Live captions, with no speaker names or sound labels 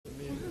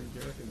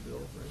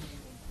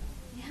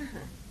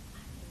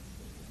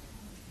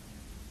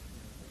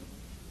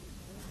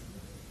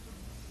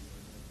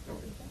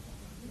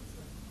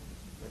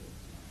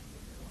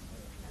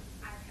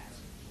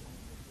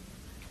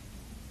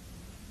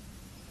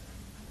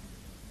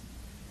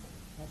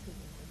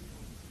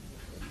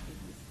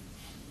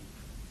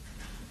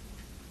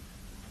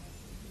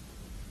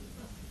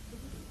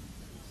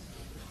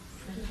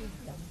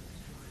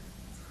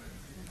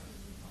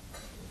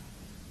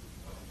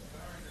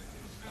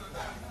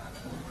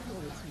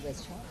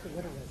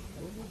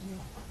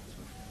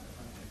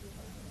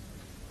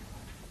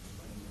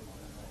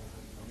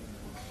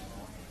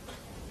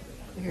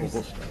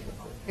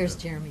Here's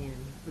Jeremy.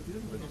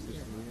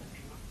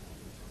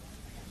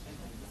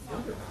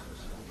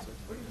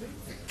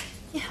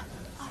 Yeah.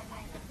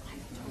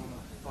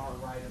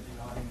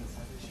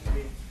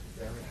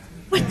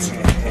 What?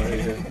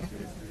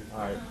 All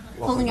right.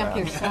 Holding up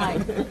your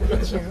slide.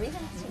 Jeremy,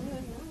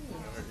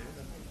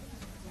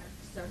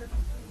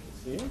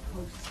 See?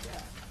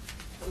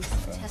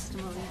 post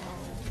testimony.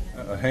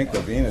 Hank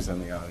Levine is in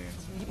the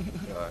audience.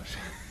 Gosh.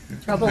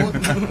 Trouble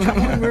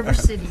in River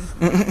City.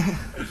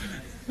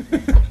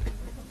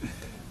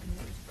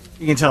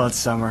 You can tell it's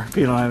summer.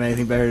 People don't have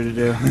anything better to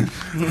do.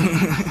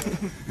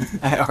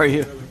 How are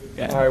you?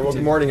 Yeah. All right, well,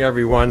 good morning,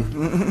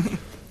 everyone.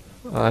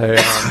 I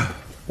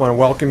want to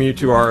welcome you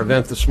to our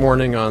event this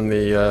morning on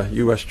the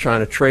U.S.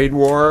 China trade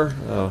war,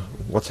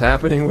 what's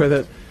happening with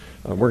it.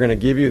 We're going to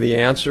give you the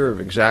answer of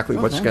exactly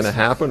what's going to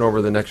happen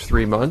over the next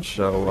 3 months,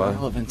 so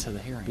relevant to the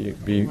hearing.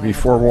 Be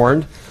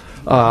forewarned.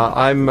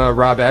 I'm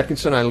Rob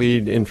Atkinson. I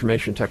lead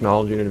Information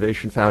Technology and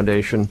Innovation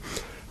Foundation.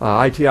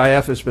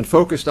 ITIF has been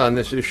focused on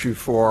this issue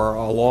for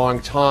a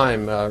long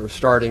time,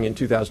 starting in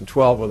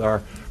 2012 with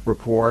our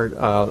report,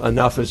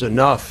 Enough is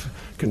Enough,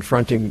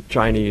 Confronting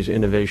Chinese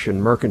Innovation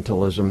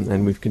Mercantilism,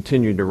 and we've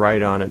continued to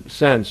write on it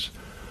since.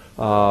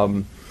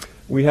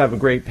 We have a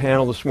great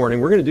panel this morning.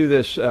 We're going to do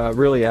this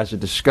really as a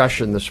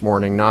discussion this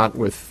morning, not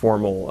with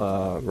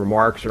formal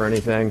remarks or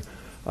anything.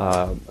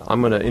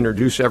 I'm going to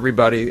introduce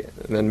everybody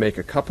and then make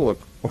a couple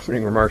of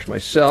opening remarks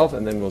myself,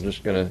 and then we're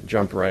just going to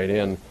jump right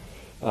in.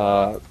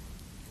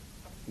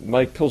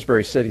 Mike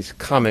Pillsbury said he's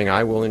coming.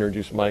 I will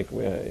introduce Mike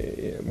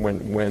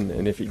when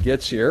and if he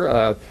gets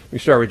here. We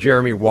start with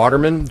Jeremy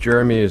Waterman.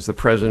 Jeremy is the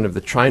president of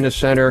the China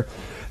Center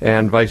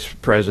and vice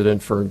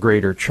president for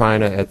Greater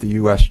China at the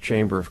U.S.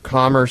 Chamber of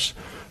Commerce.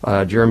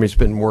 Jeremy's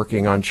been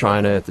working on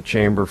China at the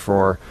Chamber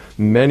for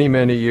many,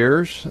 many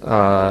years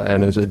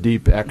and is a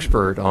deep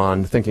expert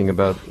on thinking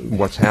about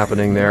what's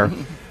happening there.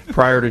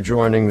 Prior to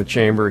joining the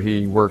Chamber,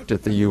 he worked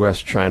at the U.S.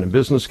 China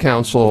Business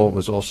Council,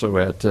 was also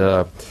at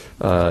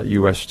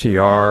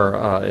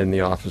USTR in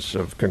the Office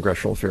of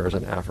Congressional Affairs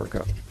in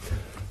Africa.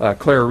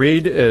 Claire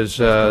Reed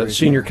is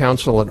senior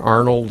counsel at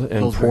Arnold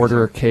and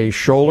Porter K.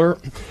 Scholler.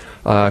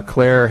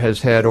 Claire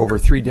has had over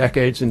 3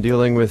 decades in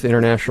dealing with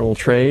international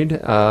trade,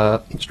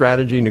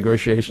 strategy,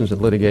 negotiations,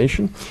 and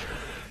litigation.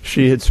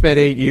 She had spent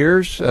 8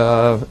 years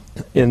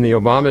in the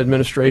Obama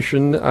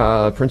administration,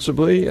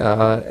 principally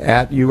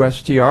at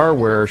USTR,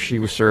 where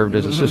she served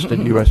as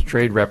Assistant U.S.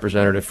 Trade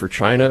Representative for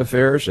China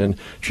Affairs and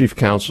Chief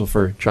Counsel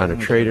for China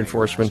Trade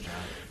Enforcement.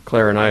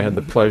 Claire and I had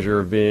the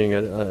pleasure of being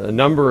at a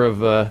number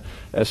of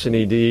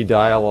S&ED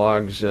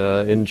dialogues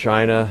in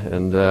China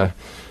and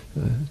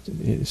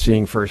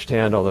seeing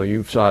firsthand, although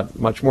you saw it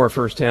much more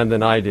firsthand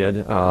than I did,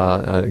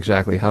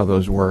 exactly how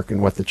those work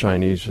and what the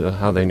Chinese,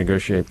 how they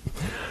negotiate.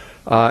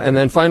 And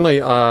then finally,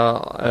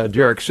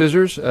 Derek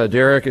Scissors.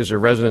 Derek is a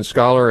resident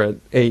scholar at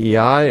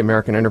AEI,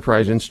 American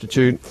Enterprise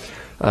Institute,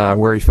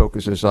 where he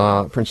focuses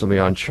principally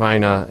on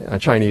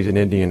Chinese and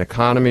Indian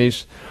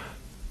economies.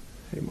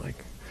 Hey, Mike.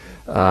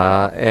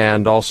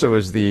 And also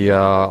is the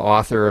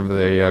author of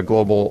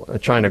the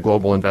China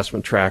Global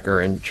Investment Tracker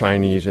and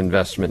Chinese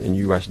Investment in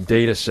U.S.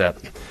 Data Set.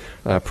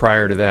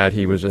 Prior to that,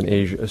 he was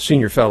a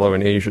senior fellow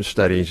in Asia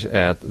Studies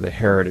at the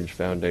Heritage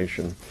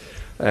Foundation.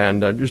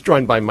 And just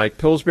joined by Mike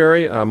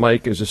Pillsbury.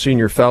 Mike is a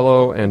senior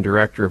fellow and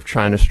director of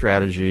China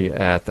strategy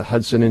at the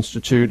Hudson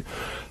Institute.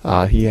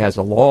 He has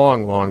a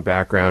long, long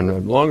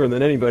background, longer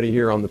than anybody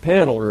here on the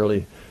panel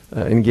really,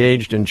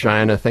 engaged in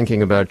China,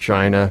 thinking about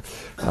China.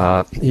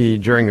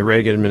 During the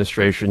Reagan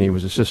administration, he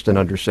was Assistant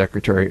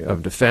Undersecretary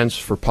of Defense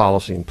for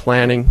Policy and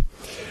Planning.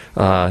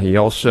 He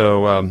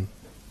also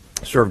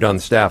served on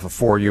the staff of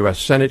 4 U.S.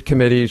 Senate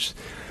committees,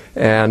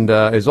 and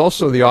is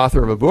also the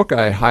author of a book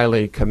I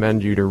highly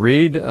commend you to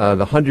read,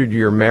 The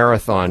 100-Year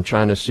Marathon,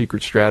 China's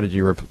Secret Strategy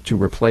to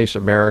Replace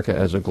America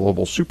as a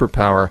Global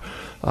Superpower.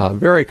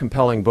 Very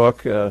compelling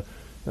book.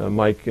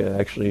 Mike,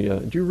 actually,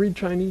 do you read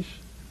Chinese?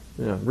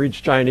 Yeah, reads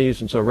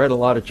Chinese, and so read a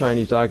lot of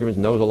Chinese documents,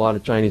 knows a lot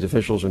of Chinese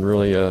officials, and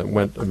really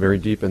went very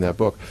deep in that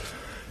book.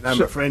 And I'm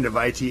a friend of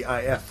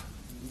ITIF.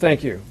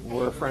 Thank you.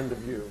 We're a friend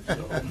of you.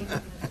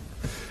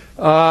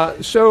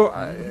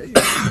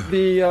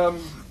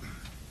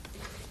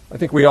 I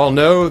think we all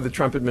know the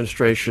Trump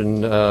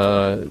administration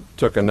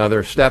took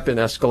another step in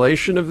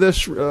escalation of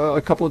this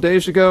a couple of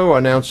days ago,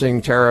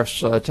 announcing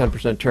tariffs,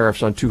 10%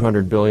 tariffs on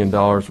 $200 billion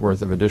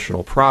worth of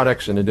additional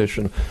products in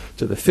addition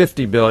to the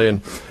 $50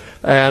 billion.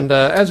 And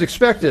as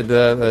expected,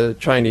 the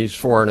Chinese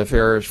Foreign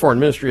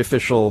Ministry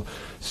official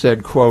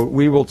said, quote,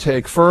 "We will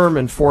take firm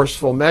and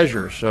forceful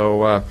measures."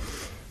 So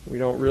we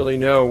don't really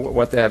know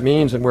what that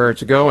means and where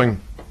it's going.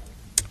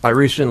 I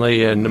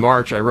recently, in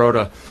March, I wrote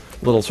a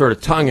little sort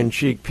of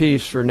tongue-in-cheek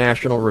piece for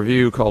National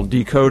Review called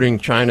 "Decoding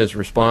China's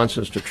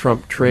Responses to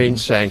Trump Trade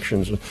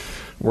Sanctions."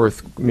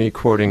 Worth me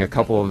quoting a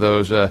couple of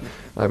those. I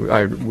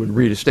would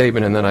read a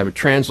statement and then I would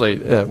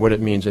translate what it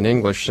means in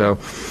English. So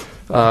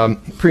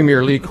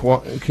Premier Li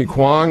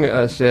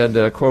Keqiang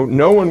said, quote,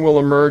 "No one will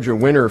emerge a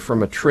winner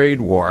from a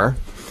trade war."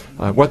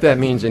 What that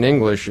means in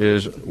English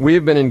is, we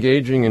have been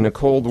engaging in a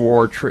cold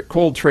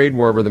trade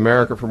war with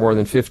America for more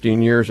than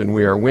 15 years, and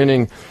we are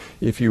winning.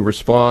 If you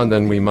respond,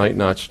 then we might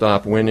not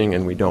stop winning,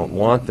 and we don't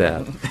want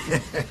that.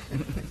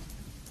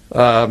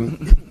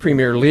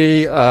 Premier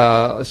Li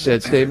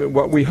said, statement,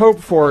 "What we hope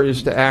for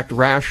is to act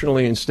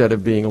rationally instead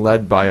of being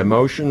led by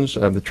emotions."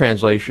 The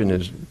translation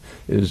is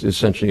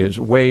essentially is,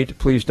 "Wait,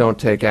 please don't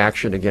take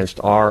action against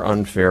our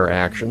unfair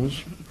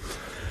actions."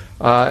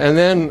 And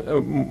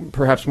then,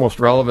 perhaps most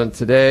relevant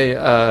today,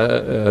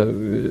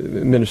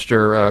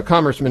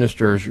 Commerce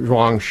Minister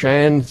Zhuang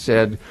Shan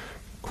said,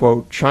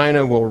 quote,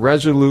 "China will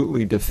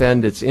resolutely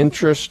defend its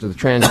interests." The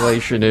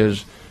translation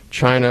is,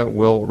 "China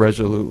will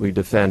resolutely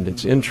defend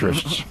its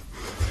interests."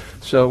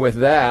 So with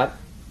that,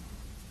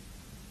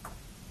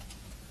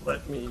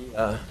 let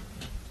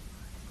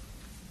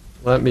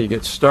me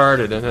get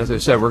started. And as I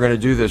said, we're going to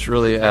do this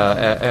really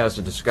as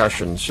a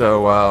discussion.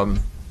 So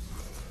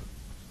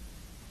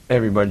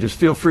everybody, just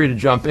feel free to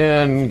jump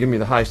in. Give me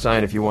the high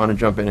sign if you want to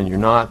jump in and you're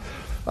not.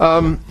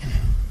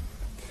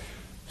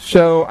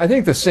 So I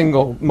think the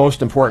single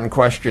most important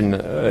question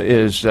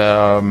is,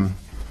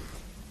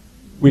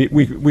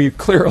 we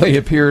clearly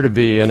appear to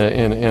be in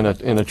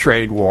a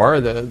trade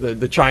war.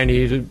 The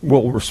Chinese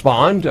will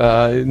respond.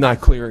 Not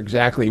clear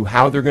exactly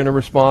how they're going to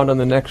respond on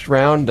the next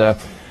round.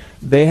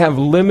 They have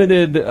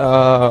limited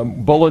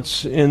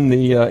bullets in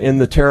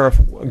the tariff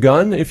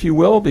gun, if you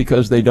will,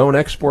 because they don't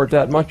export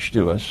that much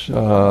to us.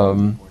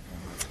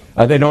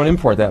 They don't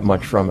import that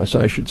much from us,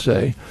 I should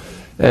say,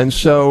 and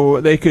so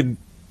they could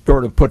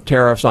sort of put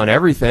tariffs on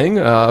everything,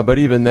 but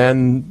even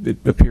then, it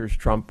appears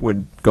Trump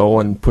would go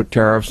and put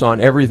tariffs on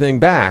everything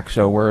back.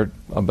 So we're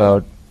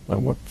about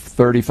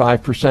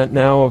 35%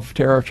 now of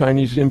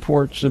Chinese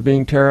imports of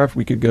being tariffed.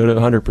 We could go to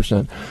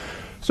 100%.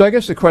 So I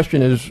guess the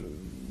question is,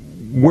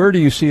 where do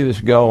you see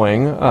this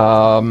going?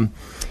 The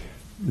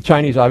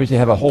Chinese obviously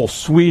have a whole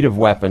suite of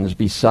weapons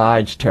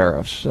besides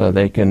tariffs.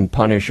 They can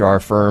punish our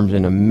firms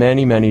in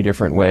many, many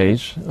different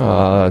ways.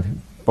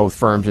 Both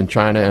firms in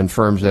China and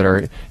firms that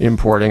are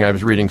importing. I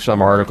was reading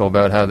some article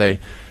about how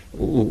it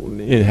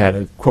had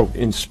a, quote,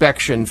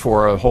 inspection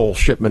for a whole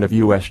shipment of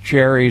U.S.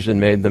 cherries and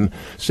made them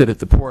sit at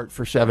the port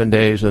for 7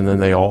 days, and then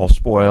they all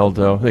spoiled.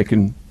 They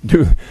can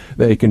do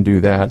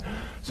that.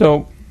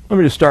 So let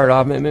me just start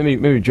off.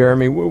 Maybe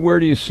Jeremy, where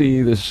do you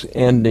see this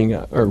ending,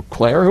 or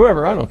Claire,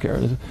 whoever, I don't care.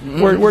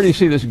 Where do you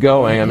see this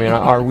going? I mean,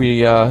 are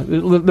we?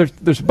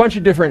 There's a bunch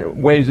of different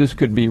ways this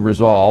could be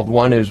resolved.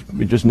 One is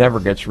it just never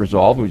gets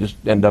resolved. We just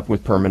end up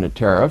with permanent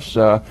tariffs.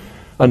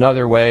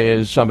 Another way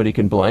is somebody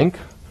can blink.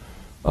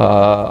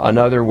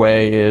 Another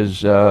way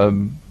is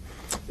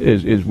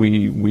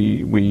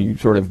we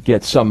sort of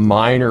get some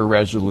minor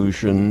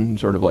resolution,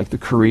 sort of like the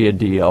Korea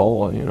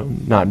deal,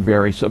 not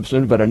very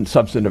substantive, but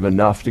substantive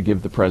enough to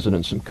give the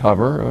president some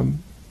cover.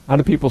 How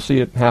do people see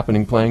it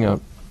happening, playing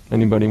out?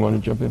 Anybody want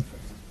to jump in?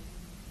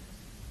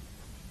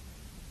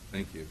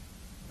 Thank you.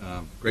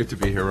 Great to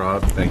be here,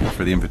 Rob. Thank you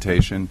for the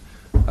invitation.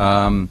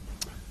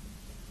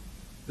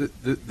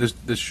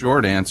 The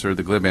short answer,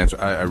 the glib answer,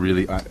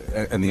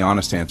 and the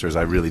honest answer is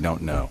I really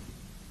don't know.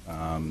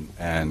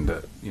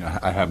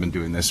 I have been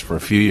doing this for a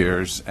few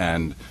years,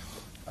 and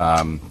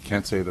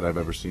can't say that I've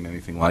ever seen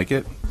anything like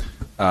it.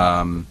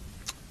 I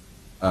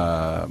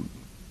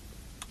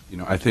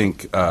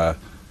think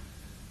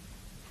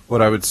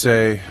what I would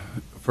say,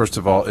 first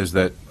of all, is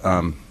that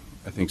I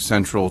think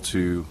central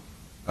to,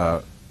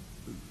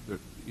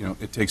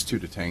 it takes two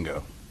to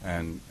tango,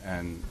 and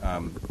I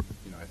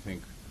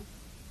think,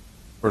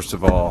 first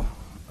of all,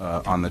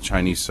 on the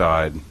Chinese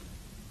side,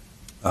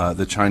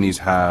 the Chinese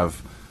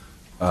have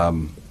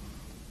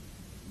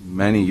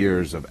many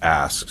years of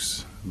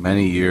asks,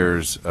 many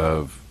years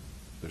of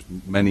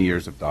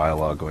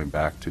dialogue going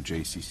back to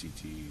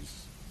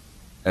JCCTs,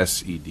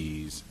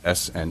 SEDs,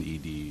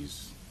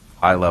 SNEDs,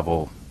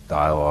 high-level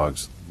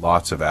dialogues,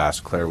 lots of asks.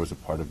 Claire was a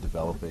part of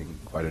developing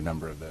quite a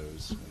number of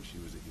those when she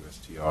was at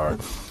USTR.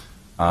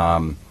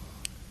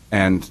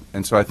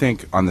 And so I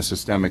think on the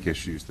systemic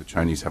issues, the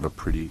Chinese have a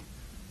pretty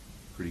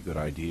good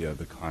idea of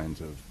the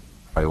kinds of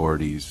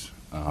priorities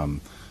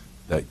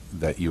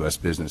that U.S.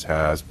 business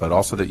has, but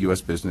also that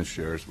U.S. business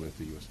shares with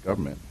the U.S.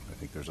 government. I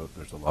think there's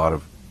a lot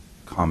of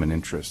common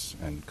interests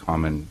and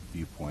common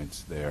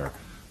viewpoints there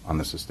on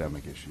the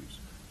systemic issues.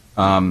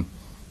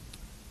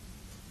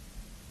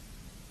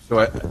 So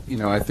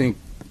I think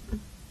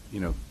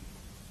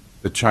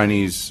the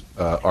Chinese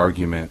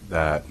argument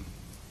that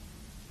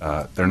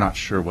they're not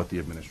sure what the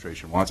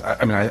administration wants.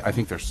 I mean, I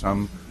think there's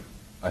some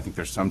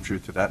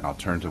truth to that, and I'll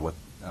turn to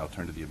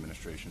the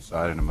administration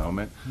side in a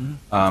moment.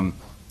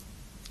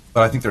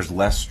 But I think there's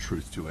less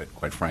truth to it,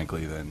 quite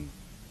frankly, than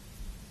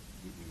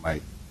we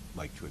might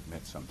like to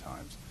admit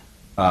sometimes.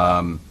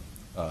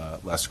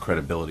 Less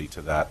credibility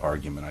to that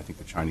argument. I think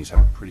the Chinese have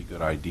a pretty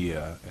good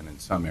idea, and in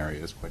some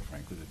areas, quite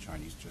frankly, the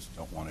Chinese just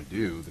don't want to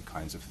do the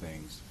kinds of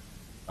things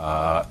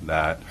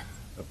that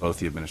both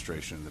the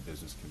administration and the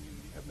business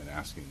community have been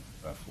asking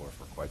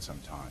for quite some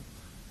time.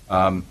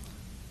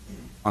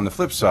 On the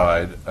flip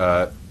side,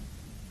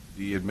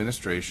 the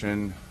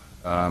administration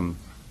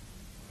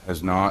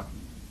has not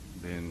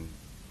been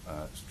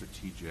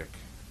strategic,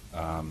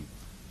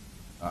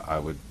 I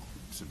would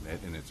submit,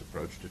 in its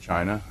approach to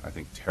China. I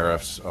think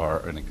tariffs are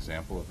an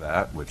example of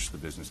that, which the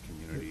business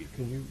community,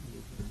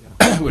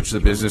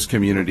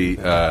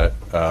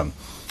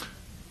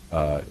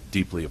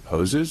 deeply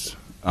opposes.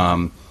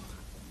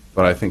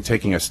 But I think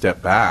taking a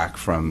step back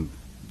from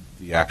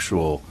the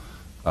actual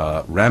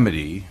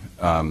remedy,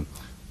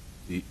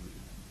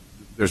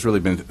 there's really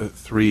been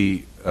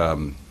three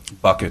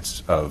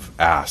buckets of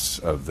asks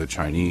of the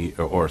Chinese,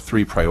 or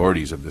three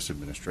priorities of this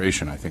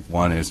administration. I think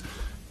one is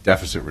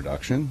deficit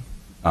reduction.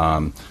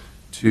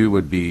 Two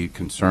would be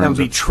concerns. That would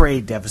be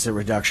trade deficit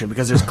reduction,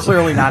 because there's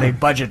clearly not a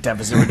budget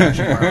deficit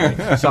reduction.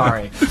 Marley.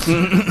 Sorry.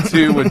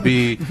 Two would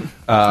be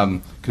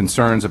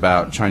concerns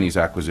about Chinese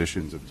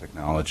acquisitions of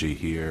technology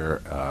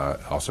here.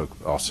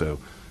 Also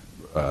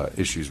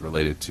issues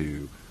related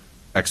to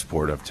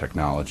export of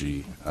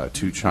technology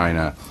to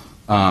China.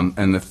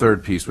 And the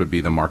third piece would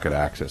be the market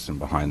access and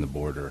behind the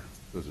border.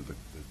 Those are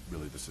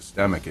really the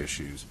systemic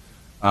issues.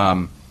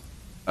 I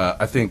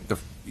think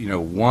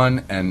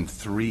 1 and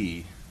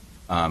 3,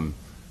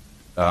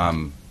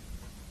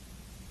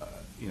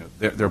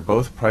 they're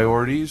both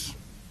priorities.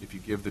 If you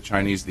give the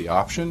Chinese the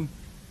option,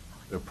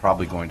 they're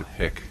probably going to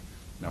pick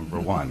number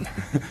 1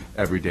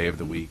 every day of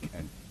the week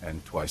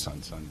and twice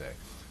on Sunday.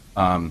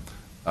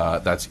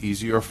 That's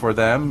easier for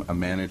them. A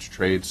managed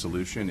trade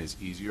solution is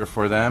easier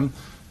for them.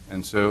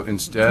 And so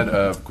instead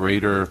of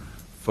greater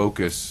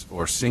focus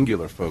or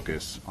singular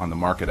focus on the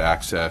market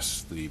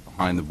access, the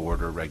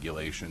behind-the-border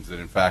regulations that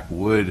in fact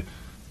would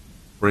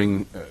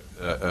bring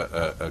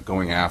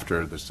going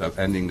after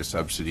ending the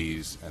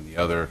subsidies and the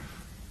other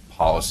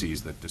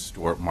policies that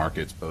distort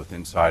markets both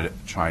inside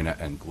China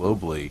and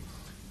globally,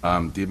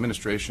 the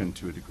administration,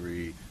 to a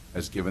degree,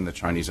 has given the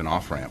Chinese an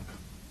off-ramp,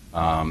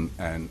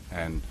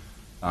 and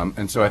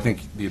so I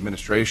think the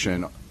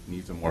administration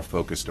needs a more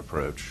focused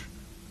approach.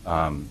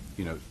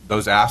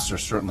 Those asks are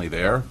certainly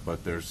there,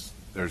 but there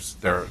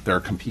are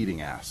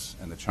competing asks,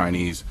 and the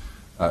Chinese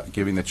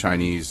giving the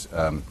Chinese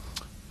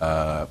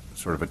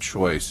sort of a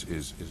choice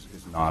is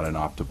not an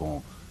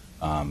optimal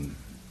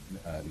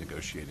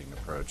negotiating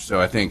approach.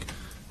 So I think,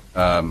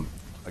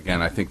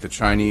 again, I think the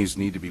Chinese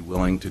need to be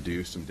willing to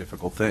do some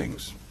difficult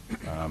things.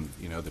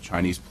 The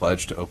Chinese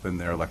pledged to open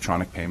their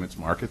electronic payments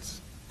markets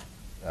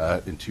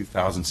in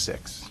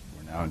 2006.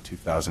 We're now in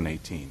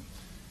 2018.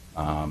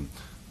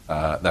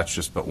 That's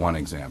just but one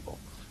example.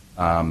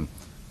 And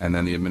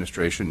then the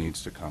administration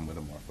needs to come with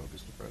a more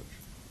focused approach.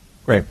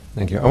 Great,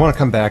 thank you. I want to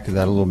come back to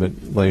that a little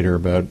bit later,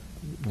 but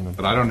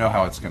but I don't know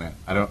how it's going to.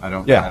 I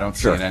don't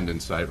see an end in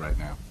sight right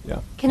now.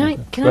 Yeah. Can I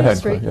Go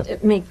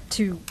ahead, make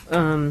two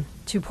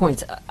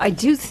points? I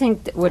do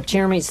think that what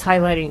Jeremy's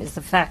highlighting is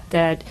the fact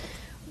that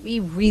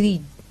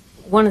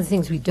one of the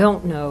things we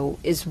don't know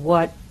is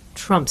what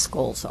Trump's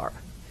goals are,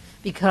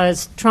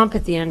 because Trump,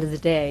 at the end of the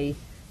day,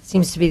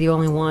 seems to be the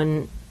only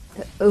one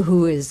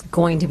who is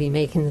going to be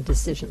making the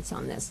decisions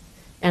on this.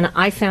 And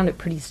I found it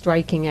pretty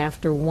striking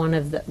after one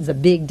of the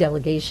big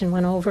delegation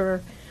went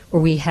over,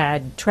 where we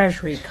had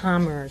Treasury,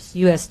 Commerce,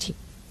 U.S.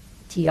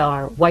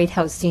 TR, White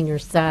House senior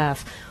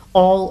staff,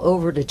 all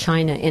over to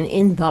China. And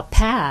in the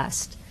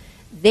past,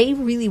 they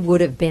really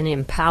would have been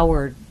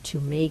empowered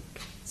to make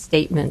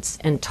statements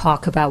and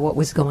talk about what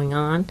was going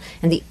on.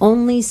 And the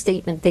only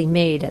statement they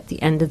made at the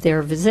end of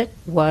their visit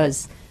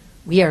was,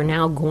 "We are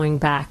now going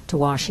back to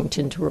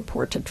Washington to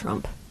report to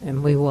Trump,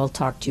 and we will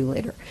talk to you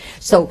later."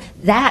 So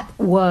that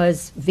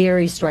was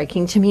very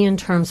striking to me in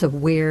terms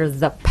of where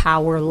the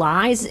power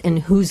lies and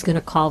who's going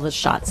to call the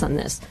shots on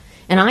this.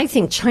 And I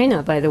think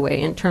China, by the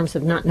way, in terms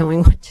of not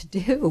knowing what to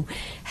do,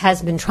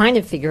 has been trying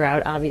to figure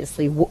out,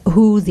 obviously,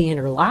 who the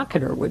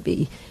interlocutor would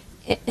be.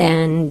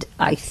 And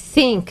I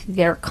think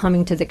they're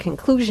coming to the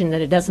conclusion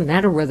that it doesn't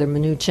matter whether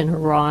Mnuchin or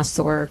Ross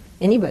or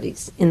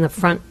anybody's in the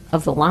front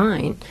of the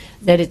line,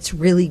 that it's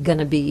really going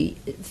to be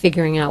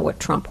figuring out what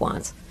Trump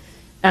wants.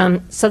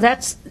 So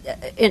that's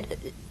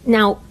it.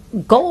 Now,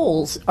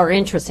 goals are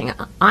interesting.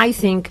 I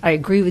think I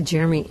agree with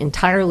Jeremy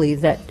entirely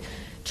that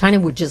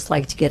China would just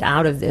like to get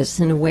out of this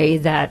in a way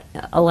that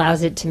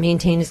allows it to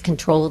maintain its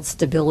control, its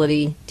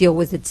stability, deal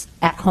with its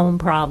at-home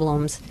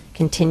problems,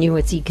 continue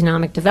its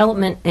economic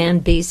development,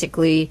 and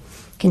basically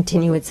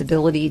continue its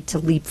ability to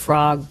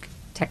leapfrog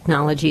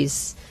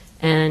technologies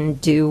and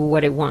do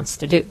what it wants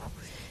to do.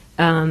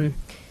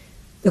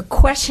 The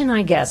question,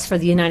 I guess, for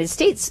the United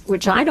States,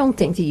 which I don't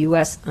think the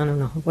U.S., I don't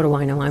know, what do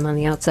I know? I'm on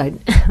the outside.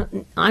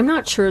 I'm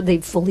not sure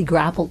they've fully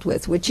grappled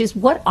with, which is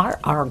what are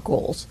our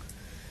goals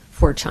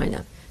for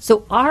China?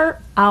 So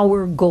are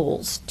our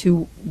goals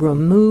to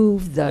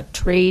remove the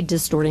trade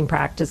distorting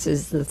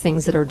practices, the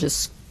things that are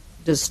just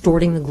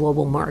distorting the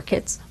global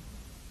markets?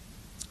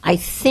 I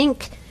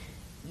think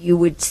you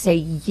would say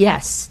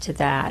yes to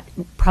that,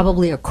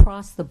 probably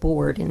across the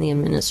board in the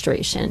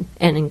administration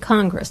and in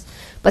Congress.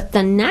 But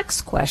the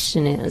next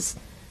question is,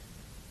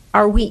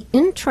 are we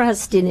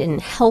interested in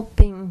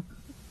helping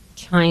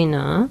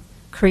China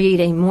create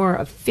a more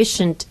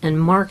efficient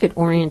and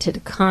market-oriented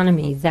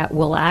economy that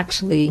will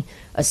actually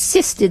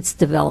assist its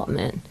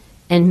development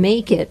and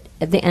make it,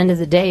 at the end of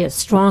the day, a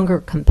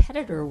stronger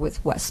competitor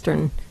with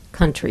Western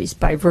countries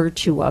by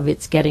virtue of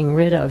its getting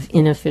rid of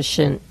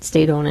inefficient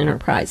state-owned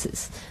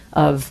enterprises,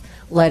 of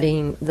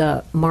letting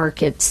the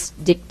markets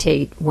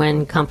dictate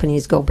when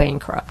companies go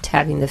bankrupt,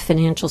 having the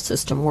financial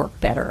system work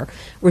better,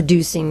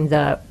 reducing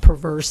the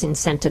perverse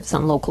incentives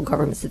on local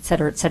governments, et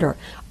cetera, et cetera.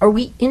 Are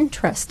we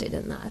interested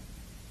in that?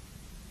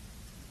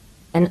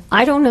 And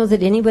I don't know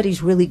that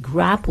anybody's really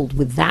grappled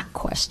with that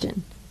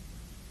question.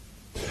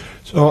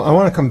 So I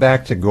want to come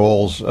back to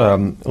goals a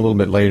little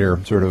bit later,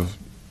 sort of,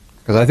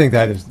 because I think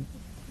that is,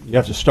 you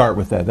have to start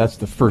with that. That's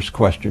the first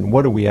question.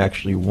 What do we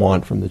actually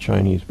want from the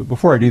Chinese? But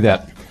before I do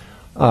that,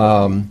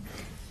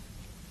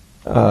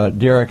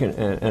 Derek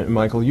and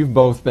Michael, you've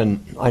both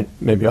been,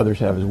 maybe others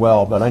have as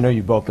well, but I know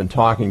you've both been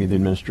talking to the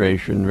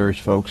administration, various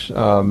folks. What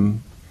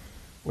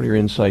are your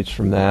insights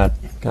from that,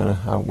 kind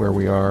of where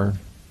we are?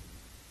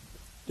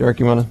 Derek,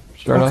 you want to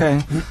start off?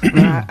 Okay.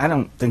 I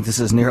don't think this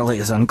is nearly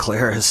as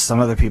unclear as some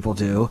other people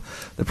do.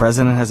 The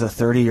president has a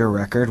 30-year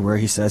record where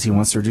he says he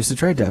wants to reduce the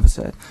trade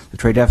deficit. The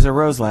trade deficit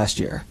rose last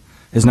year.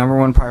 His number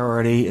one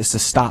priority is to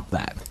stop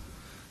that.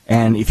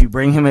 And if you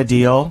bring him a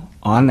deal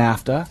on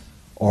NAFTA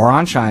or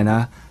on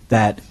China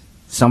that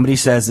somebody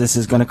says this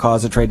is going to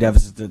cause the trade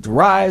deficit to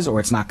rise or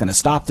it's not going to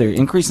stop the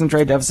increase in the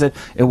trade deficit,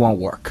 it won't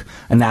work.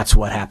 And that's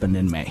what happened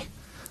in May.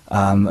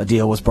 A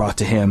deal was brought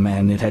to him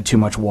and it had too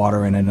much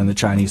water in it in the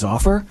Chinese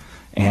offer,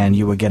 and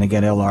you were going to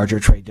get a larger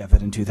trade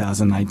deficit in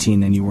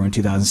 2019 than you were in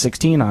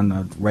 2016 on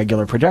the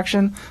regular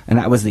projection, and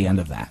that was the end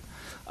of that.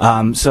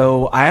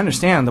 So I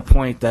understand the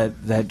point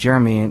that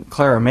Jeremy and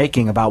Claire are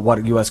making about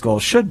what U.S.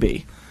 goals should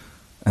be.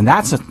 And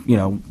that's, we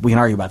can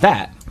argue about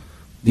that.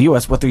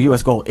 What the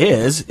U.S. goal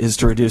is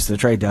to reduce the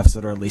trade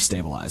deficit or at least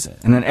stabilize it.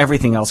 And then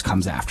everything else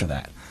comes after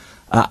that.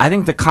 I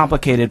think the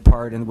complicated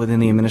part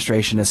within the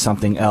administration is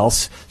something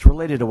else. It's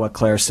related to what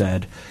Claire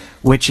said,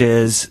 which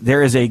is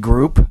there is a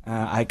group,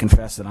 I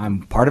confess that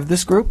I'm part of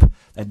this group,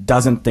 that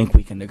doesn't think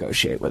we can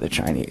negotiate with the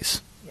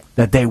Chinese,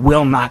 that they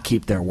will not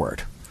keep their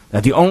word.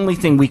 That the only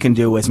thing we can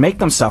do is make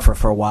them suffer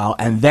for a while,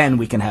 and then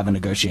we can have a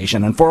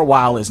negotiation. And for a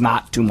while is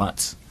not 2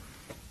 months.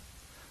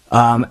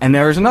 And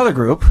there is another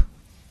group,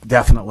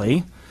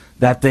 definitely,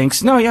 that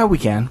thinks, no, yeah, we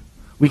can.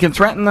 We can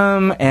threaten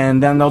them,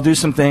 and then they'll do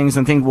some things,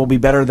 and things will be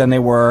better than they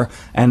were,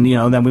 and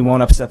then we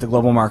won't upset the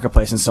global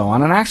marketplace and so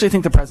on. And I actually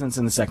think the president's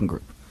in the second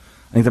group.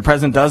 I think the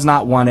president does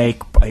not want a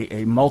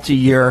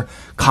multi-year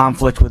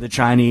conflict with the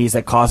Chinese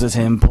that causes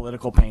him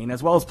political pain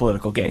as well as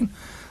political gain.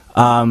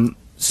 I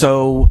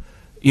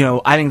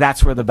think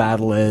that's where the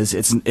battle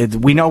is.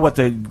 We know what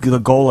the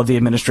goal of the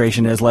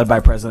administration is, led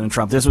by President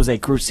Trump. This was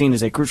seen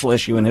as a crucial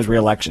issue in his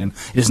reelection.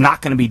 It is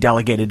not going to be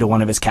delegated to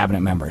one of his cabinet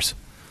members.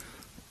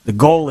 The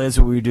goal is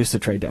we reduce the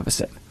trade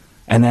deficit.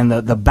 And then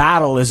the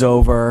battle is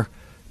over,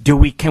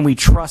 can we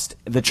trust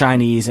the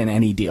Chinese in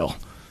any deal?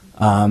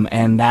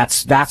 And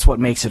that's what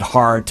makes it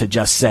hard to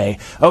just say,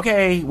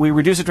 okay, we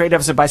reduce the trade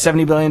deficit by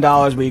 $70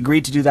 billion. We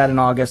agreed to do that in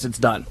August. It's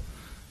done.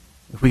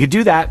 If we could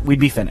do that,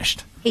 we'd be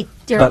finished. Hey,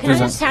 Derek, can I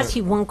just ask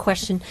you one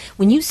question?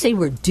 When you say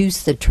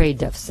reduce the trade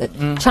deficit,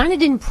 China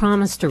didn't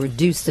promise to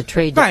reduce the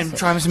trade deficit. Right,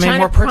 promised to make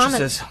more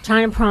purchases.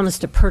 China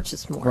promised to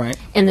purchase more. Right.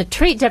 And the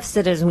trade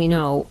deficit, as we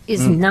know,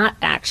 is not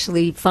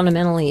actually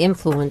fundamentally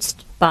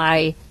influenced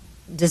by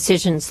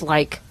decisions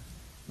like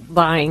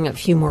buying a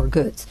few more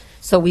goods.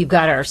 So we've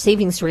got our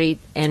savings rate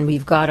and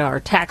we've got our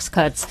tax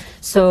cuts.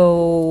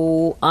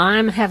 So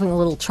I'm having a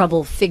little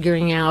trouble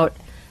figuring out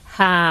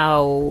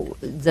how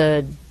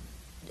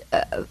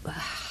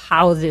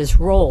this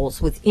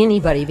rolls with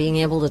anybody being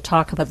able to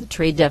talk about the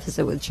trade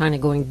deficit with China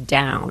going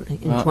down in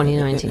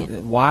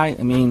 2019. Why?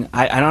 I mean,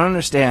 I don't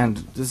understand.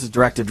 This is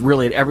directed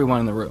really at everyone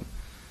in the room.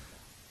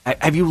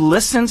 Have you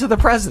listened to the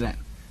president?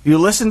 You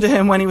listened to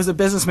him when he was a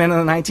businessman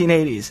in the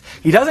 1980s.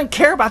 He doesn't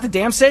care about the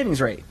damn savings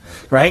rate,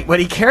 right? What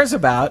he cares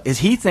about is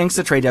he thinks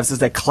the trade deficit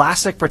is a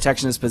classic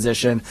protectionist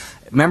position.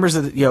 Members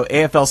of the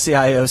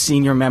AFL-CIO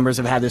senior members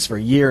have had this for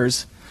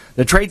years.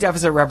 The trade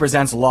deficit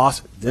represents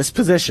lost, this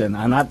position,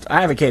 I'm not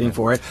advocating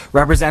for it,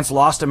 represents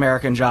lost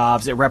American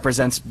jobs. It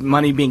represents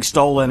money being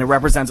stolen. It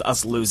represents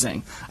us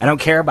losing. I don't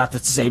care about the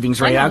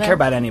savings rate. I don't care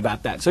about any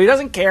about that. So he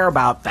doesn't care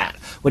about that.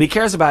 What he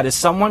cares about is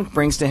someone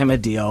brings to him a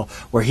deal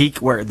where you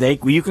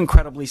can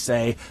credibly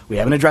say, we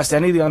haven't addressed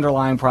any of the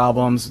underlying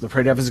problems, the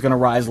trade deficit is going to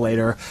rise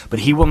later, but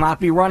he will not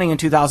be running in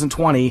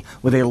 2020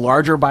 with a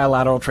larger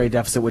bilateral trade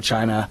deficit with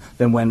China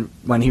than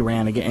when he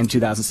ran again in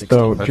 2016.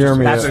 So,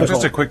 Jeremy,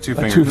 just a quick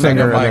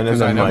two-finger.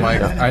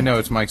 I know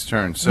it's Mike's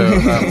turn. So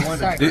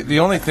the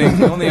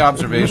only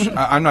observation,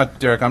 I'm not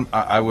Derek.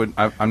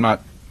 I'm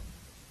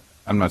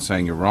not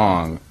saying you're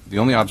wrong. The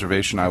only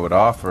observation I would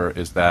offer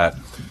is that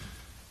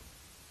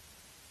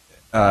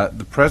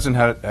the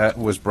president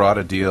was brought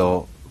a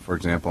deal, for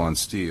example, on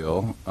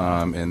steel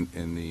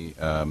in the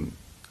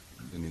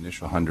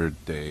initial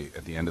 100-day,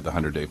 at the end of the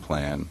 100-day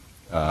plan,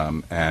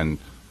 and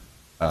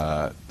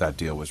that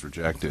deal was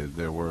rejected.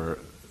 There were,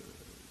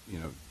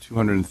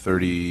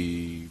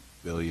 230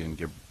 billion,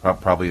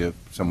 probably a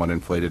somewhat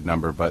inflated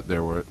number, but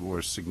there were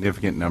a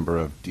significant number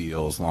of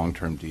deals,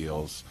 long-term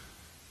deals,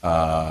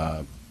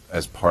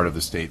 as part of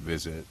the state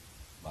visit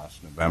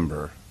last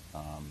November,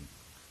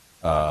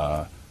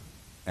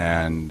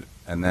 and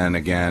then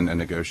again a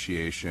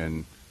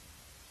negotiation.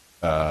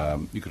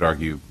 You could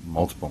argue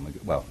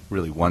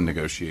really one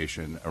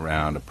negotiation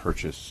around a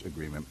purchase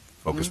agreement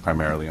focused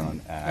primarily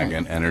on ag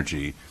and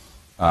energy,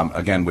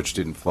 again, which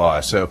didn't fly.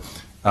 So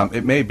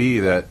it may be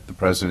that the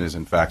president is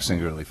in fact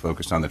singularly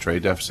focused on the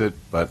trade deficit,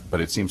 but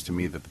it seems to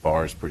me that the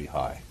bar is pretty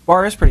high.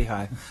 Bar is pretty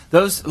high.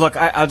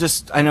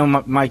 I know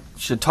Mike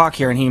should talk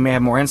here and he may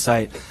have more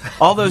insight.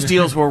 All those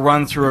deals were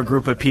run through a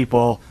group of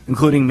people,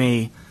 including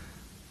me,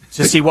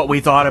 to see what we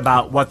thought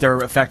about what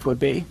their effect would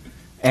be.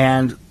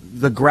 And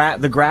the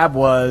grab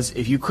was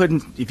if you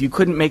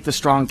couldn't make the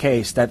strong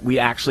case that we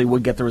actually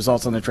would get the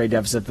results on the trade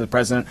deficit that the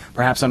president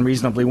perhaps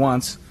unreasonably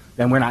wants,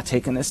 then we're not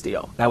taking this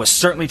deal. That was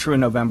certainly true in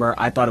November.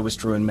 I thought it was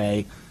true in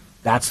May.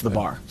 That's the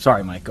bar.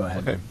 Sorry, Mike. Go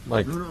ahead. Okay,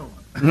 Mike. You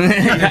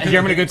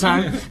having a good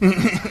time?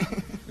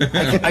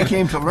 I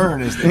came to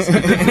learn, as they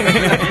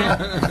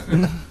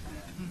say.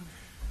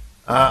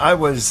 I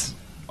was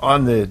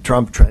on the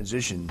Trump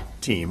transition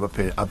team up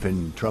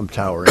in Trump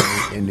Tower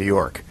in New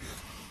York,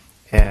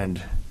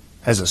 and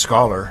as a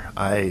scholar,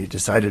 I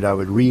decided I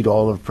would read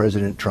all of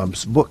President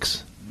Trump's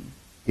books.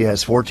 He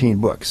has 14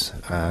 books,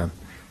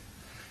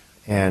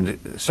 and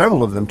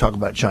several of them talk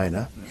about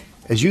China.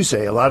 As you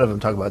say, a lot of them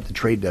talk about the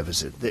trade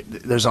deficit.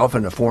 There's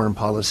often a foreign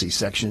policy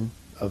section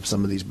of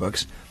some of these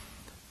books.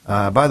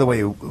 By the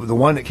way, the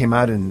one that came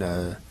out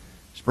in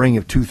spring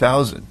of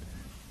 2000,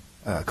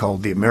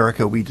 called The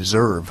America We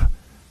Deserve,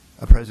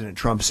 President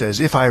Trump says,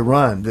 if I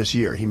run this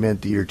year, he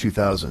meant the year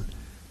 2000,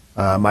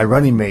 my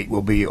running mate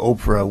will be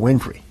Oprah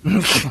Winfrey.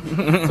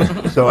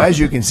 So as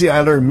you can see, I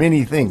learned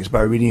many things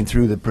by reading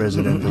through the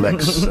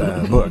President-elect's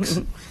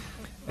books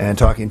and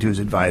talking to his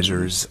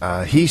advisors.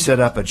 He set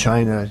up a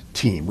China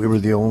team. We were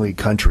the only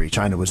country,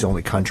 China was the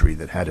only country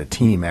that had a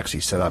team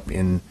actually set up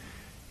in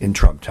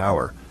Trump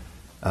Tower.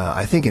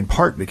 I think in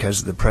part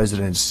because of the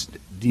president's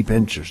deep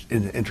interest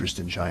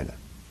in China.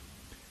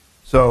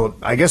 So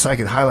I guess I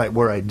could highlight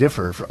where I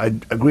differ. I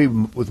agree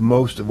with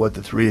most of what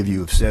the three of you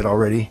have said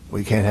already.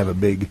 We can't have a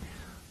big,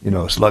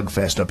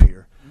 slugfest up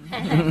here.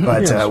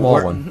 But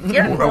small one.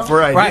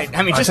 Where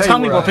I mean, just tell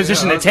me what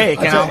position to take,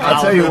 and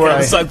I'll tell you where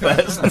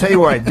slugfest. I'll tell you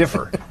where I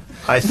differ.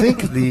 I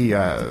think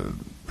the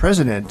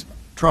President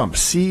Trump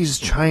sees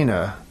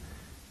China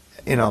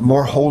in a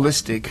more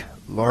holistic,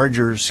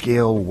 larger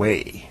scale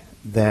way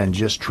than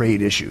just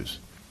trade issues.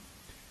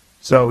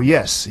 So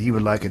yes, he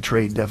would like a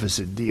trade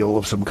deficit deal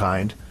of some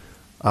kind.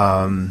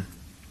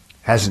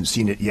 Hasn't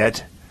seen it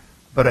yet,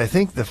 but I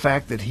think the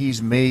fact that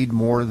he's made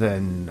more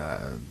than,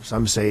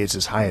 some say it's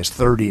as high as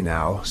 30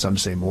 now, some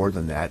say more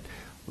than that,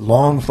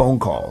 long phone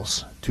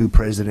calls to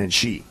President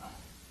Xi.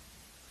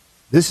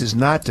 This is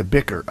not to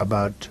bicker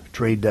about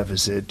trade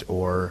deficit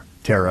or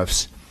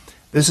tariffs.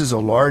 This is a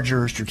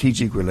larger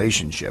strategic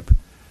relationship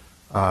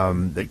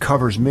that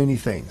covers many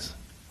things.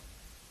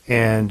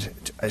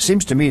 And it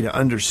seems to me to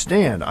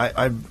understand,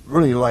 I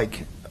really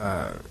like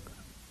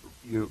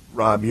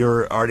Rob,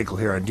 your article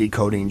here on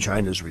decoding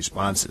China's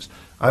responses.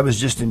 I was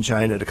just in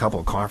China at a couple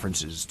of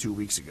conferences 2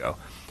 weeks ago,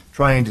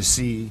 trying to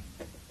see,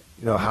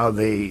 how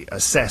they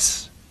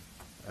assess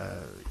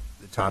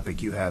the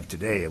topic you have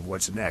today of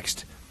what's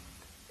next.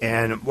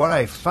 And what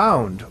I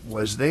found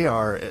was they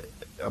are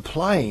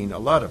applying a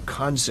lot of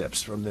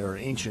concepts from their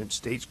ancient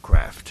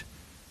statecraft,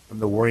 from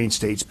the Warring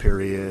States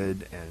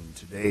period, and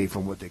today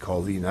from what they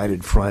call the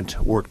United Front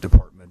Work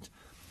Department.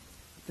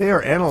 They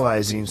are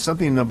analyzing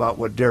something about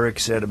what Derek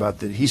said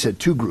about he said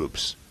two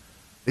groups.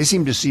 They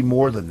seem to see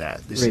more than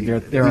that.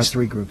 There are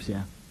three groups,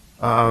 yeah.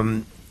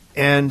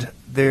 And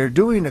they're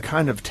doing a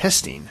kind of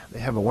testing. They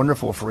have a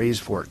wonderful phrase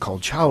for it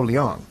called Chao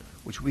Liang,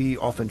 which we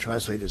often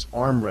translate as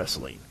arm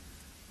wrestling.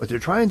 But they're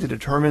trying to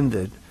determine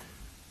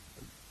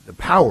the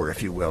power,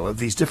 if you will, of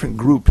these different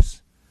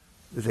groups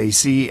that they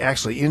see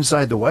actually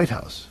inside the White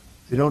House.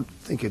 They don't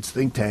think it's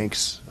think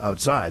tanks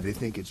outside. They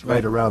think it's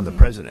right around the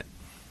president.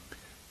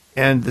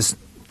 And this,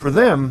 for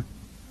them,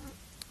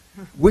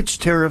 which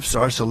tariffs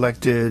are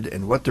selected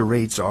and what the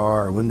rates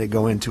are when they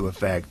go into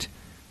effect,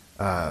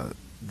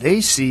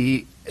 they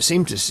seem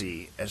to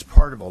see as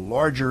part of a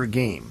larger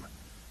game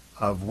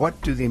of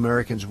what do the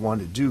Americans want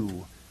to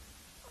do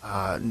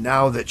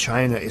now that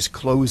China is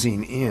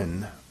closing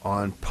in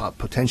on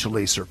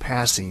potentially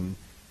surpassing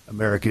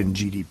American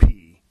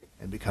GDP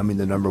and becoming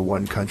the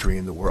 #1 country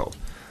in the world.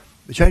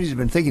 The Chinese have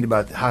been thinking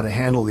about how to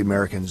handle the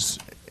Americans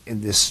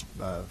in this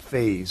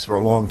phase for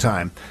a long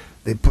time.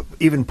 They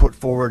even put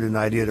forward an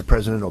idea to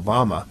President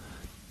Obama,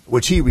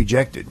 which he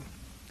rejected,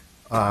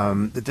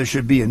 that there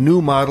should be a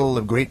new model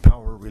of great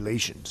power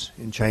relations.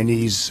 In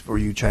Chinese, for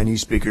you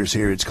Chinese speakers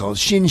here, it's called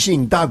新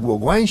兴大国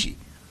关系.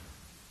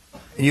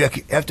 And you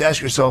have to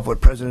ask yourself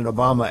what President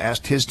Obama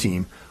asked his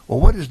team, well,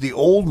 what is the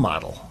old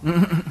model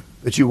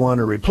that you want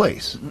to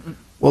replace?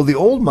 Well, the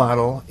old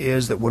model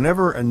is that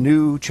whenever a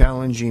new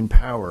challenging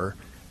power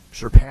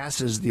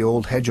surpasses the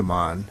old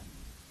hegemon,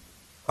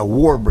 a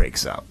war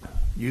breaks out,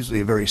 usually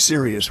a very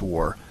serious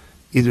war,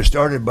 either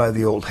started by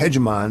the old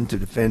hegemon to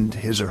defend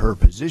his or her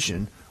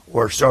position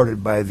or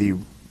started by the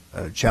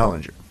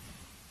challenger.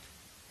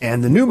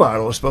 And the new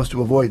model is supposed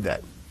to avoid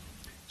that.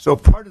 So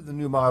part of the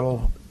new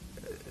model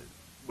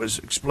was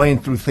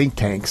explained through think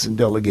tanks and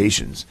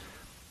delegations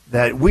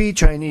that we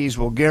Chinese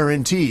will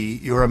guarantee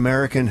your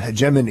American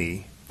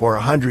hegemony for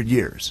 100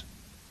 years,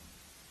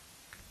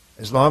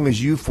 as long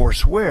as you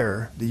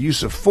forswear the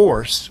use of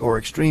force or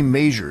extreme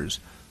measures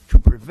to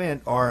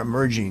prevent our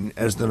emerging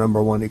as the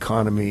 #1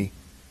 economy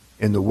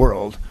in the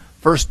world,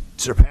 first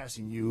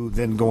surpassing you,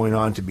 then going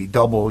on to be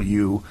double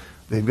you.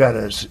 They've got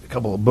a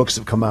couple of books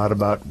have come out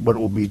about what it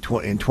will be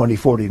in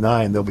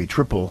 2049. They'll be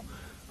triple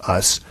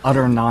us.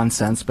 Utter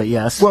nonsense, but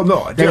yes. Well,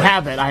 no, they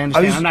have it. I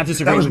understand. I'm not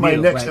disagreeing with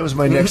you. That was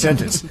my next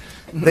sentence.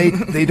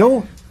 They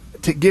don't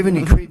give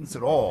any credence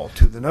at all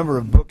to the number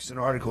of books and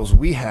articles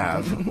we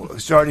have,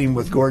 starting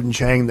with Gordon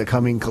Chang, The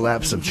Coming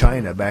Collapse of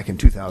China back in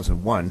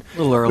 2001.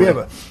 A little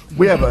early.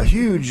 We have a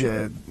huge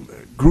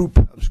group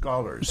of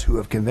scholars who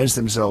have convinced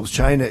themselves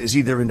China is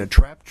either in a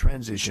trapped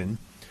transition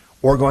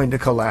or going to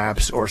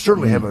collapse or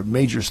certainly have a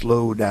major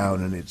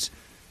slowdown in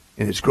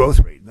its growth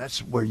rate. And that's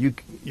where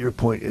your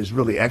point is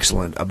really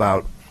excellent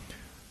about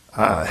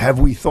have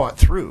we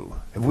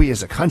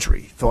as a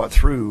country thought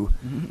through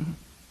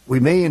we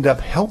may end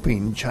up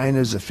helping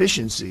China's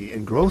efficiency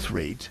and growth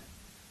rate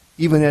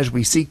even as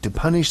we seek to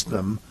punish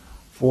them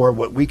for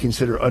what we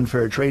consider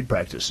unfair trade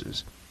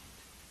practices.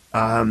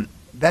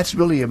 That's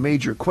really a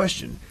major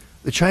question.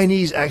 The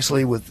Chinese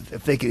actually,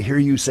 if they could hear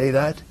you say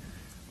that,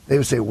 they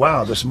would say,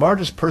 wow, the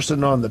smartest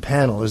person on the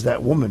panel is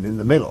that woman in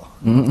the middle.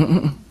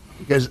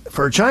 Because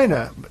for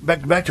China,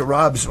 back to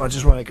Rob's, I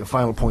just want to make a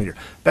final point here.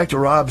 Back to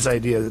Rob's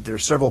idea that there are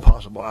several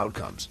possible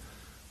outcomes.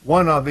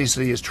 One,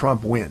 obviously, is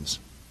Trump wins.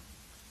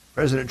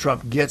 President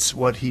Trump gets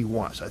what he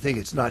wants. I think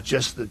it's not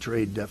just the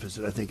trade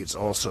deficit. I think it's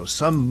also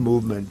some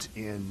movement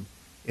in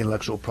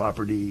intellectual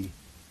property,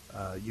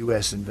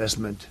 U.S.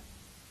 investment,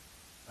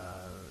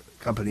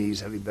 companies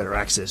having better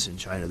access in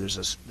China.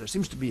 There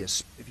seems to be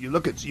if you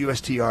look at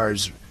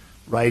USTR's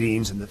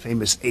writings and the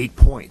famous 8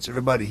 points,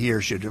 everybody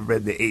here should have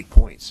read the 8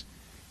 points.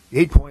 The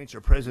 8 points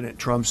are President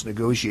Trump's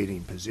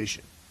negotiating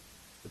position.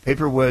 The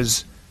paper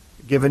was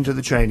given to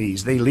the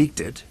Chinese. They leaked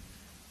it.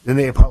 Then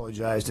they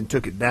apologized and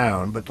took it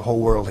down, but the whole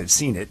world had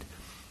seen it.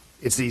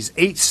 It's these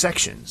 8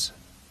 sections,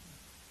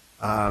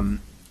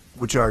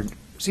 which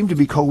seem to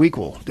be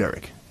co-equal,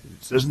 Derek.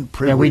 It doesn't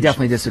privilege. Yeah, we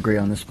definitely disagree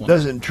on this point.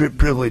 Doesn't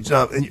privilege.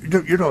 And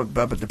you're talking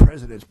about the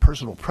president's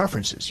personal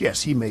preferences.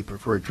 Yes, he may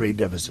prefer a trade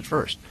deficit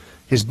first.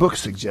 His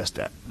books suggest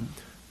that.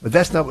 But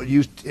that's not what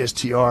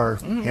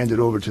USTR handed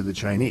over to the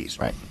Chinese.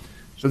 Right.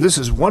 So this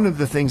is one of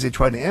the things they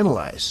try to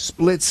analyze,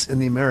 splits in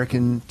the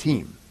American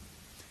team.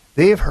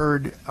 They have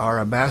heard our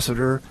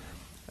ambassador,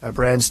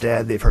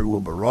 Branstad, they've heard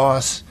Wilbur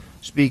Ross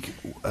speak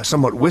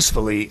somewhat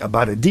wistfully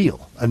about a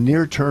deal, a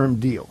near-term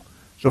deal.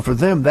 So for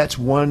them, that's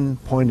one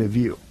point of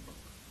view.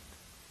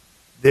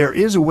 There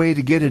is a way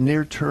to get a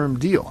near-term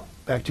deal,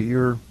 back to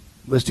your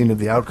listing of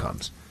the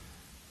outcomes.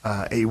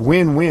 A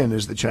win-win,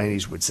 as the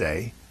Chinese would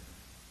say,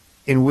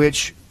 in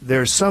which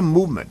there's some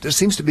movement. This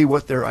seems to be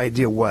what their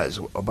idea was,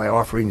 by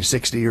offering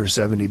 60 or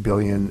 70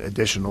 billion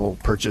additional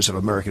purchase of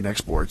American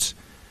exports.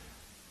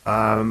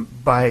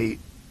 By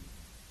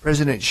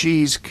President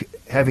Xi's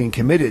having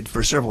committed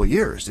for several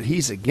years that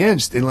he's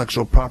against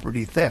intellectual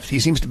property theft. He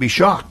seems to be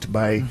shocked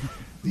by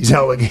these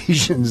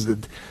allegations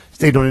that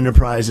state-owned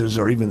enterprises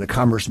or even the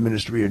Commerce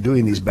Ministry are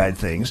doing these bad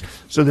things.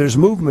 So there's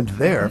movement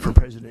there for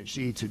President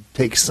Xi to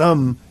take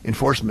some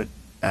enforcement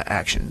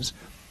actions.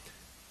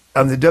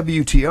 On the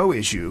WTO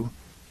issue,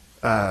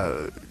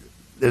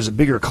 there's a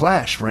bigger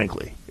clash,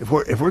 frankly. If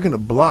we're going to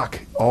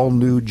block all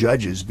new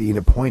judges being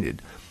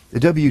appointed, the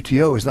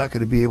WTO is not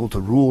going to be able to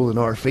rule in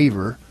our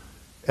favor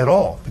at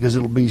all because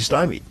it'll be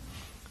stymied.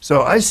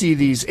 So I see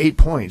these 8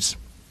 points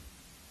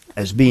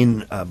as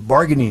being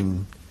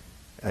bargaining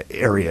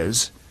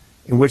areas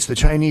in which the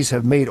Chinese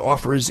have made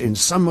offers in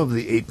some of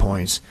the 8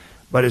 points,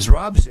 But as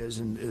Rob says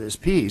in this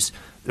piece,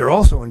 they're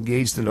also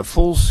engaged in a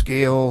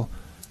full-scale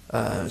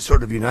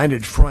sort of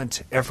united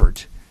front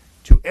effort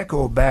to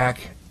echo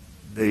back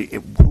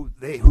who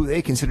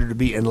they consider to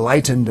be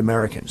enlightened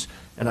Americans.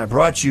 And I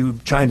brought you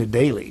China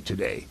Daily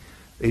today.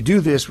 They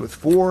do this with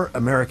 4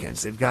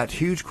 Americans. They've got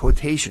huge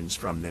quotations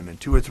from them in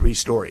 2 or 3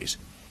 stories.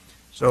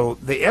 So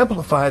they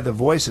amplify the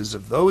voices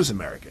of those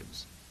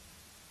Americans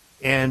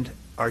and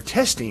are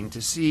testing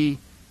to see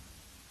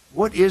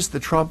what is the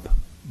Trump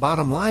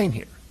bottom line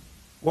here.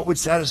 What would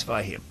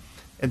satisfy him?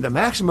 And the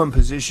maximum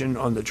position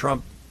on the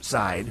Trump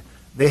side,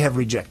 they have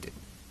rejected.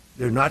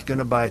 They're not going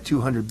to buy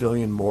 200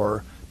 billion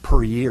more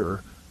per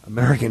year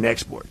American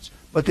exports,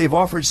 but they've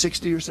offered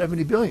 60 or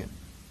 70 billion.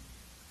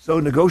 So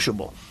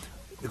negotiable.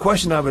 The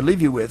question I would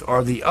leave you with,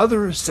 are the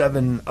other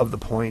 7 of the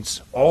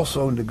points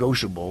also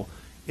negotiable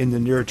in the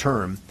near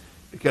term?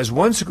 Because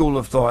one school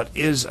of thought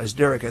is, as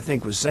Derek I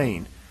think was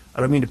saying, I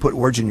don't mean to put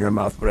words in your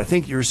mouth, but I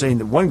think you're saying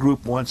that one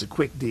group wants a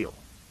quick deal,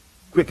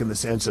 quick in the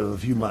sense of a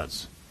few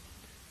months.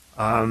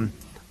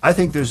 I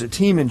think there's a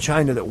team in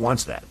China that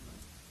wants that.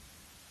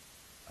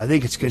 I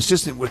think it's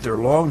consistent with their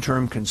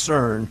long-term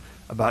concern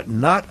about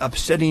not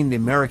upsetting the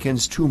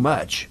Americans too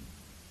much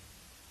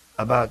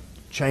about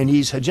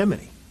Chinese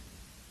hegemony.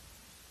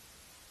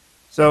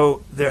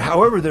 So,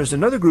 however, there's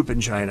another group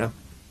in China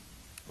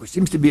which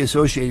seems to be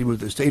associated with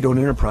the state-owned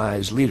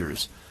enterprise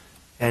leaders,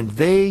 and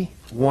they're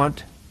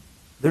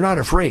not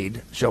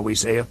afraid, shall we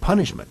say, of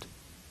punishment.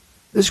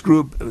 This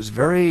group was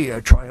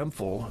very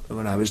triumphal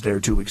when I was there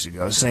 2 weeks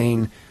ago,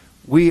 saying,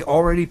 we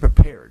already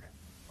prepared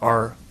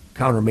our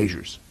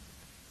countermeasures.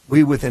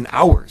 We, within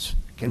hours,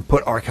 can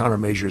put our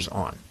countermeasures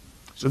on.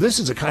 So this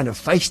is a kind of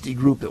feisty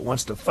group that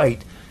wants to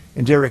fight.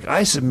 And Derek,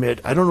 I submit,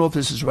 I don't know if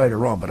this is right or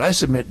wrong, but I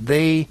submit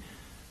they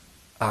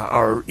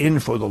are in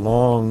for the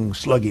long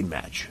slugging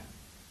match,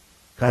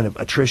 kind of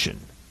attrition,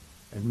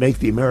 and make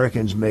the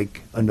Americans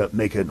end up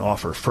making an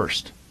offer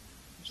first.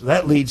 So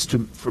that leads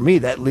to, for me,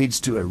 that leads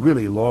to a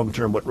really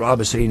long-term, what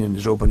Rob is saying in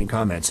his opening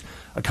comments,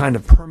 a kind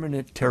of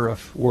permanent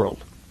tariff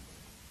world.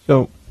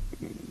 So,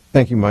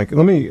 thank you, Mike.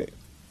 Let me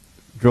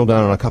drill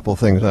down on a couple of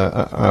things.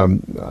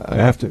 I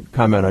have to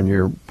comment on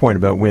your point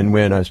about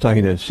win-win. I was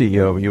talking to a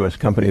CEO of a U.S.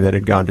 company that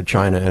had gone to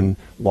China and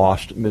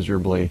lost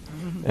miserably.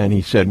 And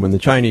he said, when the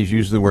Chinese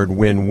use the word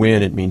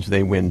win-win, it means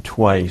they win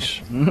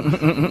twice.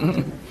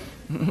 And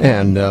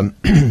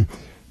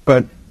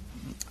but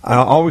I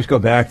always go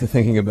back to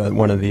thinking about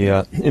one of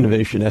the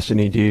innovation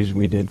S&EDs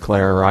we did,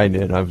 Claire, or I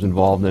did. I was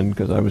involved in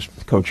because I was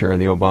co-chair of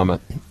the Obama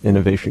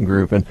Innovation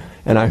Group. And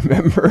I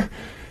remember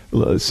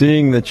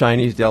seeing the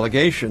Chinese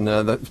delegation,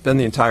 spend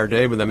the entire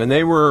day with them, and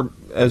they were,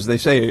 as they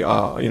say,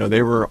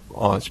 they were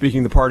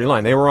speaking the party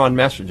line. They were on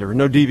message. There was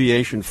no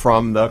deviation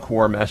from the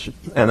core message.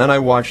 And then I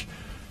watched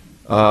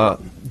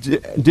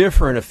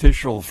different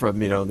officials from,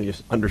 the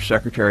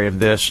undersecretary of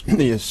this,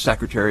 the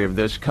secretary of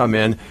this, come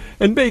in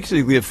and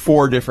basically have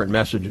 4 different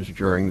messages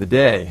during the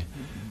day.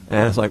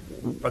 And it's like,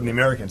 from the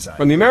American side.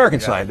 From the American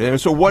side. And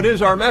so what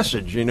is our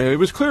message? It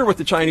was clear what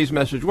the Chinese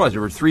message was.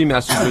 There were 3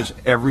 messages.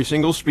 Every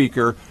single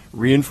speaker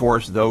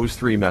reinforced those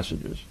 3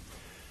 messages.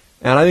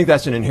 And I think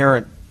that's an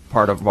inherent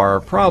part of our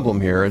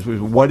problem here is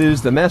what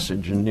is the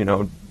message?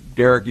 And,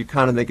 Derek, you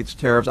kind of think it's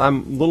tariffs.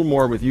 I'm a little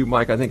more with you,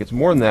 Mike. I think it's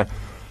more than that.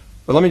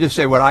 But let me just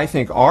say what I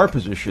think our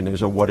position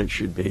is of what it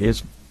should be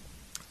is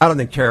I don't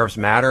think tariffs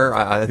matter.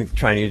 I think the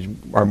Chinese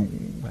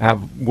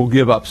will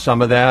give up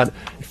some of that.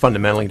 It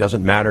fundamentally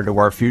doesn't matter to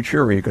our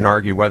future. Or you can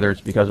argue whether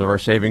it's because of our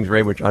savings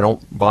rate, which I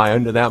don't buy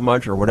into that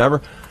much, or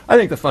whatever. I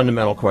think the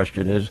fundamental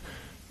question is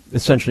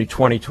essentially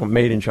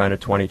made in China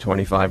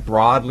 2025,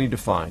 broadly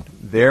defined.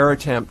 Their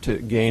attempt to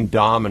gain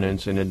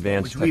dominance in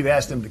advanced Which we've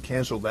asked them to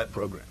cancel that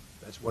program.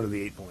 That's one of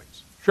the 8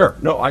 points. Sure.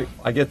 No,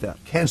 I get that.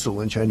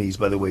 Cancel in Chinese,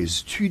 by the way,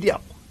 is 去掉,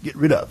 get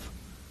rid of.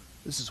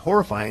 This is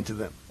horrifying to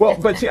them. Well,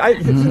 but see,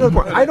 it's another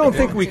point. I don't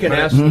think we can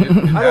ask.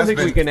 I don't think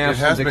we can ask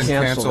them to cancel. It has been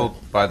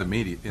canceled by the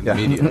media. In the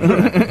media,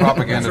 the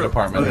propaganda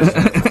department.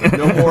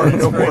 No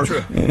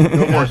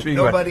more speaking.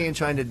 Nobody in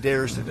China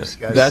dares to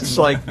discuss. That's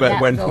like,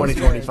 but when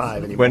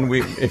 2025 anymore.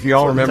 if you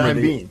all remember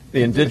the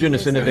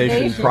Indigenous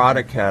Innovation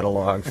Product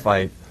Catalog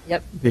fight.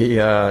 Yep.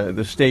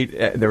 The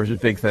state, there was a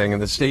big thing,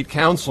 and the state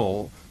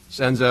council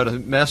sends out a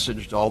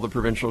message to all the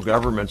provincial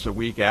governments a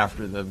week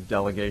after the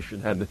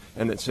delegation had,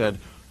 and it said.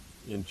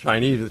 In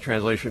Chinese, the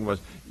translation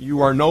was,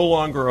 you are no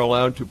longer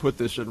allowed to put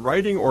this in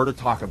writing or to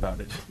talk about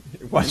it.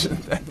 It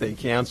wasn't that they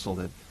canceled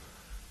it.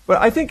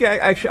 But I think,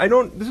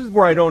 actually, this is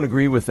where I don't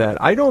agree with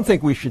that. I don't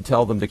think we should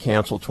tell them to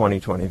cancel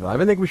 2025.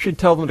 I think we should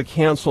tell them to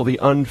cancel the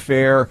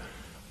unfair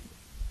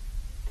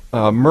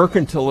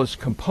mercantilist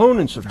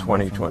components of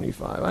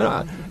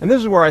 2025. And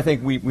this is where I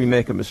think we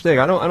make a mistake.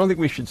 I don't think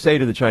we should say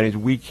to the Chinese,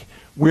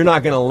 we're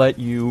not going to let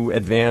you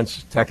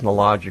advance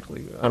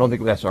technologically. I don't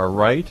think that's our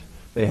right.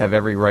 They have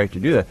every right to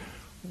do that.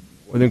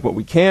 I think what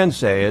we can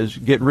say is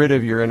get rid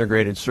of your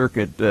integrated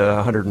circuit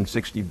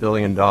 $160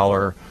 billion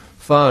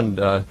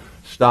fund,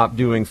 stop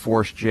doing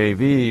forced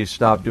JVs,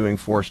 stop doing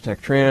forced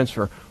tech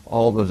transfer,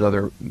 all those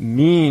other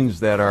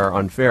means that are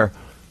unfair.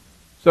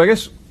 So I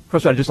guess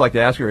First, I'd just like to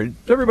ask you,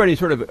 does everybody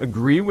sort of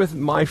agree with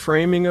my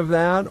framing of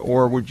that,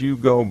 or would you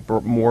go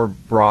more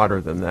broader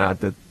than that?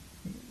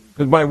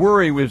 Because my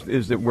worry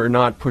is that we're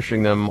not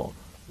pushing them.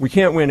 We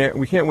can't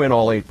win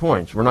all 8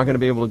 points. We're not going to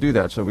be able to do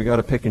that, so we got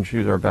to pick and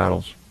choose our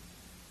battles.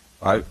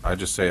 I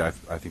just say I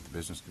think the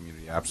business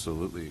community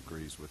absolutely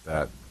agrees with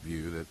that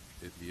view, that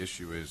the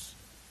issue is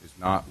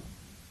not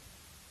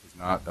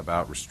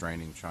about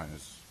restraining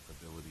China's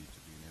ability to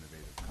be an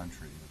innovative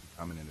country, to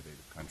become an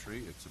innovative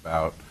country. It's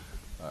about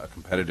a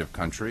competitive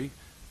country,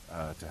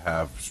 to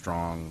have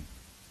strong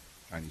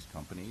Chinese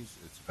companies.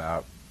 It's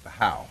about the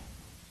how.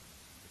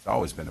 It's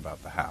always been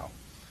about the how.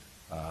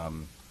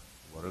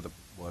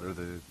 What are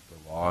the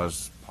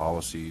laws,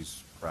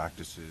 policies,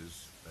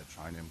 practices that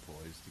China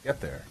employs to get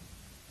there?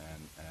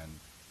 And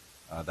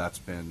that's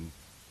been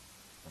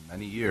for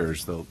many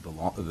years the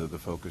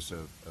focus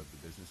of the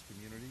business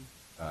community,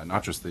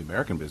 not just the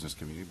American business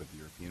community, but the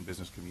European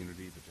business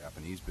community, the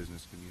Japanese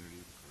business community,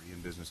 the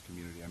Korean business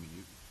community. I mean,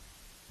 you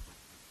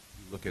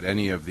look at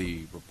any of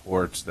the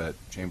reports that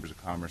chambers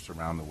of commerce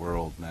around the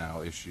world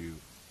now issue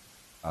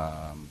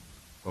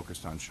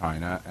focused on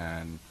China,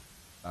 and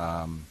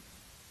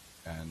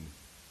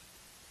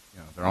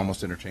they're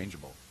almost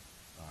interchangeable.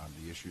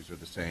 The issues are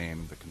the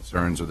same, the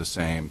concerns are the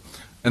same,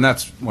 and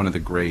that's one of the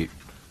great,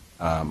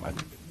 one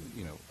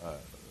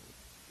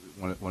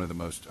of the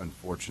most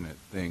unfortunate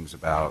things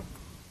about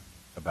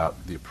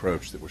the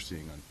approach that we're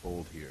seeing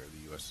unfold here.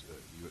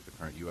 The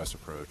current U.S.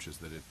 approach is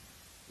that it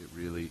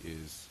really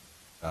is.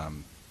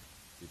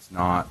 It's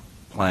not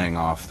playing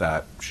off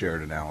that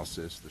shared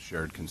analysis, the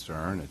shared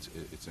concern.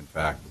 It's in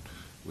fact,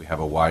 we have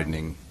a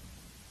widening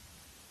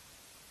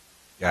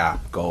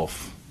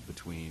gulf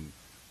between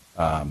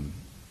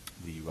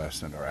the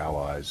U.S. and our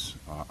allies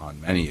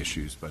on many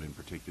issues, but in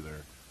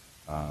particular,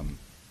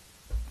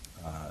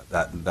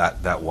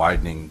 that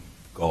widening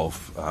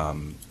gulf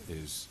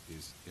is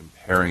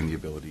impairing the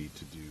ability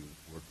to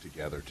work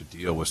together to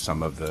deal with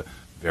some of the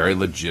very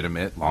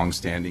legitimate,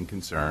 long-standing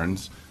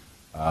concerns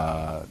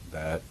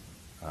that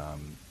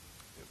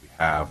we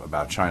have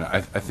about China.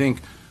 I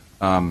think,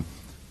 I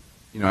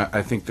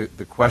think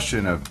the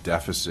question of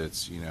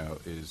deficits,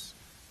 is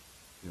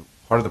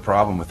part of the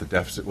problem with the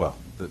deficit. Well,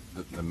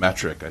 the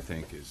metric, I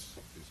think, is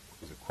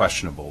a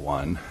questionable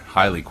one,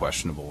 highly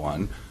questionable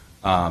one.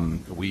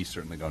 We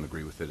certainly don't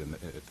agree with it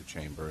at the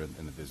chamber and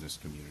in the business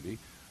community.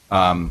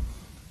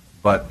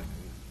 But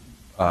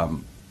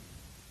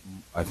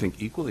I think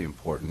equally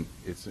important,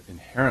 it's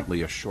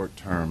inherently a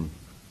short-term,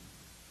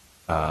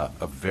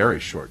 a very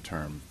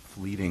short-term,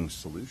 fleeting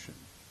solution.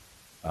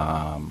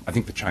 I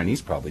think the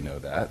Chinese probably know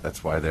that.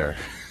 That's why they'd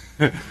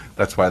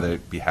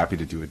be happy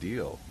to do a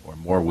deal, or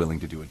more willing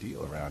to do a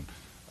deal around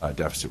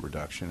deficit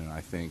reduction. And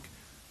I think,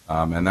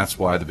 and that's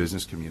why the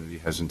business community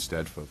has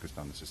instead focused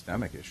on the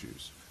systemic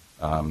issues.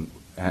 And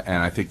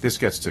I think this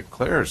gets to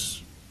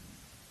Claire's,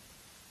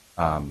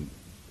 some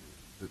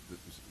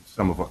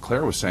of what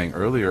Claire was saying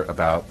earlier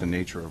about the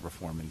nature of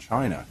reform in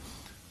China.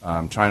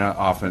 China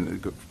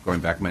often, going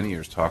back many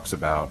years, talks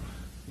about,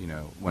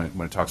 when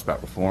it talks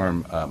about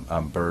reform,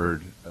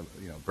 bird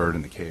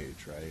in the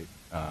cage, right?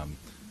 I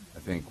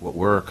think what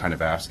we're kind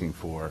of asking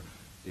for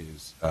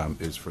is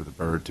for the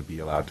bird to be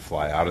allowed to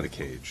fly out of the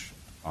cage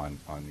on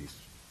these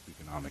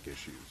economic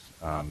issues.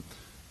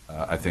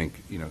 I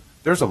think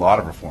there's a lot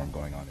of reform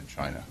going on in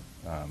China.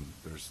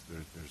 There's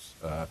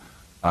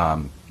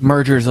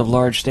mergers of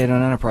large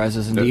state-owned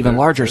enterprises into even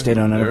larger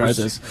state-owned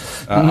enterprises.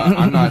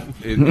 I'm not.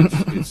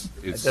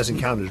 It doesn't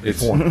count as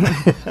reform.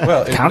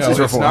 Well, counts as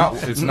reform.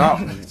 It's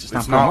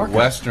not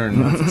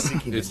Western.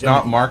 It's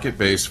not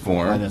market-based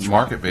reform.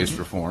 Market-based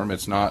reform.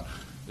 It's not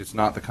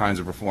the kinds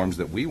of reforms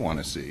that we want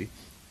to see,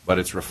 but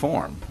it's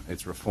reform.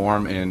 It's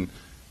reform in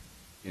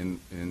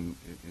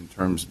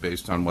terms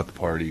based on what the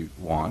party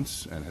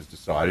wants and has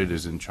decided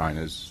is in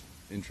China's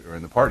or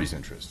in the party's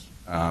interests.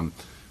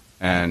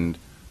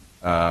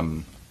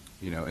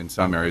 In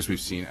some areas we've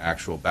seen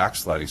actual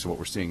backsliding. So what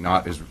we're seeing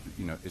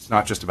it's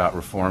not just about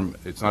reform.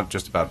 It's not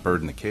just about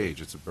bird in the cage.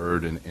 It's a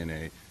bird in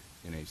a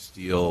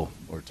steel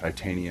or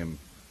titanium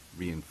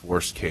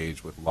reinforced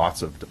cage with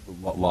lots of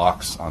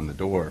locks on the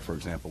door. For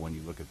example, when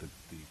you look at the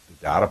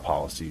data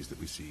policies that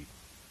we see,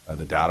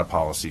 the data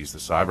policies, the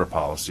cyber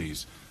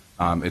policies,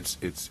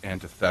 it's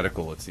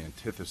antithetical. It's the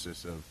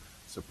antithesis of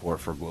support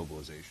for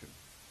globalization.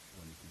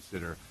 When you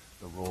consider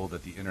the role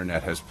that the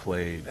internet has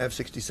played. I have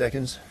 60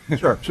 seconds.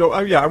 Sure. So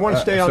I want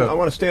to stay on. I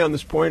want to stay on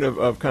this point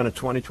of kind of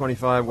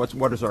 2025.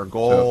 What is our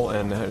goal?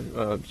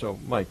 So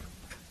Mike,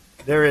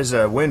 there is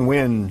a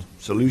win-win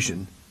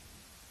solution.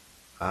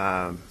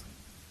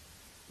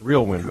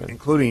 Real win-win,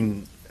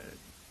 including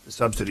the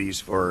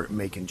subsidies for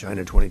making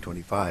China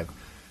 2025,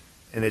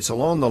 and it's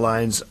along the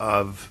lines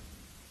of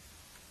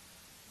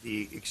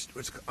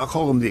I'll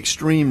call them the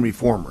extreme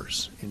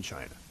reformers in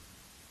China.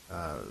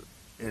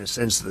 In a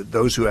sense that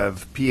those who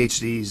have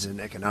PhDs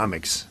in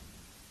economics,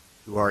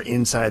 who are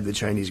inside the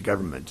Chinese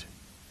government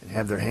and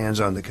have their hands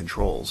on the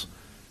controls,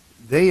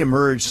 they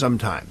emerge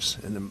sometimes.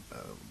 And the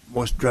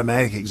most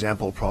dramatic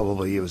example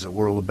probably was a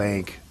World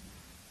Bank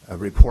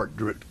report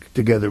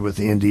together with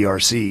the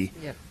NDRC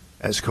Yep.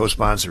 as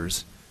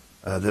co-sponsors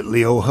that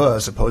Liu He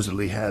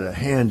supposedly had a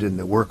hand in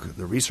the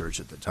research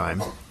at the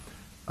time,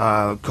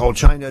 called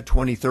China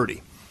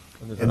 2030.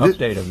 And there's an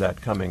update of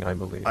that coming, I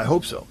believe. I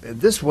hope so. And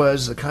this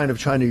was the kind of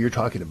China you're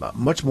talking about,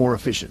 much more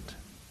efficient.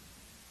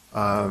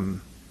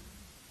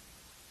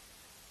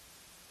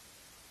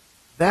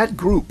 That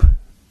group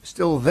is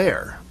still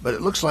there, but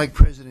it looks like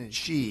President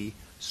Xi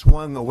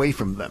swung away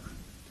from them.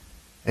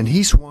 And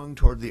he swung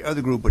toward the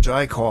other group, which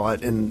I call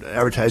it, in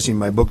advertising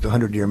my book, The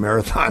 100-Year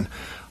Marathon,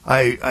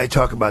 I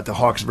talk about the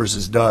hawks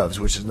versus doves,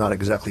 which is not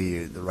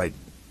exactly the right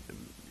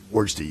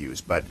words to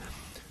use. But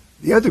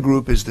the other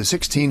group is the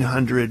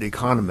 1,600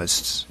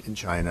 economists in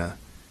China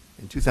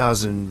in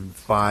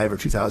 2005 or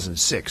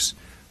 2006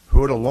 who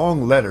wrote a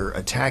long letter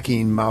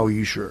attacking Mao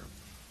Yushe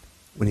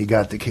when he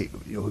got the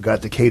who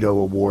got the Cato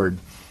Award.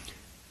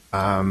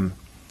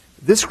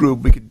 This group,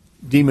 we could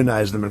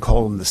demonize them and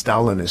call them the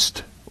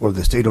Stalinist or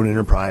the state-owned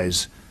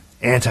enterprise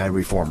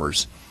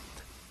anti-reformers.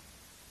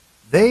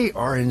 They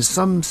are in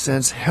some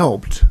sense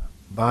helped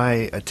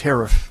by a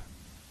tariff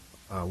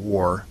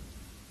war,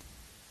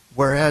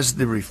 whereas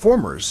the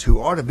reformers,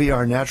 who ought to be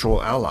our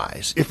natural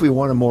allies if we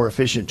want a more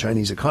efficient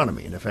Chinese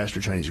economy and a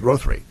faster Chinese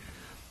growth rate,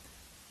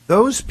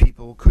 those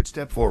people could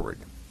step forward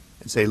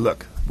and say,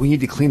 look, we need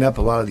to clean up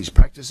a lot of these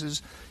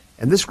practices.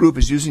 And this group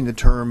is using the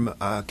term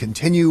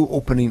continue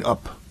opening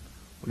up.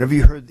 Whenever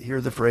you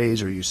hear the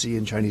phrase or you see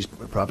in Chinese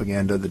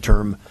propaganda the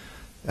term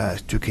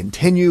to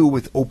continue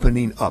with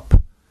opening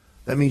up,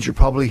 that means you're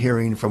probably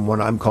hearing from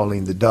what I'm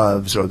calling the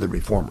doves or the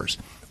reformers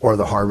or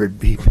the Harvard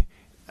people.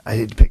 I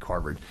hate to pick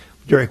Harvard.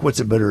 Derek, what's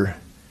a better?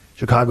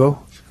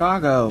 Chicago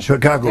Chicago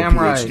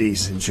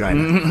PhDs right.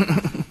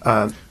 in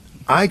China.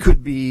 I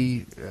could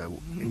be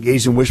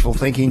engaged in wishful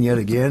thinking yet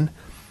again,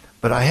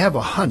 but I have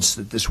a hunch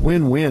that this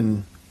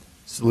win-win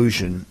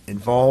solution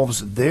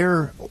involves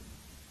their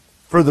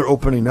further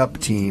opening up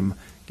team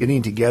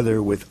getting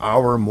together with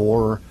our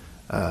more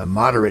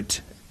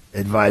moderate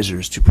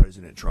advisors to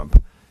President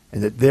Trump,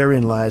 and that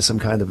therein lies some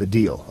kind of a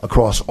deal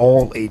across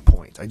all 8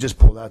 points. I just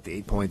pulled out the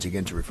 8 points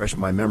again to refresh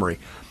my memory.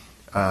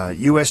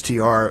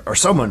 USTR, or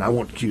someone, I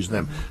won't accuse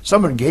them,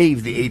 someone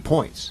gave the 8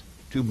 points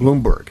to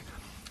Bloomberg.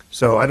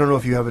 So I don't know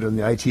if you have it on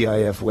the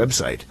ITIF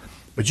website,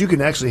 but you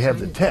can actually have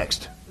the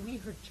text. We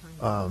heard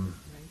China.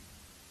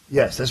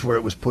 Yes, that's where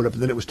it was put up,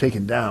 and then it was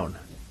taken down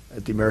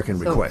at the American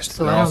request.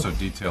 There are also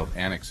detailed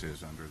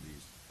annexes under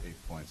these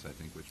 8 points, I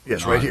think. Which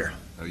Yes, right here.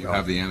 You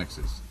have the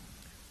annexes.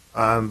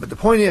 But the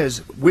point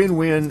is,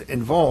 win-win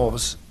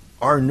involves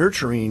our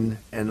nurturing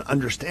and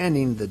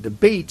understanding the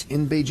debate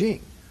in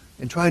Beijing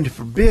and trying to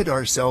forbid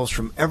ourselves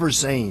from ever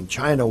saying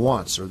China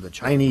wants or the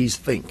Chinese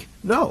think.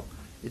 No,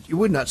 you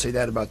would not say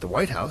that about the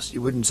White House.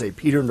 You wouldn't say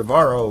Peter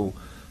Navarro,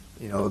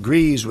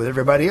 agrees with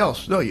everybody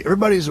else. No,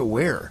 everybody's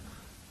aware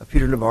of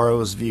Peter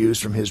Navarro's views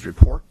from his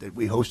report that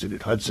we hosted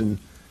at Hudson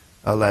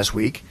last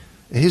week.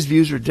 His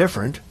views are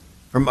different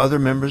from other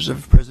members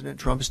of President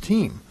Trump's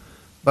team.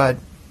 But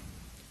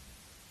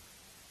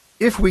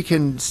if we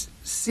can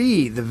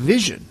see the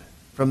vision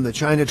from the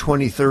China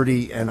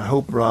 2030, and I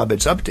hope, Rob,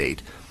 its update,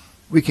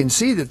 we can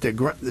see that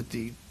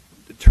the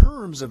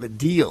terms of a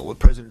deal what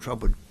President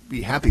Trump would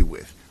be happy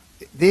with,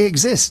 they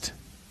exist.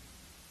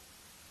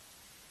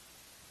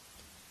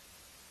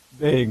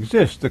 They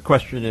exist. The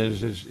question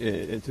is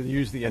to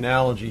use the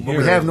analogy But here.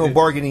 we have no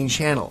bargaining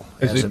channel.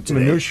 Is as it of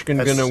today. Mnuchin going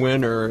to That's-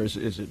 win, or is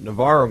it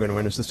Navarro going to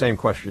win? It's the same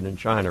question in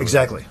China. really.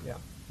 Exactly.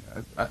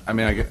 Yeah. I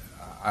mean,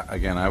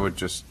 again, I would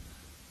just,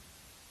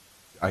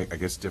 I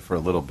guess, differ a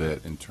little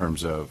bit in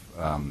terms of,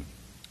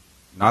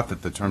 not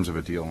that the terms of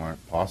a deal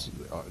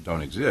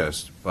don't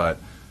exist, but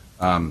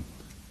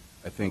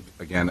I think,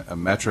 again, a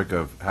metric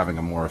of having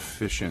a more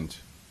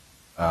efficient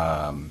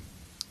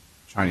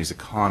Chinese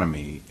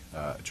economy,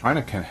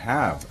 China can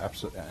have,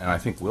 and I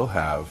think will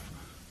have,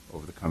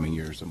 over the coming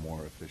years, a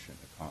more efficient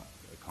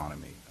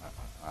economy.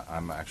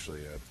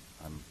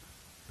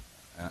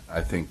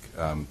 I think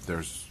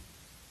there's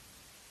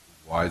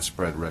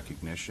widespread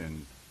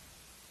recognition.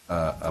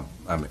 I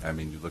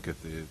mean, you look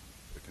at the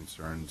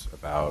concerns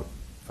about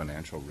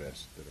financial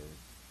risks that are,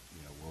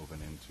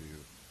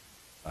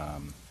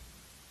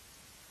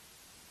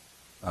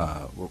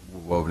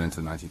 woven into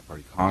the 19th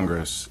Party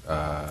Congress,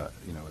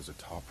 as a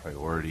top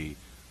priority.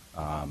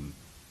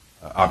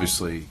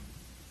 Obviously,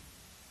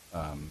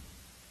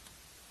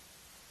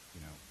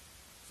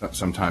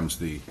 sometimes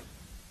the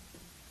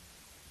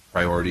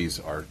priorities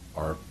are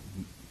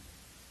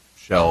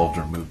shelved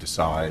or moved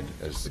aside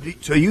as.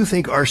 So you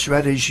think our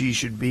strategy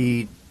should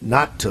be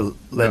not to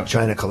let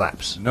China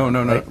collapse? No.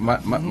 Right?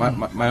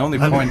 My only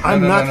point.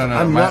 I'm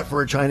not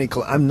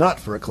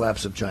for a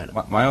collapse of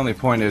China. My only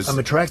point is I'm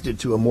attracted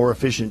to a more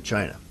efficient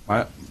China,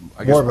 I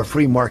guess more of a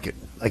free market.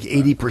 Like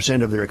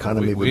 80% of their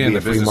economy would we in be the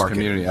a free business market.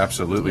 community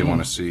absolutely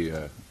want to see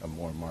a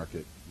more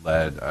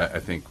market-led. I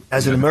think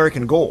As an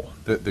American goal.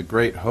 the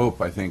great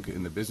hope, I think,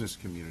 in the business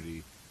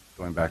community,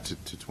 going back to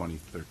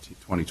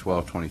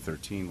 2012,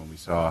 2013, when we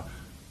saw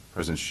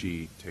President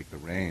Xi take the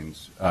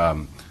reins,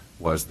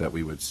 was that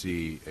we would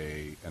see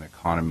an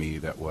economy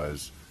that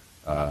was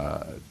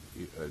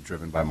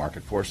driven by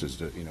market forces.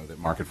 That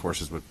market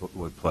forces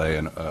would play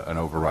an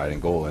overriding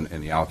goal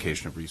in the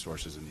allocation of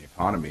resources in the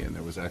economy, and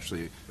there was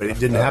actually but it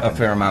didn't happen. A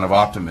fair amount of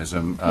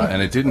optimism,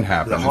 and it didn't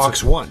happen. The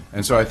Hawks won.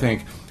 And so I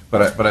think,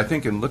 but I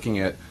think in looking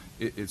at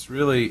it's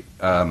really,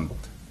 I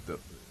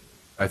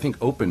think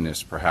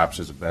openness perhaps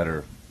is a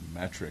better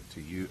metric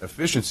to use.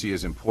 Efficiency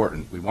is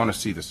important. We want to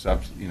see the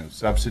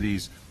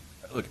subsidies.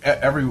 Look,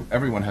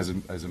 everyone has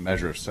a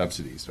measure of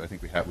subsidies, so I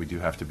think we do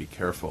have to be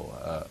careful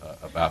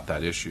about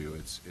that issue.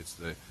 It's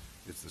the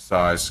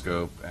size,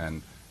 scope,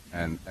 and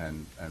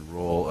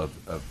role of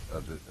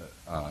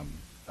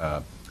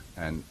the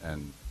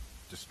and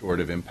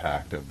distortive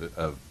impact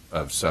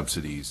of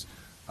subsidies,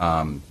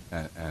 and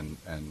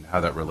how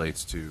that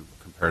relates to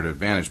comparative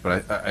advantage.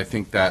 But I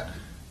think that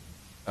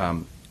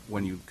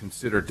when you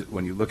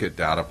look at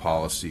data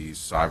policies,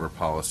 cyber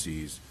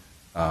policies.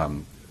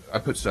 I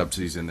put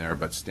subsidies in there,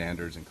 but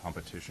standards and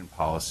competition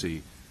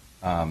policy.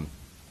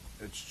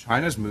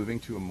 China's moving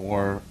to a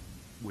more,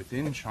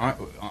 within China,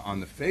 on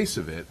the face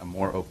of it, a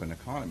more open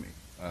economy.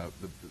 The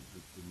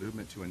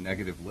movement to a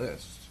negative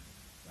list,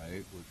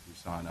 right? We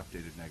saw an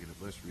updated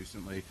negative list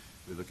recently.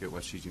 We look at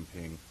what Xi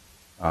Jinping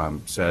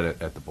said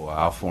at the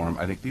Boao Forum.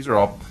 I think these are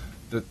all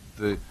the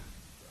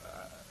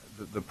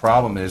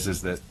problem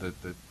is that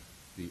the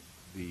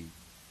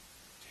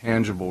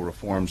tangible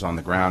reforms on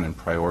the ground and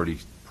priority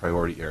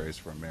areas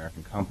for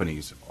American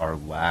companies are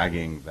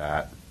lagging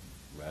that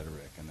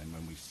rhetoric. And then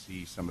when we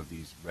see some of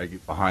these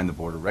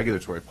behind-the-border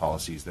regulatory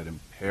policies that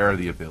impair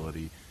the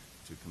ability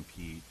to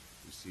compete,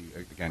 we see,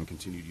 again,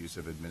 continued use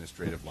of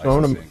administrative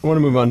licensing. I want to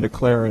move on to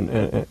Claire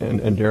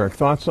and Derek.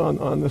 Thoughts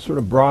on this sort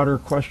of broader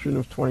question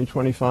of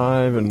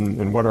 2025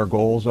 and what our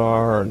goals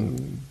are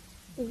and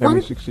can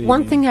we succeed?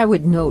 One thing I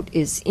would note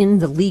is in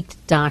the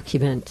leaked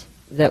document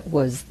that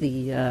was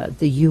the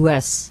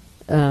U.S.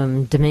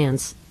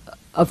 demands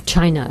of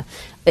China,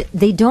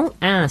 they don't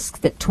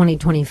ask that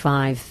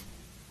 2025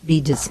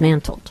 be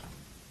dismantled.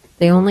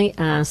 They only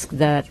ask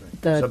that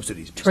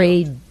the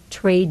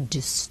trade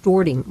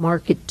distorting,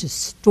 market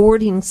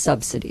distorting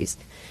subsidies,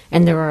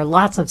 and there are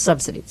lots of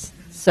subsidies.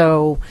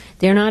 So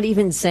they're not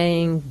even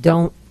saying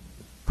don't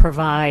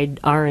provide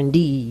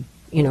R&D,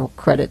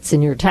 credits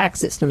in your tax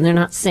system. They're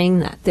not saying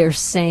that. They're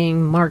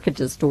saying market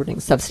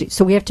distorting subsidies.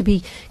 So we have to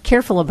be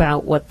careful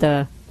about what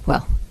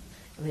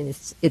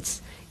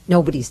it's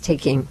nobody's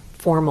taking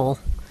formal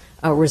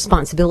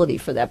responsibility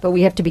for that, but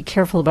we have to be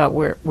careful about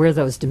where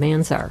those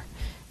demands are.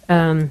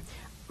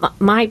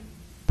 My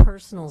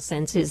personal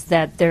sense is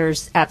that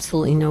there's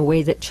absolutely no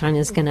way that China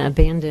is going to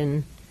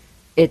abandon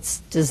its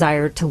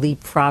desire to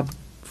leapfrog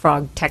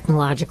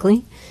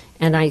technologically,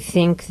 and I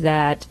think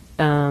that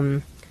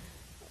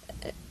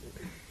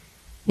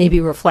maybe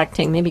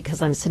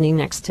because I'm sitting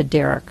next to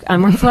Derek,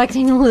 I'm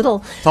reflecting a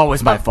little. It's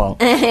always my fault.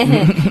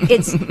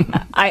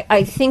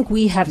 I think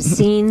we have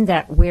seen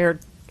that where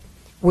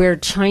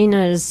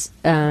China's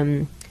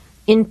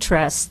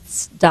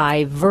interests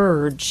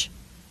diverge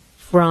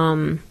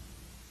from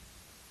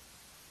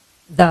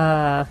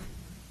the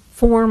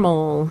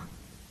formal,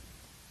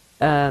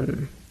 I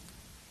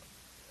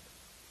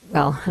don't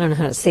know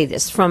how to say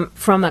this, from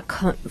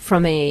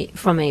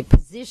a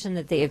position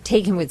that they have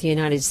taken with the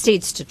United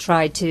States to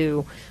try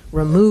to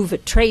remove a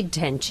trade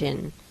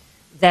tension,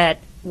 that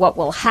what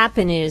will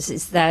happen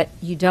is that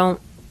you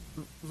don't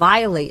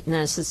violate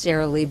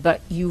necessarily,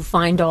 but you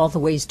find all the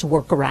ways to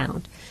work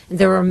around. And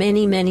there are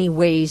many, many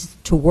ways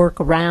to work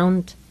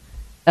around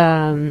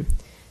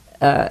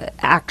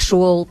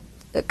actual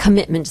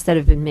commitments that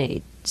have been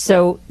made.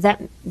 So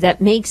that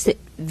makes it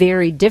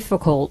very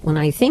difficult when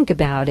I think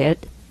about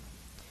it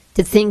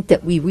to think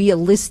that we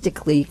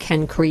realistically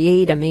can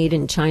create a Made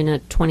in China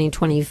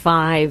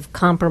 2025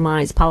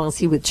 compromise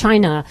policy with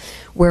China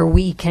where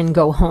we can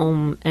go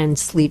home and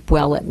sleep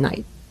well at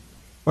night.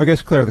 Well, I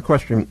guess, Claire, the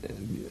question,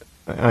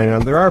 I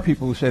know there are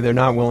people who say they're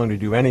not willing to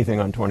do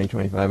anything on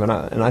 2025, and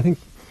I think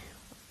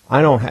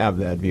I don't have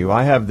that view.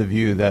 I have the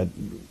view that,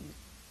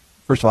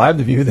 first of all,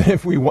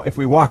 if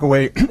we walk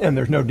away and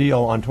there's no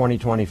deal on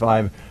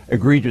 2025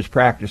 egregious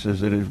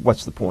practices,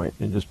 what's the point?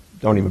 And just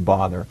don't even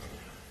bother.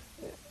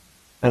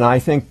 And I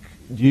think,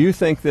 do you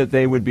think that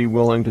they would be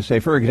willing to say,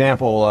 for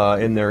example,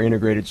 in their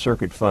integrated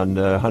circuit fund,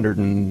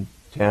 110,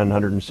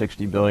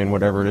 160 billion,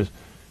 whatever it is,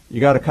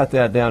 you got to cut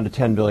that down to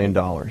 $10 billion,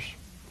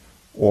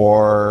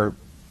 or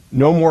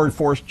no more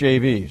forced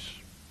JVs?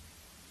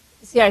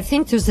 See, I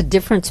think there's a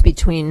difference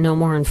between no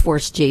more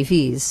enforced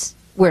JVs,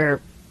 where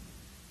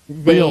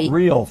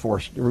real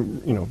forced,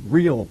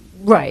 real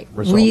right,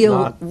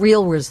 results,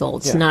 real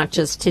results, not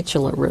just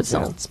titular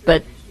results,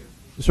 but.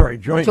 Sorry,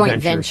 joint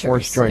ventures,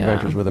 forced joint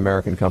ventures with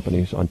American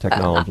companies on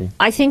technology.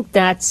 I think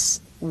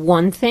that's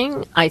one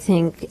thing. I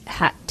think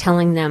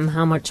telling them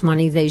how much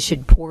money they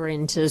should pour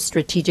into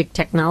strategic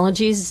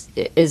technologies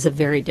is a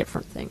very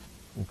different thing.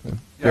 Okay.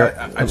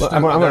 Yeah,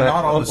 they're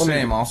not all the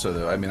same also,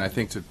 though. I mean, I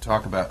think to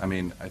talk about,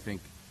 I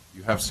think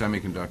you have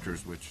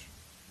semiconductors, which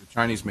the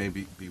Chinese may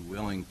be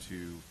willing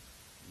to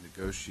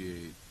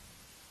negotiate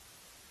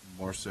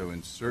more so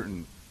in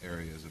certain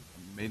areas.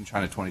 Made in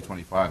China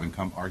 2025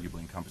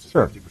 arguably encompasses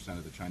Sure. 50%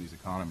 of the Chinese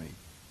economy.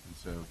 And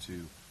so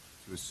to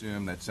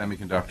assume that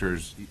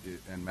semiconductors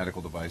and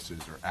medical devices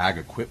or ag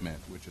equipment,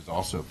 which is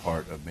also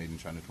part of Made in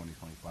China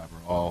 2025,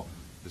 are all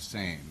the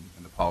same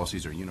and the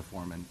policies are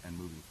uniform and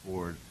moving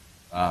forward,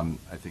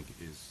 I think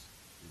is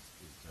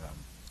a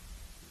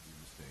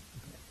mistake.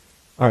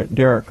 All right,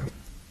 Derek,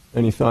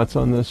 any thoughts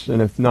on this?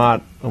 And if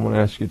not, I want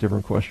to ask you a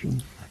different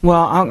question.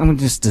 Well, I'm going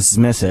to just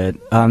dismiss it.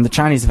 The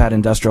Chinese have had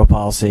industrial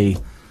policy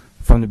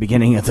from the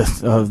beginning of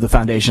the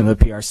foundation of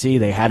the PRC.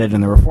 They had it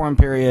in the reform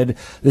period.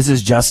 This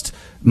is just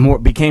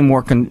became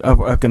more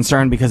a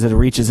concern because it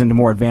reaches into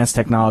more advanced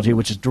technology,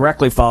 which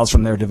directly follows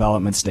from their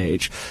development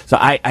stage. So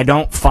I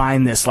don't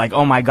find this like,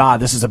 oh my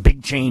God, this is a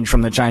big change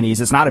from the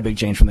Chinese. It's not a big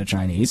change from the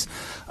Chinese.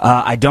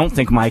 I don't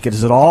think, Mike, it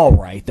is at all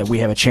right that we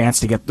have a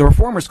chance to get the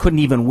reformers couldn't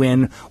even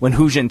win when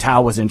Hu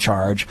Jintao was in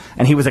charge,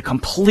 and he was a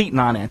complete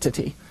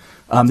non-entity.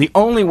 The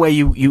only way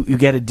you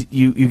get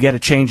a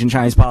change in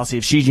Chinese policy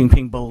if Xi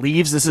Jinping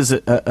believes this is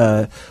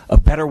a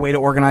better way to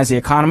organize the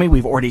economy.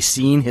 We've already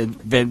seen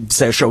him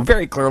show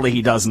very clearly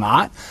he does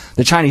not.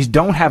 The Chinese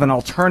don't have an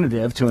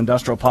alternative to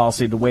industrial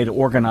policy, the way to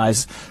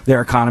organize their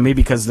economy,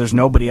 because there's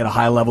nobody at a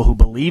high level who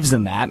believes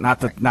in that.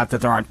 Not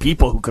that there aren't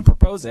people who could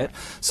propose it.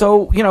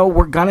 So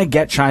we're gonna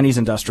get Chinese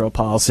industrial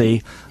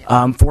policy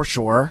for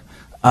sure.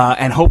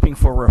 And hoping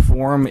for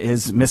reform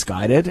is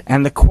misguided.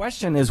 And the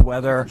question is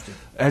whether,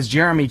 as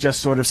Jeremy just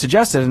sort of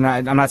suggested, and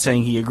I'm not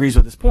saying he agrees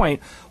with this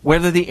point,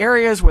 whether the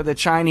areas where the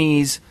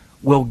Chinese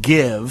will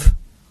give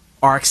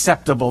are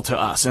acceptable to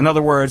us. In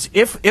other words,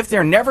 if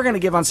they're never going to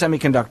give on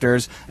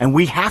semiconductors and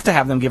we have to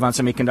have them give on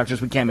semiconductors,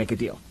 we can't make a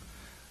deal.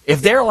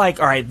 If they're like,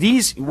 all right,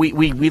 we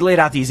laid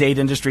out these 8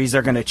 industries,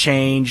 they're going to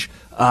change.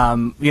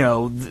 That's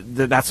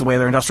the way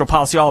their industrial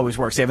policy always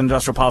works. They have an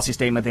industrial policy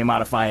statement, they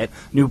modify it,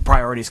 new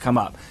priorities come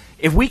up.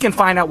 If we can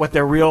find out what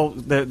their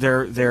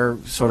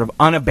sort of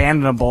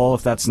unabandonable,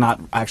 if that's not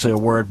actually a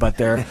word, but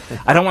I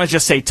don't want to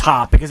just say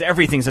top, because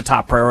everything's a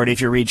top priority if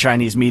you read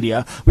Chinese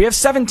media. We have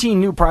 17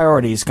 new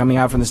priorities coming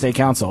out from the State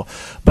Council,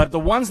 but the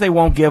ones they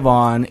won't give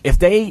on, if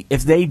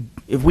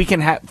we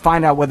can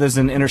find out whether there's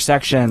an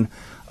intersection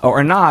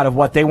or not of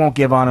what they won't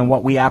give on and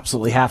what we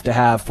absolutely have to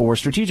have for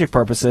strategic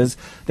purposes,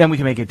 then we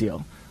can make a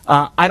deal.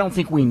 I don't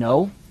think we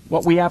know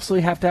what we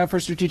absolutely have to have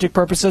for strategic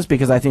purposes,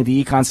 because I think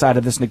the econ side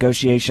of this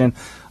negotiation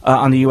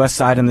on the U.S.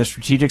 side and the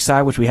strategic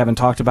side, which we haven't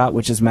talked about,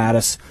 which is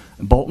Mattis,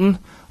 Bolton,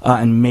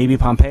 and maybe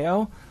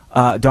Pompeo,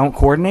 don't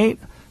coordinate.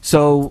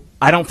 So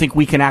I don't think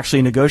we can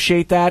actually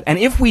negotiate that. And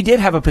if we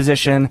did have a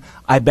position,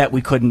 I bet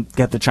we couldn't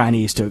get the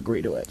Chinese to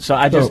agree to it. So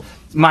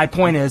my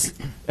point is,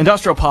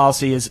 industrial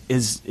policy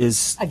is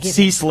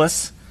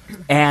ceaseless.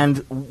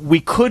 And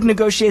we could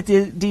negotiate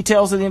the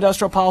details of the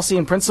industrial policy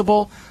in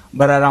principle,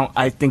 but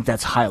I think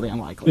that's highly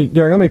unlikely.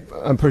 Derek,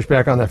 let me push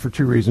back on that for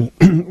 2 reasons.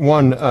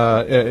 One,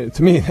 to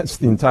me, that's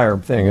the entire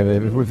thing.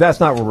 If that's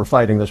not what we're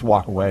fighting, let's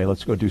walk away.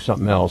 Let's go do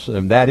something else.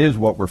 And that is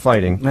what we're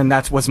fighting. And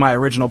that was my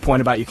original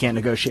point about you can't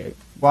negotiate.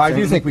 Well, I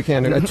do think we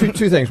can.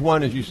 Two things.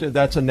 One, as you said,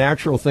 that's a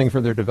natural thing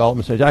for their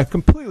development stage. I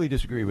completely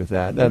disagree with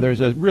that. There's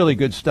a really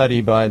good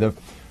study by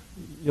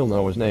you'll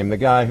know his name, the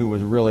guy who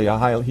was really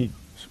he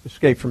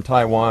escaped from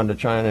Taiwan to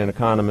China, an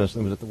economist,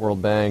 and was at the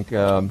World Bank.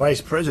 Vice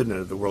president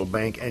of the World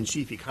Bank and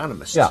chief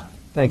economist. Yeah,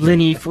 thank you. Lin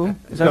Yifu?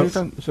 Is that what you're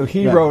talking? So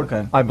he wrote,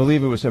 I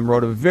believe it was him,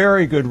 wrote a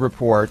very good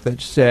report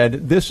that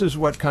said this is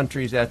what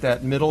countries at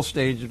that middle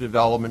stage of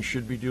development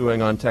should be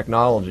doing on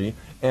technology.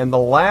 And the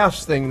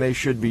last thing they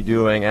should be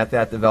doing at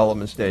that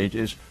development stage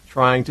is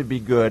trying to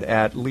be good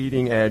at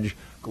leading edge,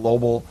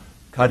 global,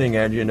 cutting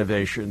edge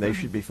innovation. They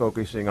should be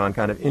focusing on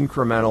kind of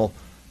incremental.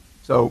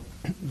 So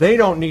they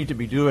don't need to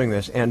be doing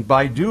this, and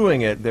by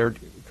doing it, they're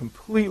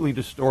completely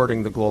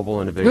distorting the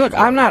global innovation. Look,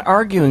 I'm not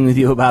arguing with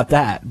you about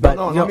that, but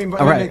let me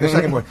make the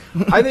second point.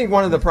 I think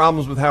one of the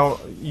problems with how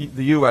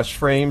the U.S.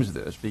 frames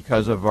this,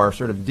 because of our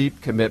sort of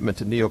deep commitment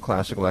to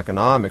neoclassical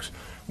economics,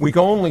 we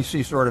can only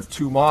see sort of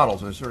 2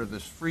 models. There's sort of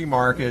this free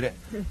market,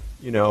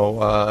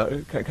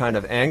 kind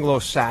of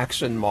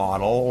Anglo-Saxon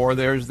model, or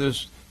there's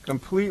this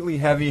completely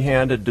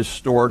heavy-handed,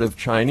 distortive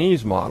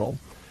Chinese model.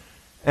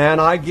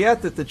 And I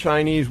get that the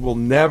Chinese will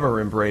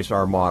never embrace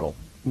our model,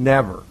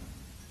 never.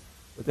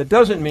 But that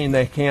doesn't mean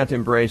they can't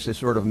embrace a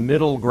sort of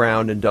middle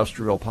ground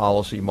industrial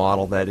policy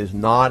model that is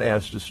not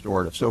as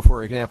distortive. So,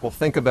 for example,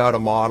 think about a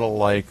model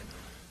like,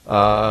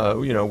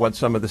 what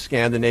some of the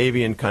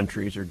Scandinavian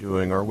countries are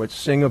doing or what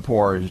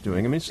Singapore is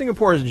doing. I mean,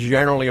 Singapore is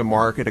generally a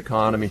market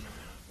economy,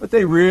 but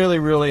they really,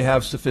 really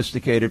have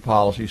sophisticated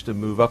policies to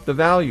move up the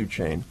value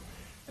chain.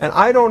 And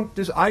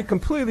I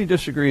completely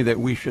disagree that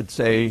we should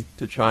say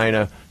to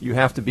China, you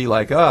have to be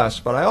like us,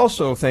 but I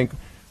also think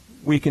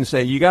we can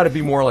say, you got to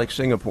be more like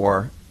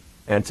Singapore,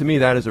 and to me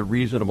that is a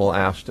reasonable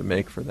ask to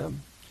make for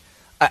them.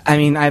 I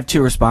mean, I have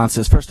 2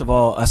 responses. First of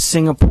all, a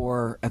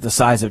Singapore at the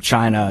size of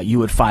China, you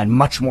would find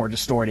much more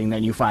distorting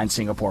than you find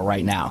Singapore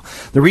right now.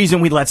 The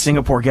reason we let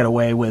Singapore get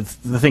away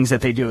with the things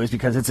that they do is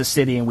because it's a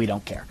city and we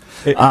don't care.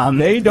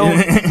 They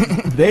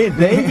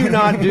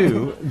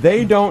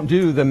They don't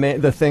do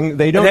the thing.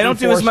 They don't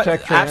do as much.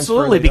 tech transfer.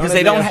 Absolutely, because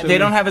they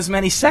don't have as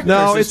many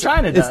sectors as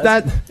China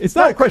does. It's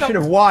not a question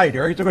of why,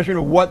 Derek. It's a question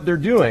of what they're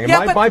doing.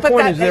 And my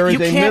point is there is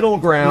a middle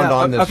ground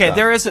on this. Okay,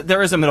 stuff.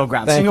 there is a middle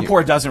ground.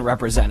 Singapore doesn't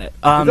represent it.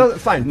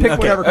 Fine, pick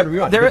whatever country you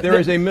want. But there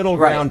is a middle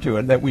ground to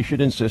it that we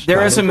should insist.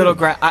 There is a middle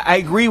ground. I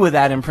agree with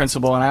that in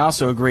principle, and I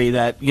also agree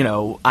that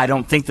I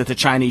don't think that the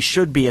Chinese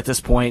should be at this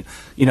point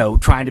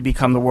trying to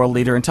become the world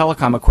leader in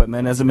telecom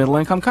equipment as a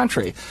middle-income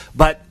country.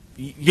 But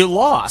you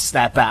lost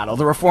that battle.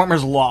 The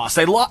reformers lost.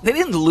 They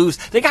didn't lose.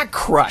 They got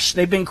crushed.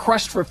 They've been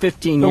crushed for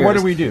 15 years. So what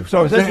do we do?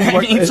 So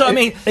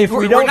if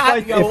we don't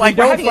fight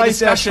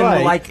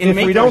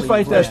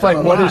that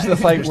fight, what is the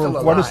fight?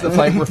 What is the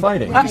fight we're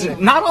fighting?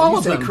 Not all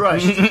of them.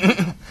 Crushed.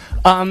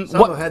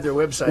 Some had their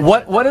website.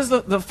 What is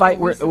the fight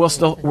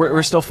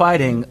we're still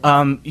fighting?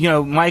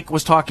 Mike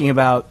was talking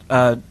about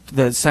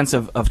the sense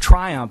of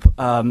triumph.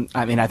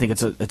 I think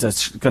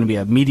it's going to be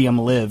a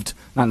medium-lived,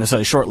 not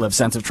necessarily short-lived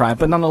sense of triumph,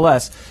 but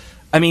nonetheless,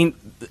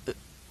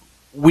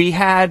 we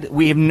have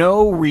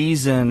no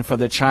reason for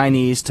the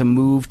Chinese to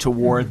move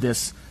toward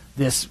this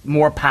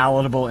more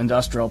palatable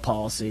industrial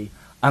policy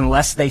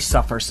unless they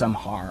suffer some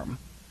harm.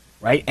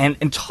 Right,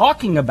 and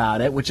talking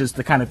about it, which is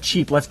the kind of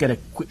cheap, let's get a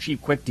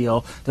cheap, quick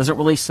deal, doesn't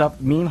really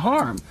mean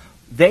harm.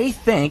 They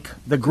think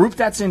the group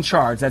that's been in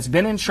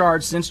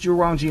charge since Zhu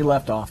Rongji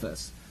left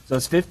office, so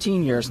it's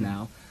 15 years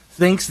now,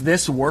 thinks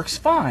this works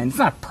fine. It's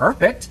not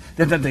perfect.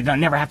 They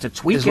never have to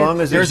tweak it. As long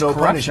as there's no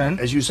corruption. punishment,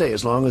 as you say,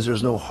 as long as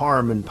there's no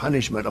harm and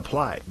punishment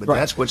applied. But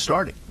that's what's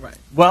starting. Right.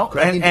 Well,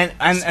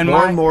 and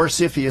more and more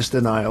CFIUS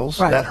denials,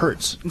 that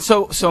hurts.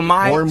 So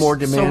more and more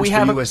demands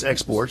for U.S.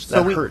 exports,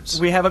 that hurts.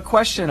 We have a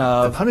question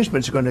of the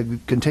punishments are going to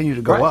continue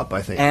to go up,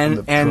 I think,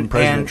 from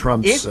President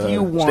Trump's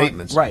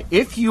statements. Right.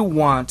 If you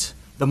want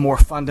the more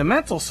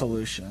fundamental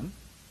solution,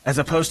 as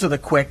opposed to the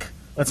quick,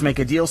 let's make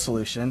a deal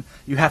solution,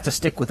 you have to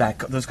stick with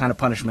those kind of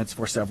punishments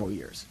for several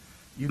years.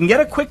 You can get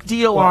a quick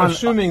deal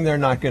assuming they're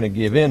not going to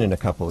give in a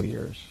couple of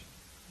years.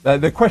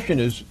 The question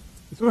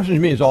to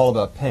me is all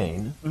about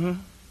pain. Mm-hmm.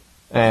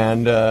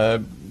 And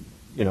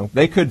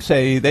they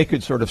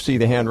could sort of see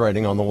the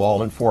handwriting on the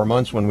wall in 4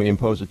 months when we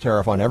impose a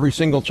tariff on every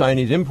single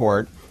Chinese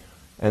import,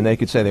 and they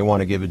could say they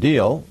want to give a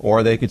deal,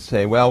 or they could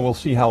say, well, we'll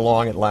see how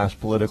long it lasts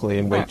politically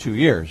and wait 2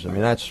 years.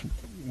 That's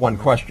one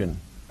question.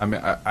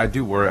 I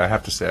do worry. I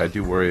have to say, I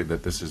do worry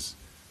that this is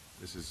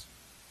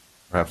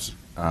perhaps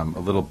a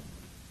little.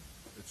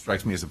 It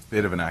strikes me as a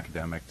bit of an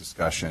academic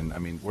discussion.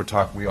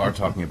 We are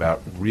talking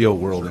about real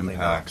world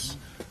impacts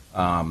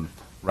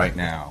right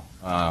now.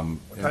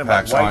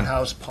 Impacts about White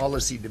House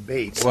policy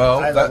debates.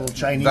 Well, high-level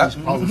Chinese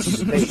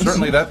policy debates.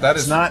 Certainly, that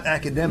is not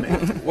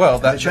academic. Well,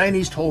 the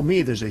Chinese told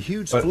me there's a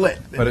huge split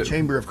in the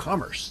Chamber of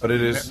Commerce. But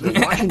it is the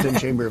Washington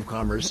Chamber of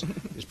Commerce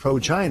is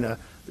pro-China.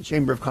 The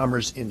Chamber of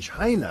Commerce in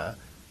China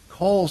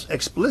calls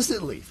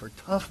explicitly for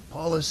tough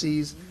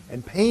policies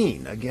and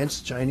pain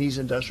against Chinese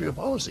industrial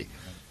policy.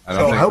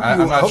 I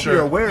hope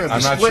you're aware of the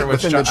split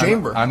within the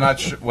chamber. I'm not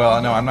sure.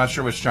 Well, no, I'm not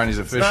sure which Chinese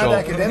official. It's not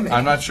academic.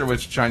 I'm not sure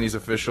which Chinese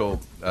official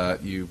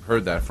you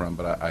heard that from,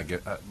 but I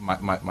get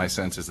my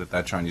sense is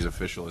that Chinese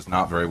official is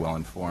not very well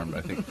informed.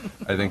 I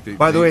think.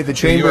 By the way, the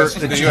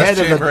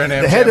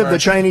head of the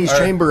Chinese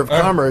Chamber of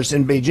Commerce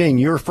in Beijing,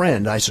 your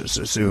friend, I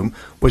assume,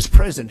 was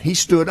present. He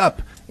stood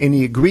up and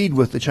he agreed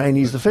with the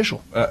Chinese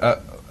official.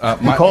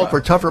 He called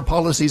for tougher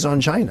policies on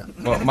China.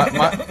 Well,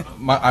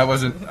 I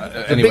wasn't.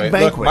 Anyway, big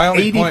banquet, look, my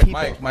only 80 point,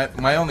 people. Mike,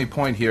 my only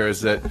point here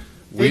is that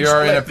we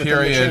are in a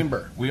period.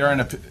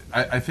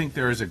 I think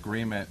there is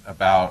agreement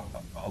about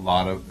a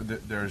lot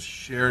of. There's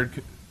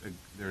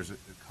a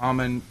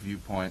common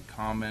viewpoint,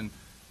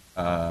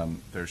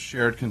 there's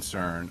shared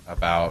concern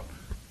about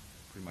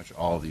pretty much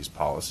all of these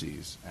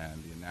policies,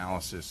 and the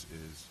analysis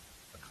is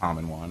a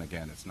common one.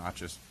 Again, it's not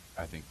just,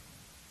 I think,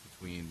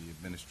 between the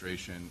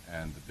administration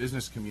and the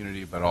business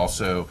community, but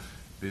also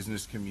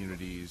business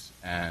communities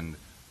and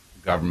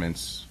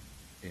governments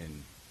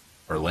in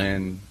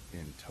Berlin,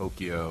 in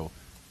Tokyo,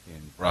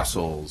 in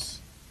Brussels,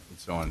 and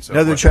so on and so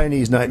Another forth.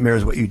 Chinese nightmare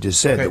is what you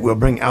just said, that we'll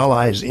bring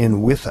allies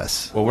in with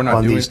us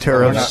on these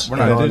tariffs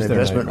and on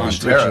investment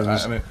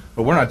restrictions.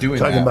 But we're not doing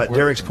that. Talking about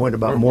Derek's point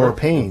about more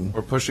pain.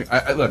 We're pushing.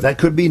 Look, that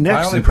could be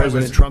next in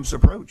President Trump's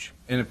approach.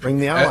 Bring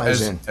the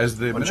allies in. As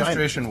the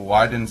administration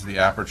widens the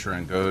aperture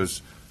and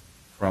goes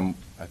from,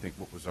 I think,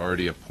 what was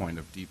already a point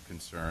of deep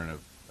concern of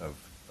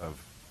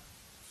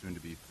soon to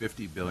be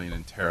 50 billion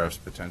in tariffs,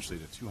 potentially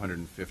to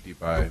 250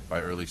 by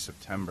early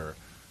September,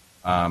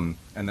 and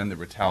then the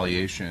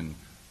retaliation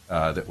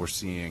that we're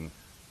seeing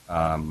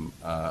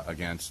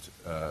against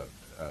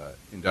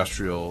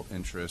industrial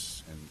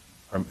interests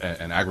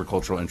and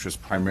agricultural interests,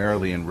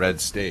 primarily in red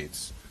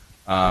states.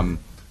 And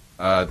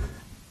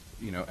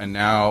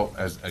now,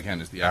 as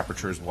the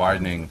aperture is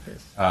widening,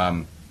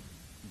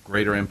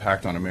 greater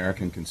impact on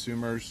American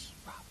consumers.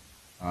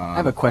 I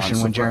have a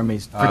question when Jeremy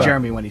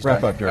when he's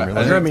wrap done. up, Jeremy.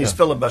 Jeremy's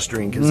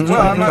filibustering because he's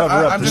trying to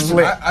cover up the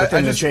split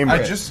within the chamber.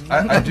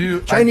 I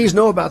do. Chinese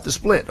know about the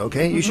split.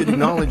 Okay, you should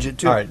acknowledge it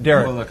too. All right,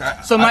 Derek. Well,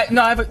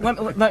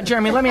 look,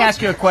 Jeremy, let me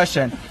ask you a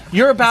question.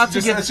 You're about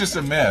to get. That's just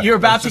a myth. You're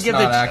about That's to just get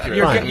not the.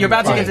 accurate. You're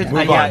about to Fine. get the.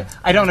 Move Yeah, on.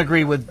 I don't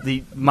agree with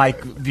the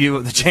Mike view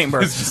of the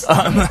chamber.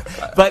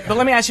 But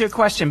let me ask you a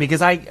question,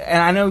 because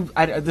I know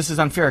this is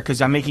unfair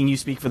because I'm making you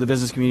speak for the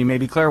business community.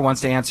 Maybe Claire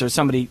wants to answer.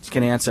 Somebody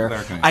can answer.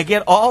 Claire can answer. I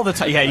get all the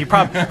time. Yeah, you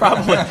probably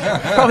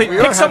We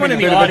are pick someone in having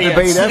the a bit of a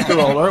audience. debate after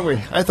all, aren't we?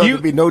 I thought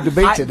there'd be no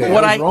debate today.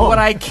 What I was wrong.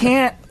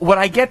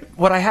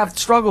 I have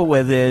struggle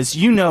with is,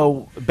 you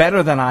know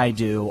better than I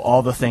do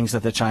all the things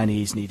that the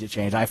Chinese need to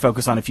change. I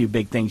focus on a few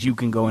big things. You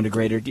can go into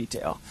greater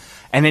detail.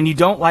 And then you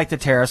don't like the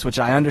tariffs, which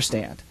I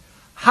understand.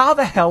 How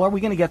the hell are we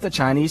going to get the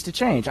Chinese to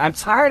change? I'm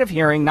tired of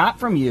hearing, not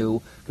from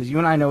you, because you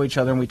and I know each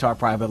other and we talk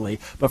privately,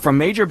 but from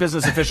major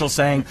business officials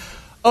saying,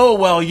 oh,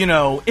 well, you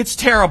know, it's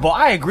terrible.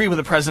 I agree with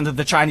the president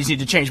that the Chinese need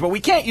to change, but we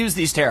can't use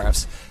these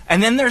tariffs.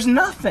 And then there's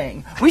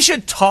nothing. We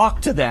should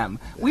talk to them.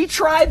 We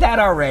tried that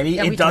already.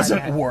 Yeah, we It tried doesn't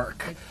that.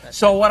 work.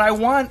 So what I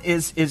want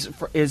is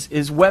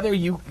whether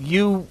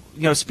you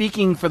know,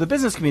 speaking for the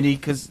business community,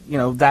 because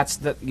that's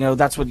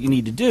what you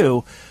need to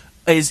do,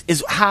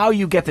 is how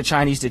you get the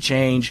Chinese to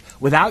change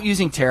without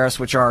using tariffs,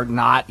 which are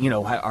not,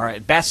 are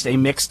at best a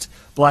mixed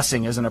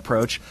blessing as an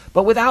approach,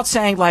 but without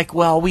saying like,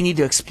 well, we need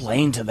to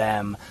explain to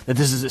them that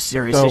this is a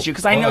serious issue,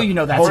 because I know you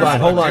know that's Hold on,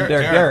 not- hold on,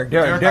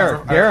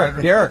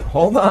 Derek,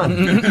 hold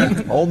on.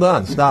 Hold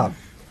on, stop.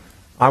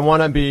 I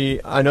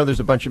know there's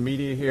a bunch of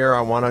media here.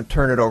 I want to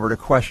turn it over to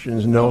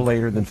questions no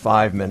later than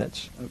 5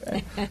 minutes.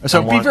 Okay.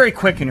 So be very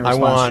quick in your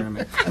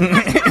response.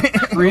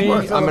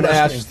 Jeremy. I'm going to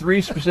ask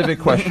 3 specific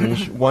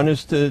questions. One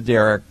is to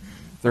Derek,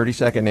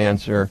 30-second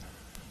answer.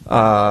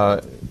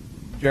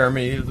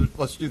 Jeremy,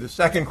 let's do the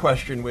second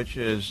question, which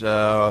is,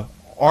 are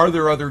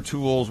there other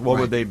tools? What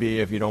would they be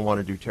if you don't want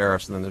to do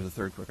tariffs? And then there's a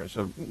third quick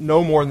question. So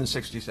no more than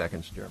 60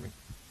 seconds, Jeremy.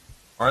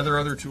 Are there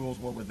other tools?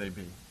 What would they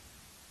be?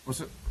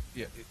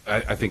 Yeah,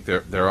 I think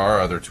there are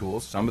other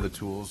tools. Some of the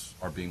tools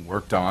are being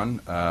worked on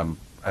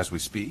as we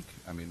speak.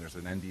 I mean, there's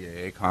an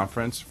NDAA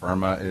conference.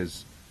 FIRMA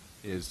is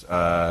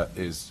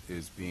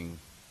being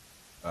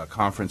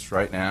conferenced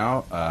right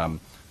now.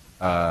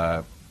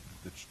 The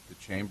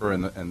chamber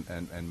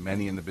and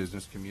many in the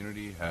business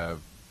community have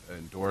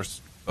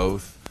endorsed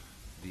both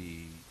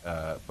the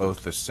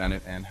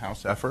Senate and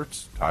House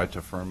efforts tied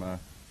to FIRMA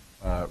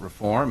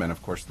reform, and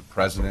of course the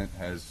president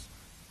has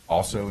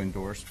also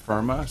endorsed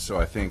FIRMA. So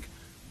I think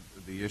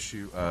the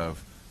issue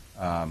of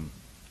on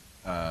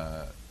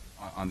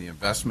the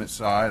investment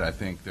side, I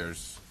think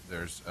there's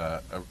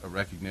a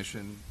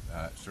recognition,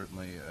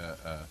 certainly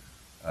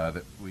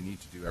that we need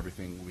to do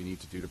everything we need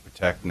to do to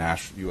protect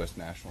U.S.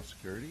 national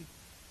security.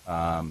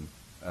 I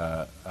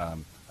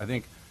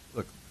think,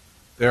 look,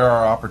 there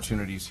are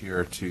opportunities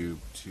here to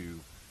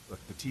look,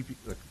 the TPP.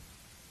 Look,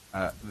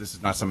 this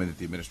is not something that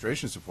the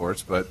administration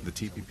supports, but the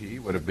TPP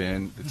would have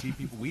been the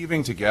TPP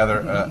weaving together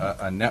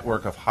a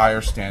network of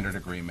higher standard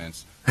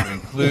agreements to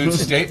include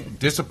state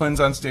disciplines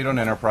on state-owned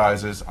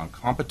enterprises, on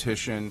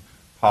competition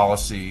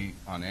policy,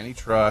 on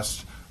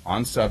antitrust,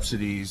 on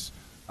subsidies,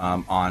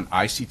 on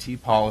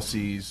ICT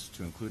policies,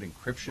 to include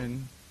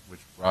encryption, which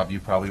Rob, you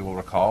probably will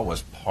recall,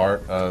 was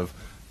part of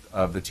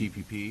the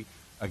TPP.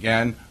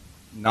 Again,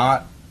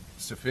 not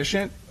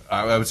sufficient.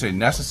 I would say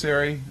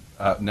necessary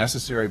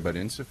but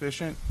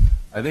insufficient.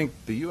 I think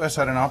the U.S.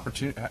 had an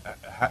opportunity,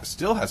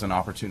 still has an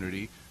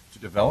opportunity to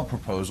develop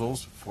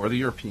proposals for the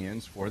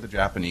Europeans, for the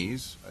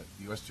Japanese.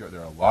 USTR, there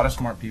are a lot of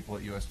smart people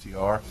at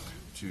USTR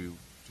to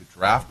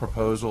draft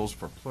proposals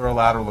for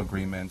plurilateral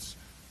agreements,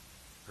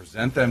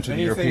 present them to the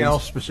Europeans. Anything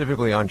else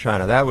specifically on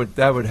China? That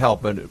would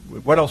help. But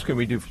what else can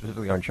we do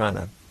specifically on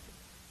China?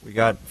 We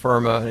got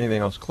FIRMA.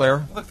 Anything else,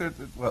 Claire?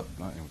 Look,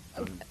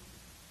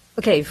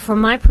 Okay, from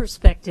my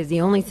perspective,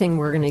 the only thing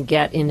we're going to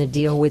get in a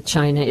deal with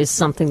China is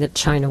something that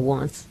China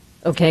wants.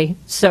 Okay,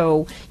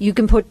 so you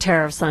can put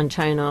tariffs on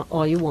China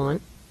all you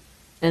want,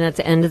 and at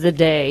the end of the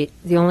day,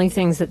 the only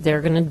things that they're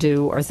going to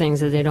do are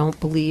things that they don't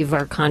believe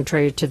are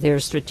contrary to their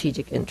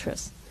strategic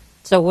interests.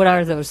 So what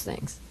are those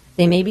things?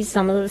 They may be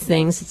some of the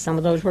things that some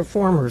of those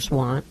reformers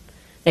want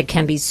that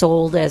can be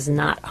sold as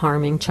not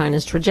harming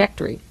China's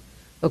trajectory.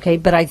 Okay,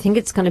 but I think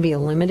it's going to be a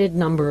limited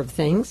number of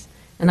things,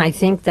 and I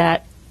think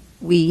that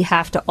we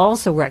have to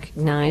also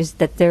recognize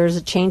that there's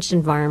a changed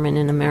environment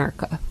in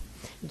America.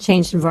 The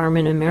changed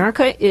environment in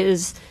America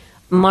is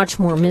much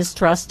more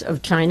mistrust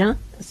of China,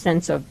 a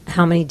sense of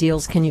how many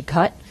deals can you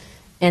cut,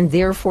 and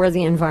therefore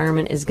the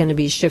environment is going to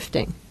be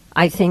shifting.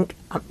 I think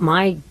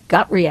my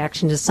gut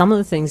reaction to some of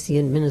the things the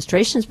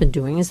administration's been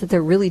doing is that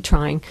they're really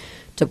trying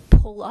to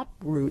pull up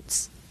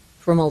roots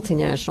for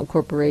multinational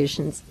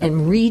corporations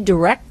and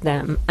redirect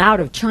them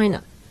out of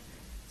China.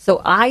 So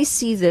I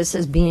see this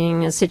as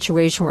being a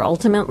situation where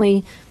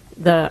ultimately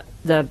the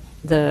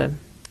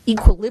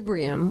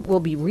equilibrium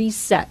will be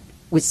reset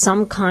with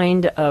some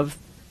kind of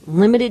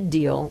limited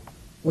deal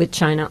with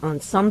China on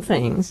some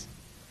things,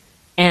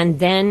 and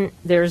then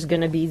there's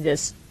going to be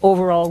this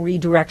overall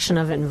redirection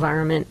of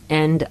environment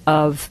and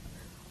of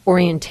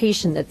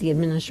orientation that the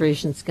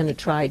administration is going to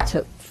try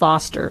to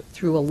foster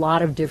through a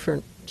lot of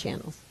different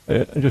channels.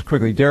 Just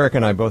quickly, Derek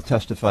and I both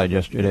testified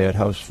yesterday at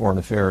House Foreign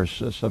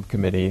Affairs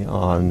Subcommittee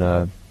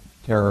on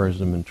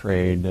terrorism and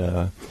trade.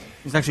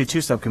 There's actually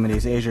 2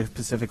 subcommittees, Asia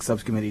Pacific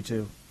Subcommittee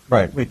too.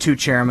 Right. We had 2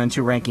 chairmen,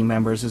 2 ranking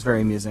members. It was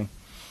very amusing.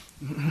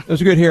 It was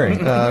a good hearing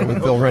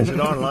with Bill Wrench. Is it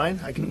online?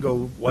 I can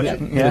go watch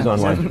it. It is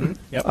online.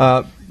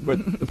 Yep.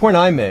 But the point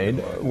I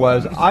made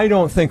was I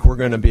don't think we're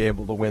going to be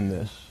able to win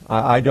this.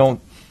 I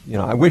don't,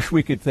 I wish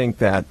we could think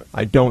that.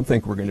 I don't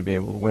think we're going to be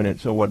able to win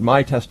it. So what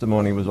my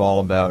testimony was all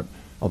about,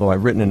 although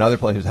I've written in other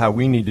places how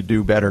we need to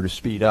do better to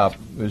speed up,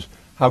 was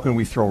how can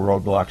we throw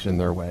roadblocks in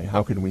their way?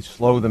 How can we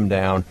slow them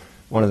down?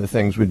 One of the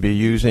things would be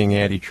using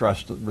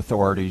antitrust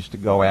authorities to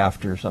go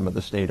after some of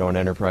the state-owned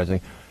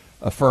enterprising.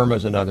 Firma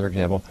is another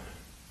example.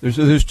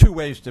 There's 2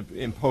 ways to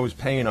impose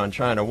pain on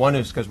China. One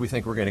is because we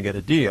think we're going to get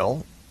a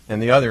deal,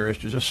 and the other is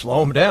to just slow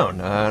them down.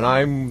 And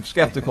I'm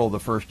skeptical the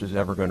first is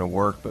ever going to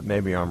work, but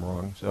maybe I'm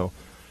wrong. So,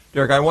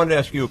 Derek, I wanted to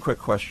ask you a quick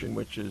question,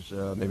 which is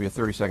maybe a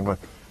 30-second one.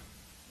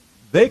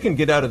 They can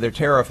get out of their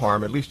tariff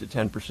harm at least at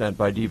 10%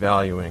 by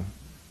devaluing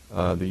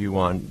the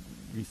yuan.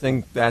 Do you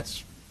think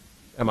that's,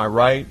 am I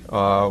right?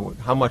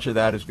 How much of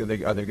that are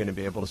they going to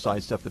be able to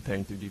sidestep the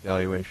pain through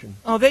devaluation?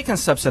 Oh, they can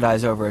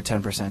subsidize over a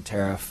 10%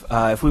 tariff.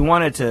 If we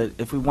wanted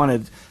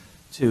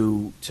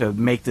to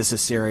make this a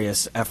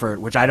serious effort,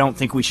 which I don't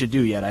think we should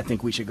do yet. I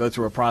think we should go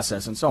through a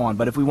process and so on.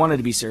 But if we wanted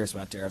to be serious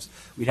about tariffs,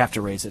 we'd have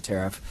to raise the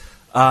tariff.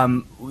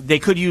 They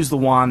could use the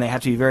yuan. They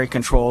have to be very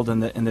controlled in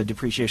the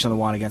depreciation of the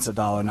yuan against the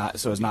dollar,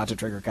 so as not to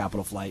trigger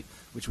capital flight,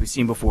 which we've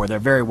seen before. They're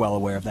very well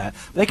aware of that.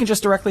 They can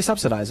just directly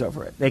subsidize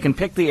over it. They can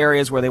pick the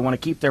areas where they want to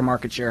keep their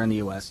market share in the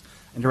U.S.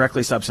 and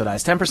directly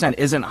subsidize. 10%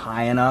 isn't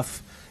high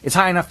enough. It's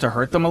high enough to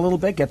hurt them a little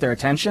bit, get their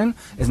attention.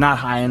 It's not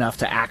high enough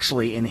to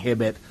actually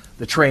inhibit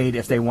the trade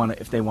if they want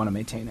to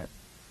maintain it.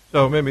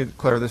 So maybe,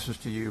 Claire, this is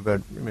to you,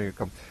 but maybe a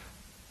couple.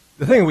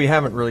 The thing we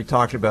haven't really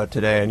talked about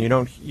today, and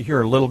you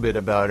hear a little bit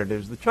about it,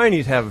 is the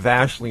Chinese have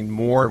vastly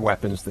more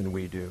weapons than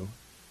we do.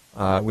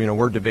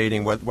 We're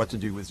debating what to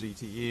do with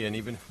ZTE, and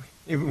even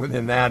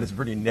within that, it's a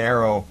pretty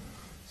narrow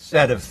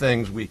set of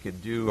things we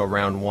could do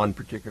around one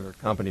particular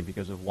company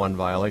because of one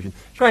violation.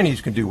 Chinese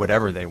can do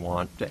whatever they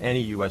want to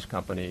any U.S.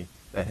 company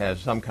that has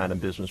some kind of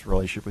business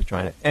relationship with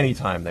China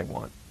anytime they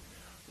want.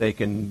 They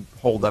can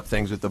hold up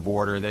things at the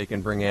border. They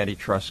can bring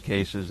antitrust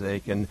cases. They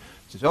can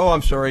say, oh,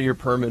 I'm sorry, your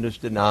permit is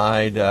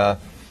denied.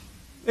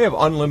 They have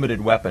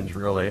unlimited weapons,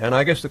 really. And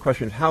I guess the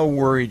question is, how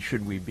worried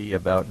should we be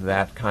about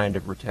that kind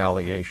of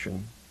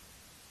retaliation?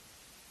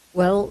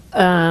 Well,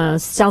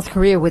 South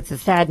Korea with the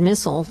THAAD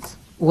missiles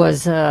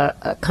was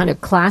a kind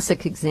of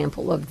classic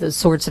example of the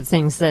sorts of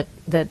things that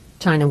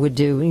China would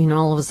do.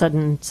 All of a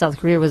sudden, South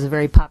Korea was a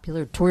very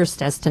popular tourist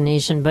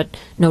destination, but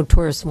no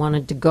tourists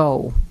wanted to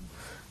go.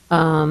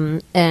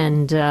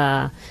 And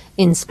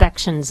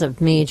inspections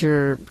of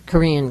major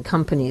Korean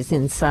companies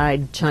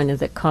inside China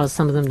that caused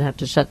some of them to have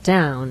to shut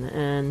down,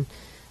 and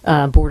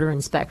border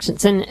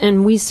inspections.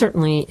 And we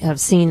certainly have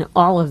seen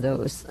all of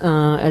those,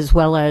 as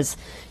well as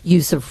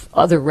use of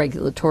other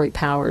regulatory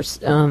powers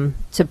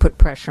to put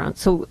pressure on.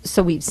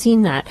 So we've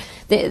seen that.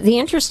 The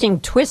interesting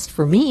twist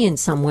for me in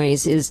some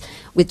ways is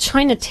with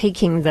China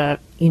taking the,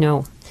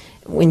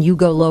 when you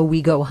go low, we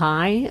go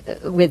high,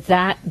 with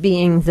that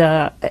being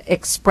the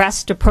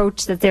expressed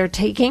approach that they're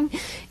taking,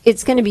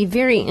 it's going to be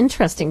very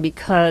interesting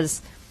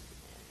because,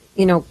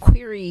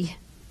 query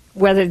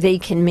whether they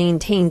can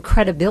maintain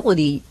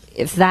credibility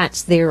if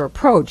that's their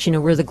approach.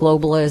 We're the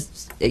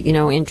globalists,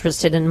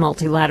 interested in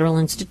multilateral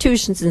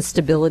institutions and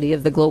stability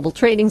of the global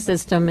trading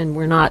system, and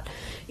we're not,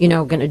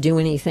 going to do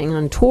anything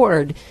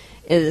untoward.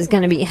 Is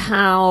going to be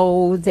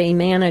how they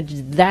manage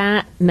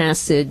that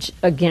message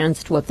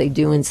against what they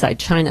do inside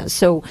China.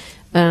 So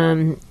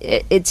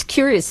it's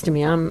curious to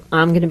me. I'm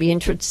going to be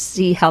interested to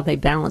see how they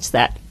balance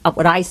that,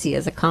 what I see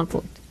as a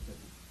conflict.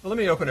 Well, let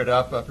me open it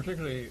up,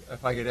 particularly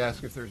if I could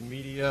ask if there's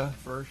media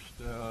first,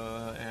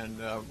 and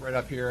right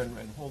up here, and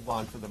hold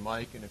on for the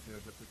mic, and if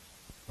there's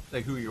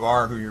say who you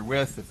are, who you're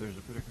with, if there's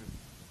a particular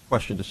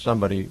question to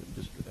somebody,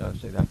 just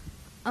say that.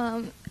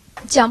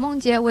 Jiang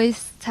Mengjie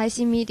with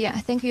Caixin Media.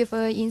 Thank you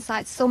for your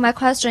insights. So my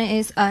question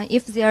is,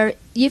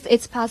 if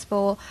it's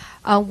possible,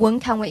 when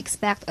can we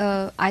expect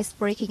ice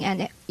breaking,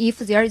 and if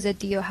there is a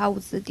deal, how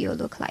would the deal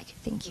look like?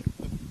 Thank you.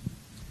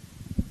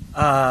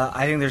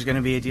 I think there's going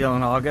to be a deal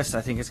in August.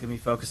 I think it's going to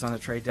be focused on the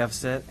trade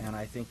deficit, and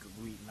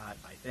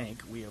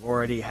we have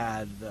already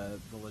had the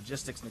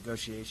logistics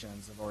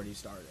negotiations have already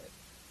started.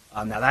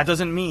 Now that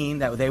doesn't mean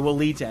that they will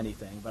lead to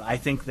anything, but I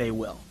think they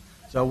will.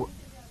 So,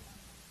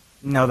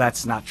 no,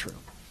 that's not true.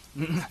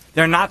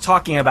 They're not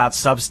talking about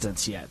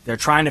substance yet. They're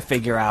trying to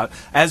figure out,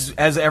 as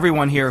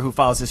everyone here who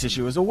follows this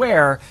issue is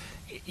aware,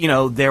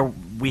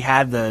 we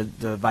had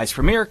the vice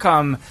premier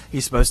come.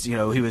 He's supposed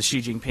to, he was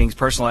Xi Jinping's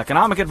personal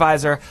economic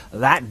advisor.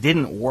 That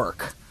didn't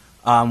work.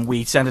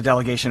 We sent a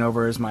delegation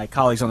over, as my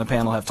colleagues on the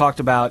panel have talked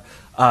about,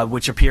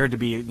 which appeared to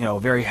be, a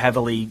very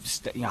highly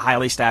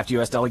staffed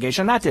U.S.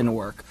 delegation. That didn't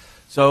work.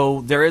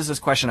 So there is this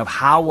question of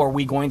how are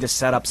we going to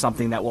set up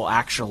something that will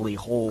actually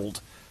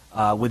hold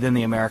within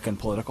the American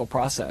political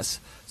process.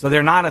 So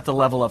they're not at the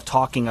level of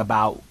talking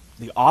about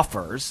the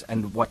offers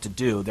and what to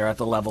do. They're at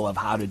the level of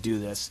how to do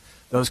this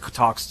Those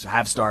talks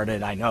have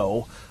started, I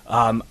know.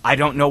 I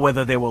don't know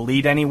whether they will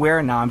lead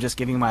anywhere. Now I'm just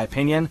giving my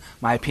opinion.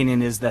 My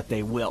opinion is that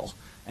they will,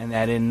 and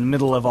that in the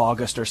middle of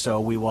August or so,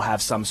 we will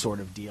have some sort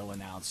of deal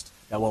announced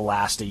that will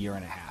last a year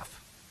and a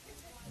half.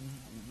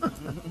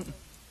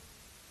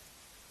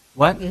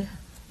 What?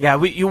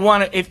 Yeah, you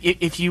want to,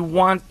 if you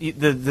want,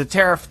 the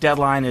tariff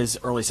deadline is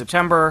early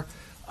September.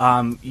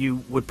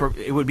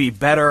 It would be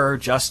better,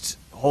 just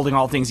holding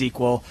all things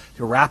equal,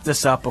 to wrap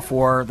this up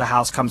before the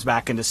House comes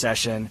back into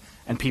session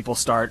and people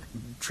start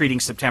treating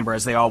September,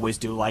 as they always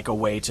do, like a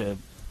way to,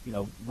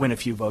 win a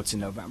few votes in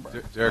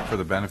November. Derek, for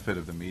the benefit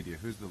of the media,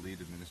 who's the lead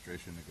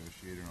administration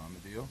negotiator on the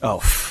deal?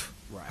 Oh,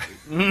 right.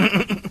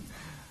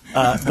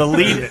 The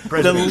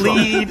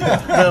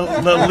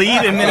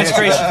lead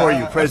administration for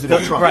you,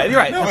 President Trump. Right.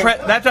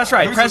 That's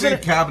right. Who's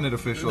President, the lead cabinet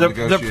official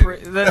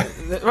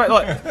negotiator? Right.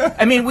 Look,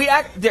 I mean,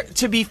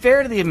 to be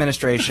fair to the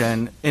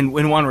administration, in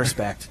one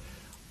respect,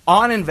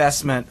 on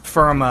investment,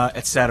 FIRMA,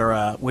 et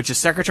cetera, which is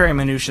Secretary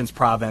Mnuchin's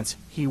province,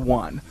 he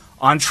won.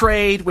 On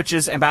trade, which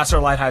is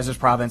Ambassador Lighthizer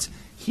province,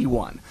 he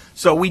won.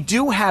 So we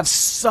do have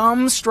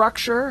some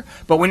structure,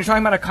 but when you're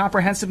talking about a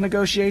comprehensive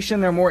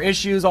negotiation, there are more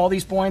issues, all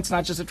these points,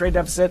 not just a trade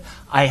deficit.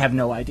 I have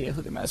no idea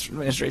who the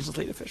administration's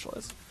lead official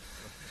is.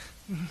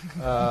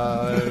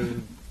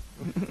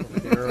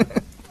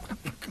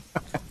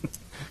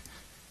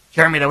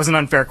 Jeremy, that was an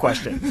unfair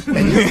question. You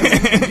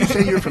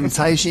say you're from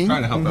Caixin?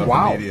 Trying to help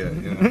out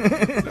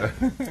the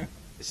media.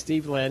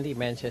 Steve Landy,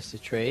 Manchester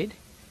Trade.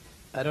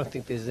 I don't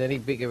think there's any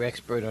bigger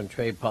expert on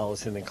trade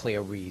policy than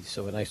Claire Reid.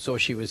 So when I saw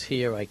she was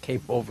here, I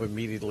came over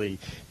immediately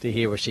to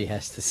hear what she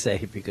has to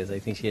say, because I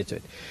think she has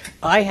it.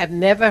 I have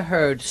never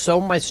heard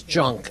so much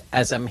junk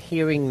as I'm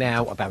hearing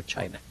now about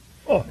China.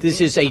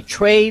 This is a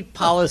trade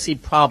policy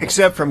problem.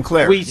 Except from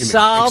Claire. We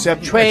solve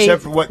trade.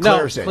 Except for what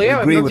Claire said. Claire,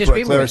 you agree with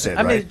what Claire said,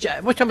 I mean,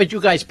 right? we're talking about you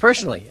guys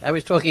personally. I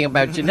was talking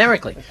about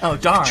generically. Oh,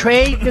 darn.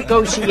 Trade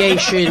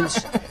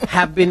negotiations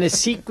have been a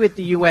secret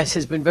the U.S.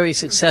 has been very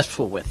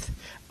successful with.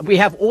 We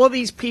have all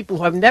these people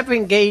who have never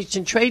engaged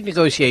in trade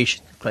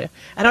negotiation, Claire,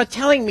 and are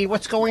telling me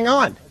what's going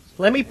on.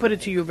 Let me put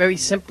it to you very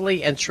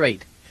simply and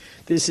straight.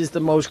 This is the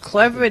most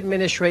clever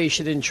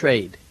administration in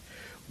trade.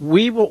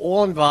 We were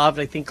all involved.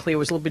 I think Claire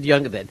was a little bit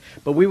younger then,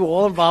 but we were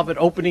all involved in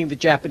opening the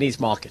Japanese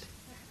market.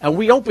 And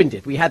we opened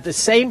it. We had the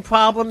same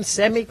problem,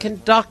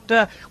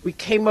 semiconductor. We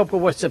came up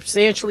with a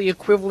substantially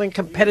equivalent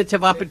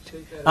competitive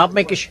opportunity. I'm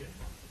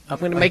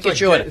going to make it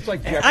shorter.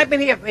 I've been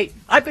here.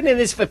 I've been in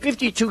this for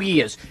 52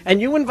 years, and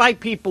you invite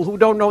people who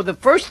don't know the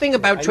first thing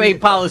about trade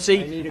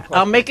policy.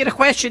 I'll make it a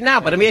question now,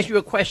 but I'm asking you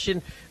a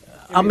question.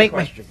 I may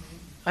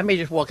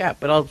just walk out,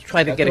 but I'll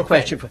try to get a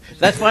question.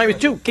 That's fine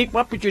too. Keep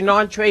up with your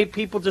non-trade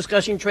people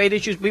discussing trade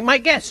issues. Be my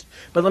guest,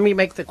 but let me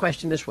make the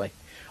question this way: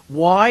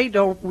 why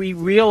don't we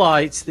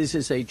realize this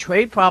is a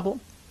trade problem?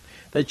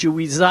 That you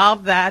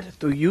resolve that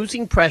through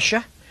using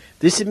pressure.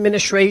 This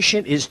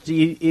administration is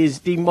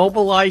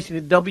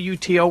demobilizing the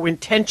WTO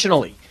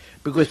intentionally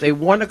because they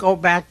want to go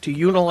back to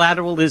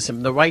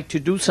unilateralism, the right to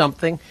do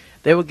something.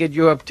 They will get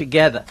Europe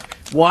together.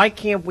 Why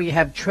can't we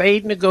have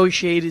trade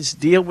negotiators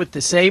deal with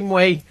the same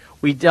way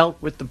we dealt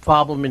with the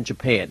problem in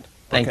Japan?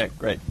 Thank you. Okay,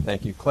 great.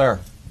 Thank you. Claire,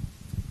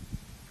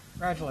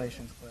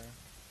 Congratulations, Claire.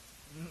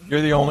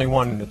 you're the only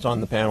one that's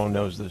on the panel who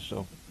knows this,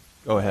 so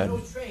go ahead.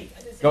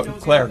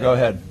 Claire, go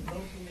ahead.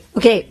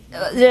 Okay,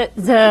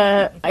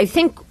 I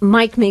think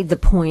Mike made the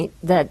point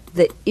that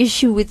the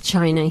issue with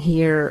China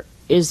here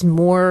is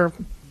more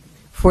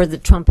for the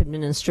Trump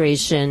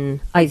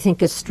administration, I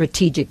think, a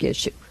strategic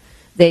issue.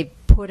 They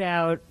put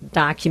out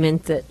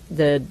document that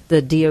the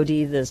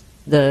DoD,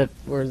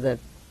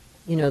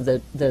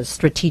 the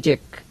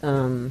strategic,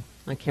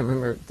 I can't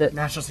remember the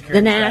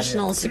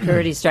national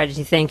security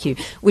strategy. Thank you,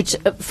 which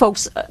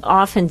folks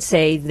often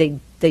say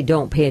they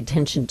don't pay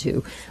attention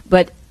to,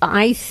 but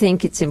I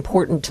think it's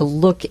important to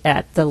look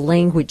at the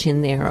language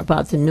in there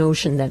about the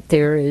notion that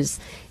there is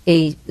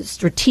a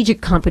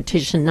strategic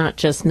competition, not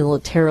just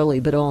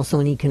militarily, but also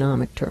in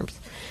economic terms.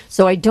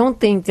 So I don't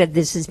think that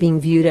this is being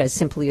viewed as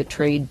simply a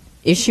trade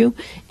issue,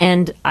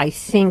 and I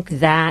think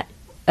that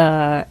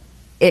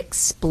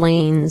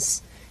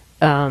explains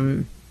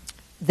the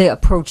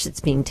approach that's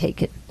being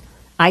taken.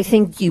 I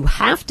think you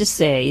have to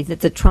say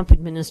that the Trump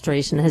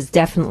administration has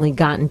definitely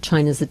gotten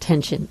China's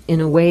attention in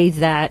a way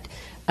that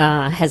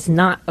has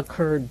not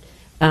occurred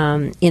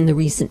in the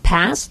recent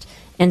past.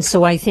 And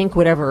so I think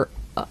whatever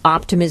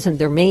optimism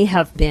there may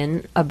have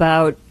been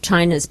about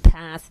China's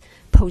path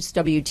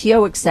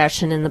post-WTO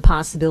accession and the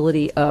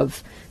possibility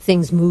of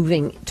things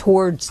moving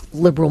towards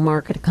liberal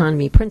market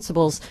economy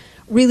principles,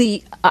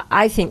 really,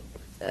 I think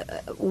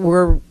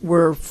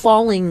we're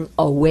falling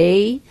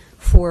away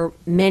for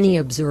many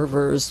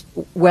observers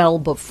well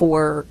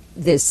before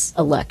this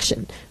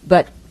election.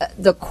 But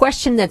the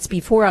question that's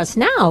before us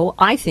now,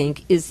 I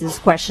think, is this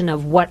question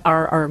of what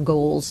are our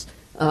goals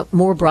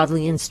more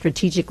broadly and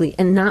strategically,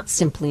 and not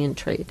simply in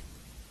trade.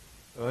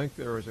 I think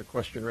there was a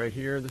question right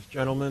here, this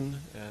gentleman,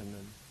 and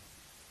then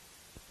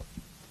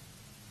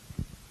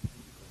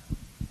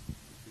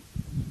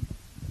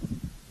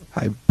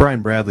Hi,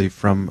 Brian Bradley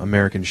from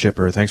American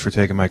Shipper. Thanks for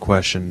taking my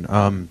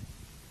question.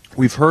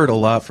 We've heard a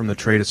lot from the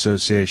trade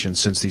associations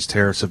since these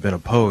tariffs have been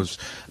opposed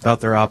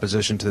about their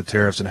opposition to the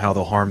tariffs and how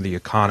they'll harm the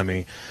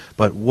economy.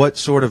 But what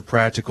sort of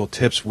practical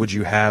tips would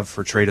you have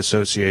for trade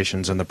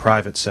associations in the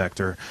private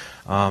sector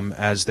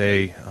as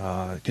they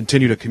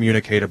continue to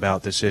communicate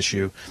about this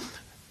issue,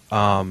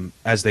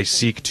 as they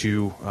seek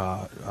to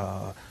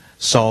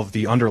solve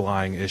the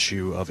underlying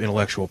issue of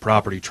intellectual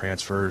property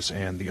transfers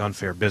and the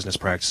unfair business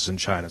practices in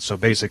China? So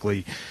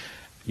basically,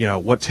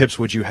 what tips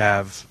would you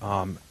have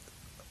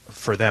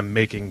for them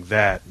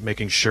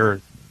making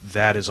sure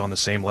that is on the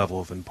same level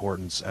of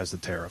importance as the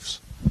tariffs?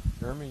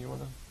 Jeremy, you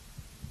want to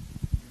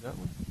do that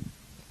one?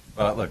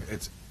 Well, look,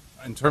 it's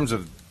in terms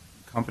of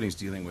companies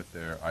dealing with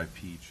their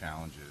IP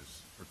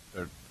challenges.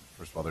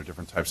 First of all, there are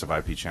different types of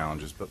IP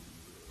challenges, but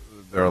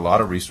there are a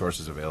lot of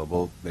resources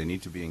available. They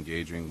need to be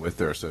engaging with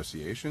their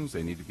associations.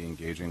 They need to be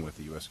engaging with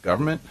the U.S.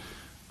 government,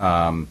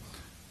 and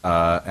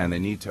they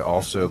need to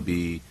also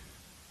be,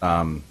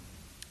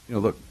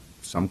 look.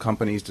 Some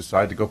companies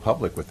decide to go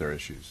public with their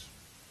issues.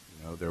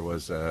 There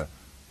was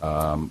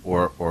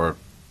or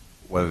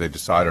whether they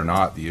decide or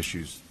not, the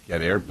issues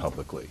get aired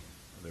publicly.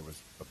 There was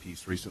a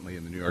piece recently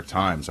in the New York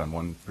Times on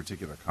one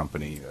particular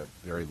company, a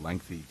very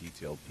lengthy,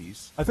 detailed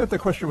piece. I thought the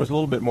question was a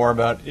little bit more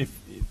about if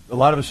a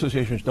lot of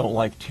associations don't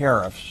like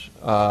tariffs,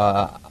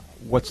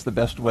 what's the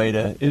best way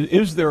to,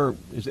 is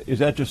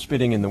that just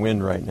spitting in the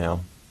wind right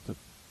now to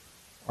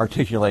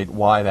articulate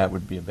why that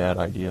would be a bad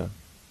idea?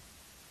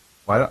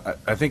 Well,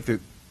 I think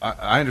that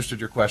I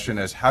understood your question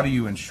as how do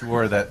you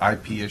ensure that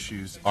IP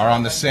issues are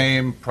on the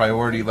same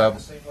priority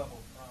level?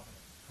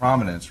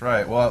 Prominence,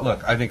 right? Well,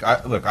 look, I think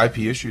IP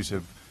issues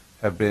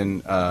have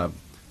been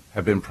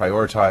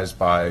prioritized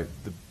by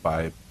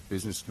the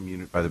business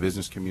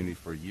community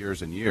for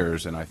years and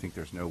years, and I think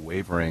there's no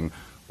wavering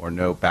or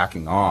no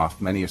backing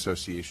off. Many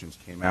associations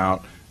came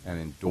out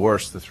and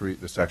endorsed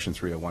the Section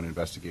 301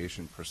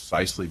 investigation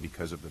precisely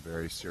because of the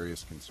very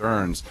serious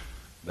concerns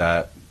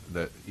that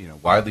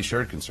widely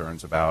shared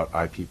concerns about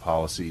IP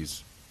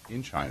policies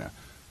in China.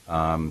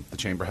 The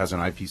Chamber has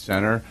an IP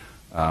center.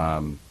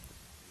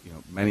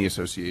 Many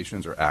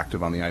associations are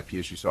active on the IP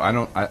issue. So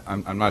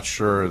I'm not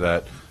sure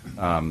that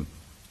I'm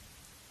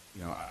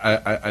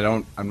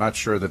not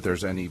sure that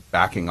there's any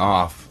backing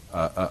off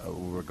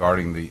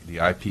regarding the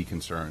IP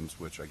concerns,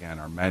 which again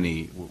are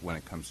many when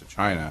it comes to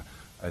China.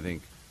 I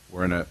think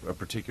we're in a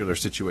particular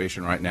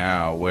situation right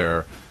now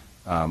where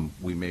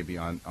we may be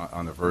on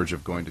the verge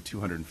of going to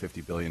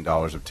 $250 billion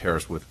of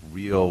tariffs with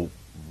real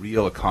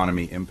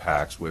economy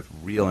impacts, with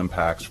real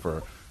impacts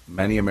for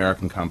many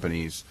American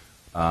companies,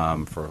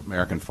 for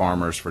American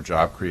farmers, for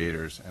job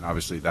creators, and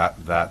obviously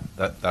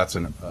that's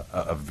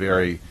a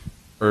very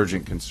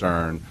urgent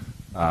concern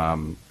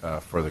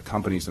for the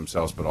companies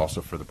themselves, but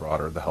also for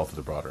the health of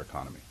the broader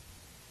economy.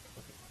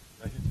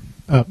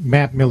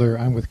 Matt Miller,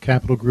 I'm with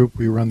Capital Group.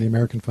 We run the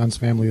American Funds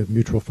family of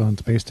mutual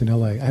funds based in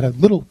L.A. I had a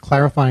little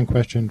clarifying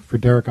question for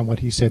Derek on what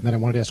he said, and then I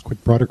wanted to ask a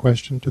quick broader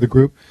question to the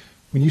group.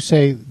 When you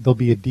say there'll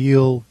be a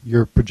deal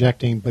you're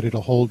projecting, but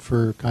it'll hold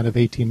for kind of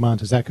 18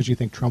 months, is that because you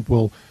think Trump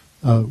will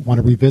want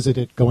to revisit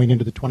it going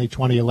into the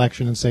 2020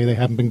 election and say they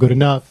haven't been good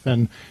enough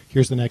and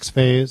here's the next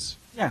phase?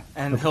 Yeah,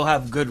 and he'll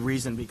have good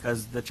reason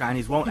because the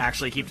Chinese won't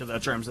actually keep to the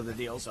terms of the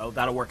deal, so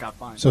that'll work out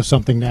fine. So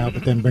something now,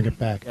 but then bring it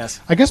back. Yes.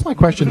 I guess my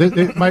question,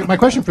 my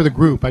question for the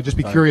group, I'd just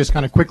be curious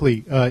kind of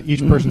quickly,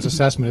 each person's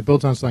assessment. It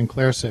builds on something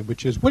Claire said,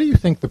 which is, what do you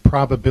think the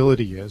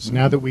probability is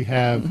now that we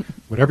have,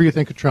 whatever you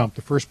think of Trump,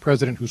 the first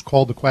president who's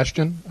called the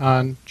question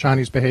on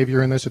Chinese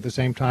behavior in this at the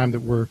same time that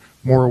we're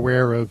more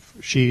aware of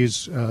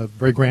Xi's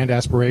very grand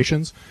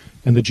aspirations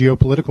and the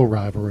geopolitical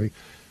rivalry,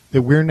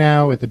 that we're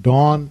now at the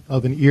dawn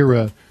of an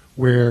era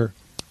where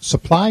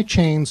supply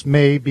chains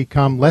may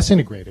become less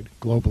integrated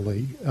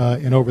globally,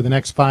 and over the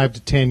next 5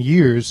 to 10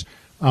 years,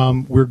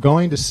 we're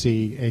going to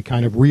see a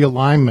kind of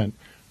realignment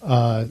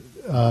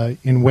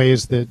in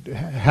ways that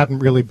haven't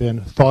really been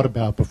thought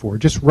about before.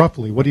 Just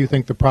roughly, what do you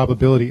think the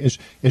probability is?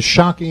 Is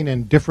shocking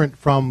and different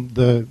from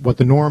what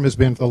the norm has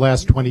been for the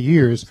last 20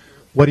 years?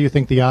 What do you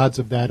think the odds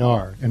of that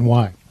are, and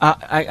why?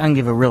 I can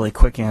give a really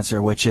quick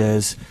answer, which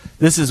is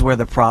this is where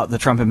the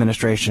Trump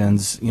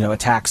administration's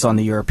attacks on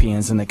the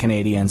Europeans and the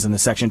Canadians and the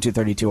Section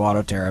 232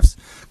 auto tariffs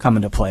come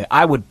into play.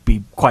 I would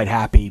be quite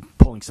happy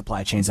pulling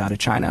supply chains out of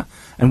China,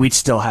 and we could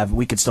still have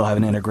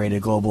an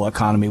integrated global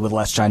economy with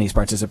less Chinese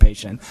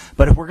participation.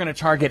 But if we're going to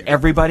target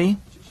everybody,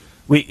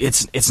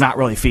 it's not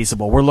really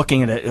feasible. We're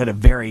looking at a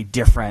very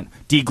different,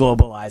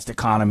 deglobalized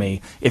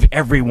economy if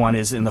everyone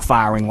is in the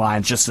firing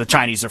line, just the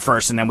Chinese are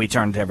first, and then we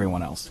turn to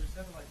everyone else.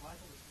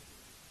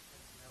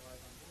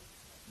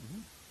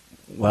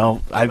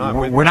 Well,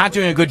 we're not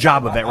doing a good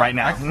job of it right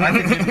now. I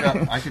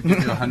could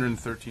give you a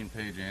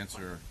 113-page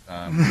answer.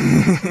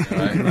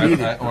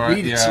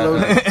 Read it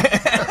slowly.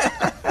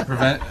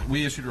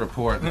 We issued a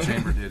report, the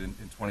Chamber did in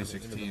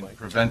 2016,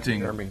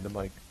 preventing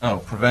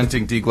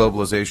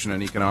deglobalization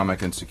and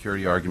economic and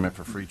security argument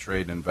for free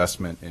trade and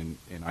investment in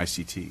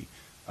ICT.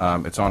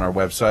 It's on our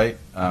website,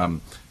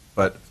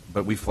 but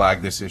we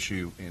flagged this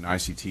issue in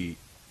ICT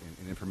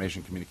in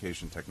information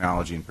communication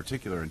technology in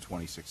particular in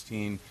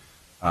 2016.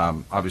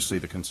 Obviously,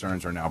 the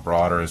concerns are now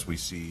broader as we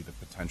see the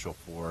potential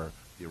for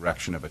the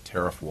erection of a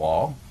tariff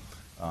wall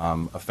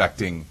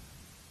affecting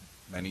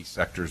many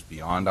sectors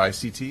beyond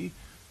ICT.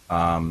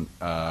 And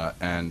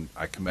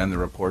I commend the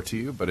report to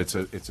you, but it's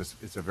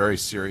a very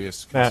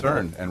serious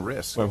concern and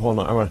risk. Wait, hold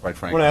on. I want quite to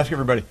frankly. ask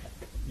everybody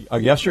a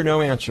yes or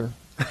no answer.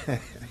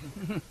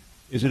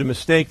 Is it a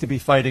mistake to be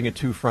fighting a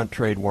two-front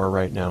trade war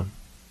right now?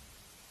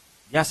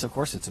 Yes, of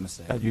course it's a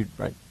mistake.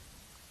 Right,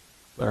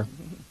 Claire?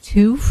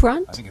 Two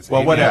front? I think it's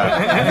Well, eight, whatever.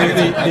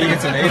 yeah. I think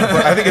it's an eight.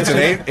 I think it's an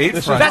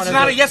eight front. That's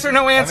not a yes or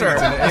no answer.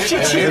 She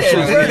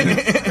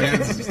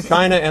cheated.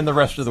 China and the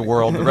rest of the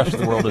world. The rest of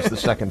the world is the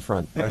second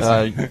front.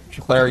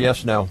 Claire,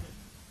 yes, no?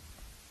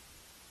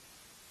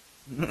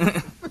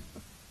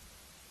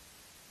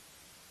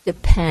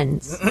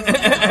 Depends. All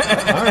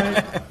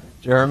right.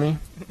 Jeremy?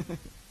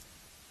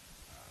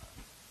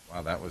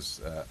 Wow, that was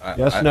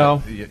Yes,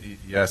 no?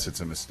 Yes, it's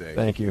a mistake.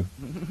 Thank you.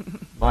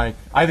 Mike?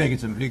 I think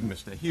it's a big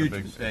mistake, huge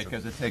mistake,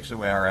 because it takes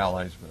away our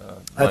allies.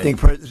 I think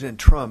President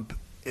Trump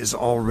is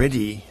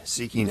already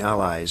seeking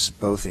allies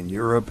both in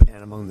Europe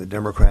and among the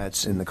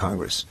Democrats in the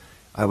Congress.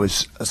 I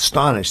was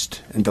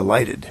astonished and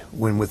delighted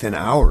when within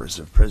hours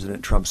of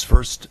President Trump's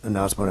first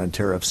announcement on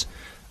tariffs,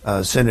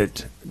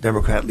 Senate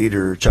Democrat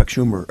leader Chuck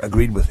Schumer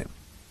agreed with him.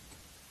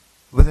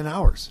 Within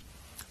hours.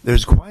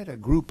 There's quite a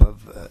group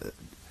of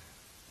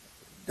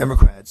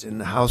Democrats in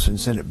the House and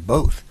Senate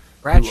both.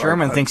 Brad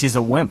Sherman thinks he's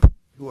a wimp.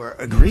 Who are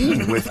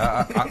agreeing with,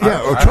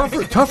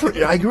 tougher.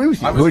 I agree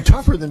with you. Who are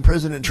tougher than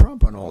President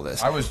Trump on all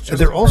this. I was just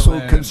there are in also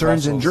Berlin and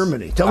concerns in Brussels.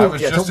 Germany. I Tell was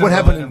me just what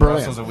happened in Berlin.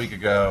 Brussels a week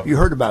ago. You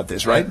heard about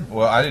this, right?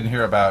 Well, I didn't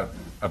hear about.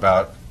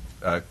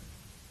 I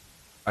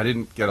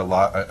didn't get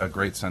a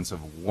great sense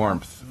of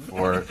warmth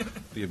for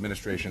the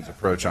administration's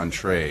approach on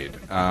trade.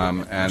 And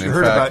You in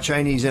heard fact, about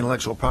Chinese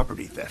intellectual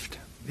property theft.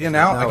 the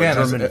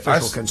German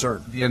official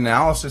concern. The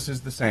analysis is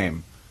the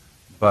same,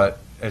 but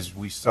as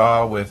we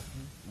saw with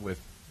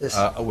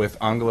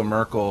Angela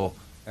Merkel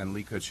and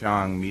Li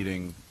Keqiang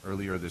meeting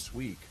earlier this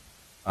week,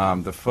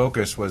 the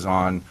focus was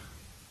on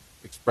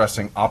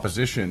expressing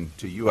opposition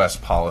to U.S.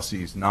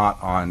 policies,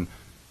 not on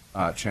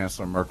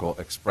Chancellor Merkel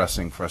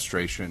expressing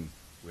frustration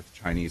with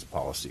Chinese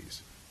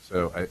policies.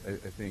 So I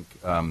think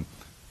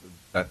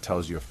that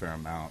tells you a fair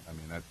amount. I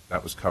mean,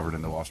 that was covered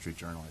in the Wall Street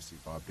Journal. I see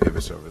Bob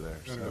Davis over there.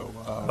 So.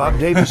 Bob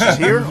Davis is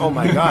here? Oh,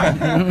 my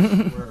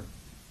God.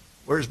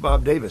 Where's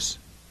Bob Davis?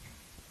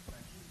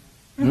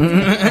 All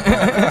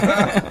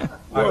right,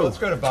 let's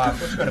go to Bob.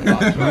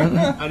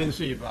 I didn't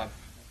see you, Bob.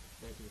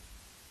 Thank you.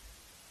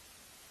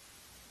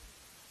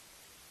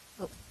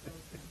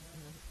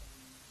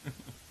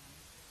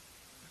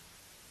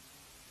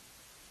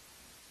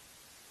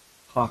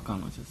 Talk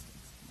on logistics.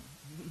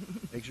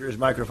 Make sure his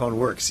microphone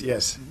works,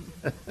 yes.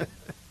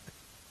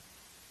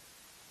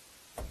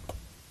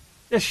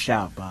 Just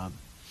shout, Bob.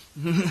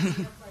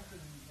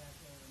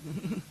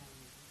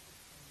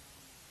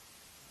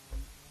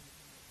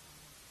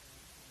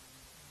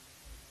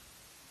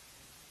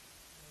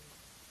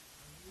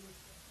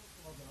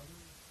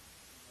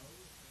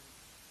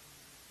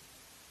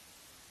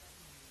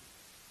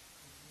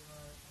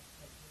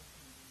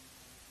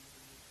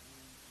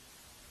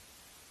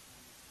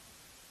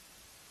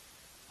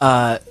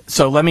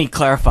 So let me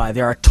clarify.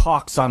 There are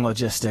talks on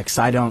logistics.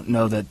 I don't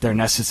know that they're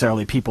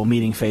necessarily people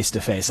meeting face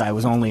to face. I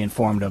was only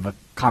informed of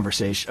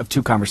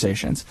two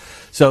conversations.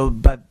 So,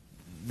 but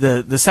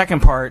the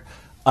second part,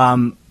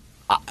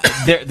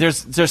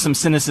 there's some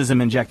cynicism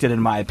injected in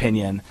my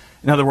opinion.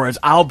 In other words,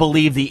 I'll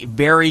believe the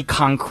very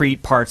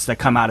concrete parts that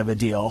come out of a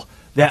deal.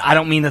 That I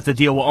don't mean that the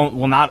deal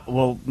will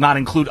not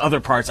include other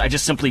parts. I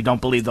just simply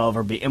don't believe they'll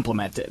ever be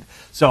implemented.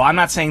 So I'm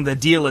not saying the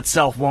deal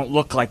itself won't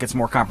look like it's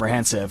more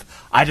comprehensive.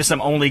 I just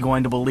am only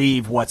going to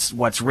believe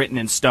what's written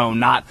in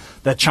stone, not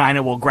that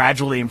China will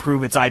gradually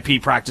improve its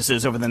IP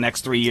practices over the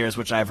next 3 years,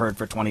 which I've heard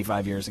for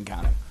 25 years and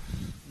counting.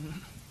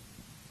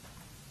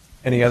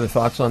 Any other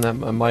thoughts on that,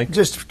 Mike?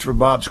 Just for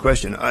Bob's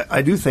question,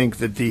 I do think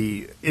that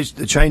the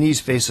Chinese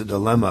face a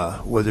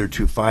dilemma whether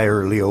to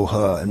fire Liu He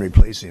and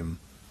replace him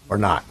or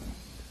not.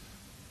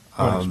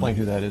 Explain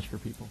who that is for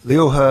people.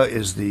 Liu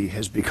He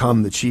has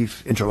become the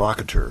chief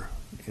interlocutor,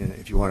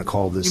 if you want to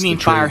call this. You mean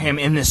fire him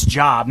in this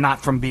job,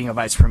 not from being a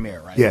vice premier,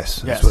 right? Yes,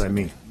 that's what I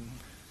mean.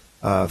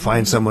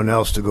 Find someone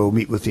else to go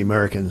meet with the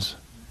Americans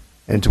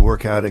and to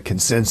work out a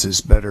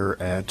consensus better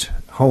at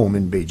home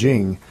in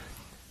Beijing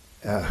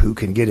who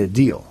can get a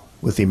deal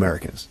with the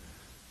Americans.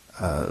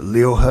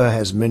 Liu He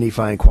has many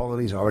fine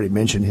qualities. I already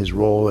mentioned his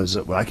role as,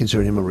 I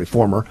consider him a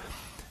reformer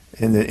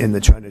in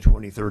the China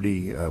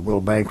 2030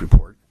 World Bank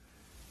report.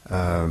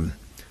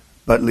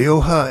 But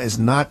Liu He is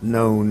not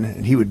known,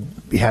 and he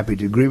would be happy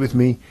to agree with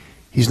me,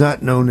 he's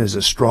not known as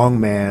a strong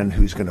man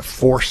who's going to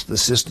force the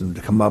system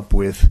to come up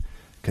with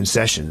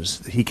concessions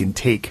that he can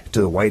take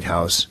to the White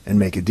House and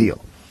make a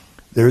deal.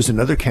 There is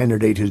another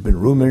candidate who's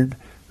been rumored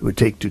who would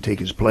take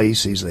his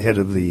place. He's the head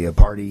of the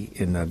party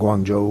in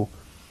Guangzhou.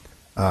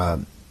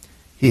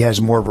 He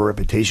has more of a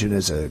reputation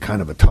as a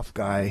kind of a tough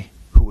guy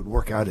who would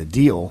work out a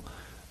deal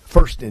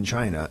first in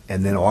China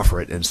and then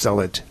offer it and sell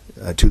it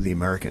to the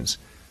Americans.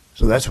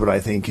 So that's what I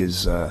think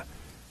is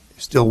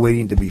still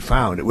waiting to be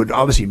found. It would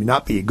obviously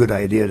not be a good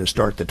idea to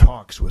start the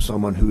talks with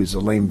someone who is a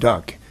lame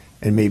duck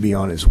and may be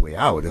on his way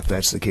out, if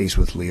that's the case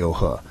with Liu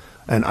He.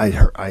 And I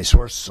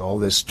sourced all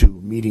this to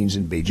meetings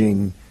in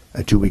Beijing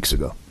 2 weeks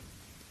ago.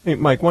 Hey,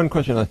 Mike, one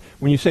question.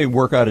 When you say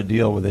work out a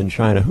deal within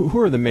China, who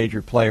are the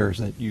major players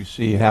that you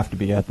see have to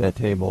be at that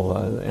table?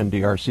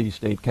 NDRC,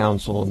 State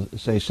Council,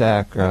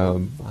 SASAC,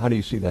 how do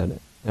you see that?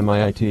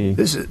 MIIT?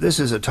 This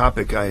is a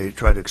topic I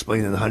try to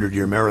explain in the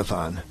 100-Year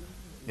Marathon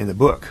in the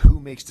book. Who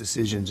makes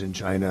decisions in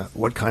China?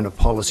 What kind of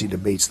policy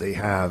debates they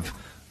have?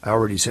 I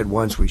already said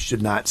once we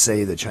should not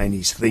say the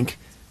Chinese think.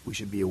 We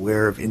should be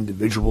aware of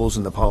individuals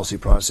in the policy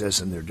process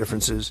and their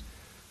differences.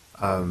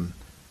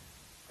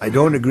 I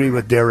don't agree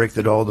with Derek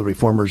that all the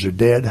reformers are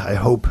dead. I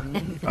hope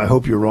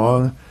you're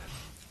wrong.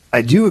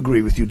 I do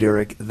agree with you,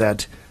 Derek,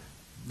 that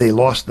they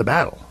lost the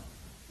battle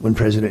when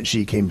President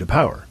Xi came to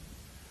power.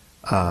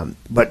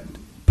 But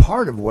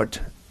part of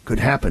what could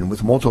happen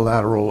with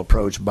multilateral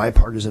approach,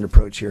 bipartisan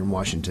approach here in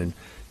Washington,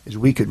 is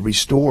we could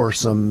restore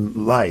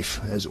some life,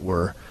 as it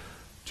were,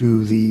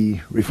 to the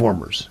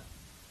reformers.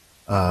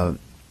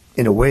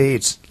 In a way,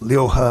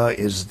 Liu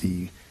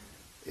He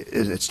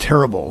it's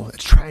terrible,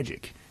 it's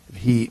tragic. If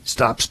he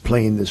stops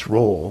playing this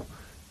role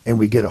and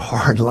we get a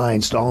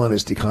hard-line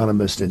Stalinist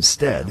economist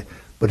instead,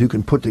 but who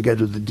can put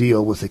together the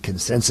deal with a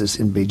consensus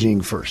in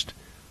Beijing first.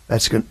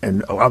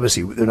 And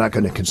obviously they're not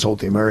going to consult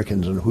the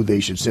Americans on who they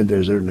should send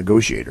as their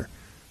negotiator.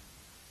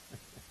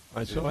 All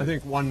right, so I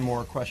think one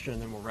more question,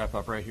 and then we'll wrap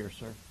up right here,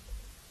 sir.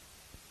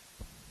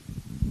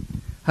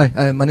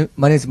 Hi, my name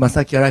is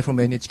Masaki Arai from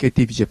NHK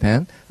TV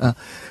Japan.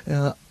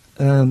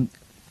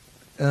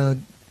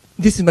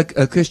 This is my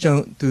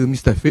question to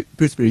Mr.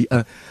 Pillsbury.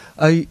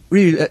 I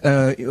really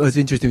was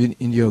interested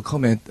in your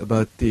comment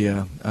about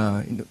the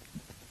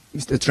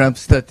Mr. Trump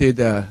started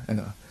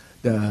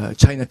the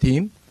China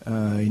team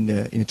in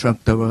the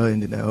Trump Tower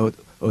and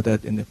all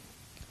that. And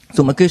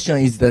so my question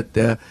is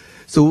that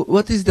so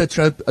what is the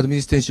Trump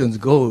administration's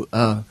goal?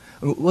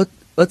 What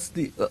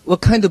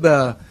kind of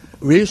a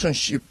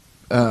relationship,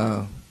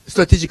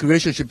 strategic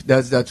relationship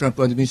does the Trump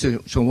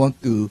administration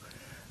want to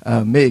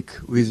make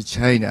with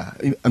China?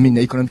 I mean,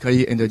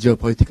 economically and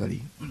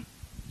geopolitically.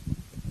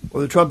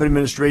 Well, the Trump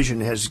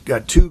administration has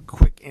got two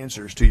quick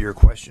answers to your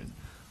question.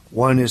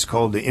 One is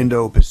called the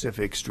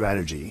Indo-Pacific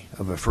strategy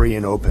of a free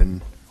and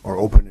open, or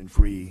open and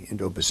free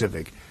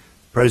Indo-Pacific.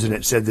 The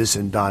president said this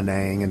in Da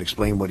Nang and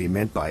explained what he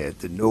meant by it,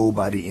 that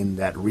nobody in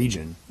that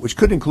region, which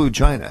could include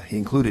China, he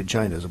included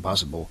China as a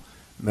possible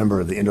member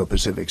of the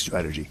Indo-Pacific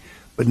strategy,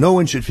 but no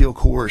one should feel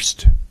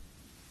coerced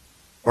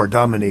or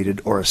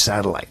dominated or a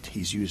satellite.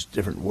 He's used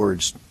different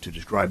words to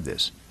describe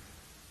this.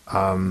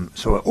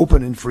 So an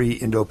open and free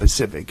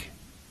Indo-Pacific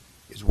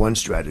is one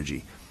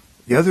strategy.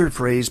 The other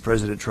phrase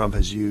President Trump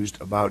has used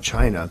about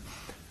China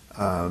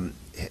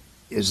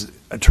is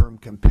a term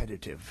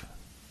competitive.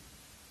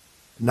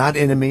 Not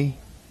enemy,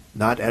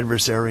 not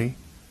adversary.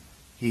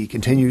 He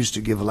continues to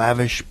give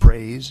lavish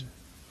praise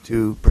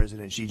to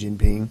President Xi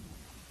Jinping.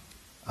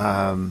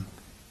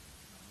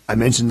 I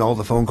mentioned all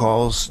the phone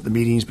calls, the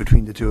meetings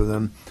between the two of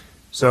them.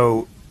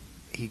 So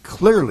he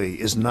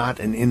clearly is not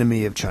an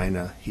enemy of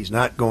China. He's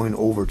not going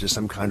over to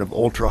some kind of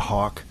ultra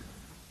hawk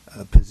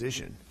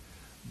position.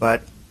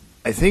 But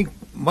I think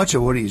much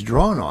of what he's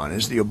drawn on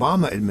is the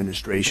Obama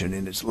administration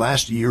in its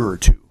last year or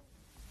two.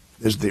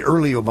 There's the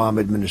early Obama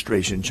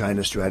administration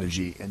China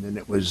strategy, and then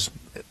it was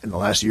in the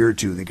last year or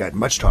two they got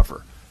much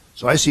tougher.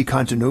 So I see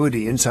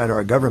continuity inside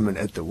our government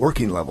at the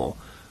working level,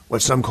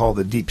 what some call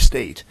the deep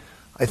state.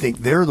 I think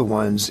they're the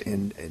ones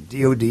in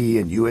DOD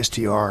and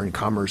USTR and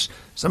Commerce.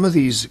 Some of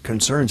these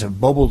concerns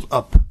have bubbled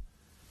up.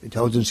 The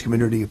intelligence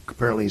community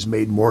apparently has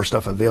made more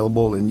stuff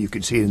available, and you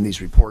can see it in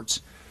these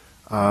reports.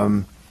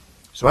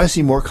 So I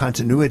see more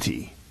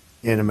continuity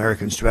in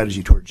American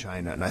strategy toward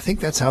China, and I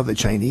think that's how the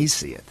Chinese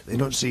see it. They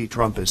don't see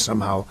Trump as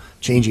somehow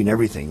changing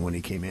everything when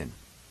he came in.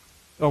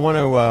 So I want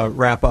to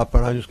wrap up,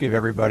 and I'll just give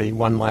everybody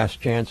one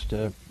last chance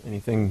to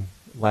anything,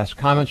 last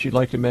comments you'd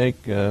like to make,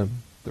 30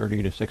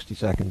 to 60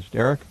 seconds.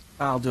 Derek?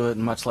 I'll do it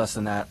in much less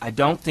than that. I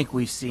don't think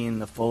we've seen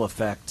the full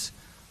effect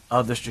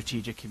of the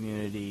strategic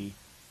community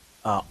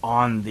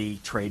on the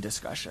trade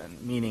discussion,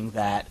 meaning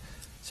that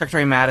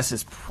Secretary Mattis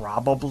is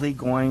probably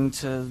going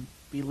to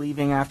be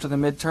leaving after the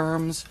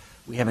midterms.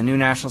 We have a new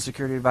national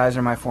security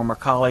advisor, my former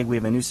colleague. We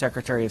have a new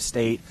Secretary of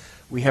State.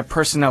 We have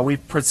personnel.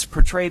 We've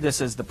portrayed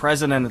this as the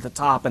president at the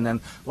top and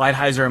then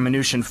Lighthizer and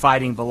Mnuchin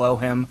fighting below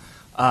him.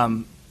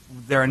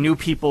 There are new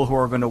people who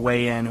are going to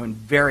weigh in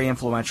very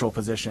influential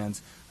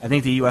positions. I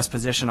think the U.S.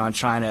 position on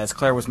China, as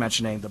Claire was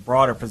mentioning, the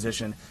broader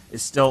position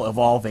is still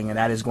evolving, and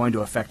that is going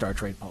to affect our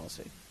trade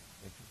policy.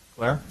 Thank you.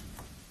 Claire?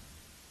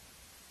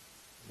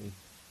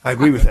 I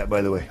agree with that,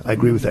 by the way. I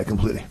agree with that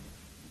completely.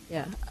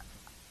 Yeah.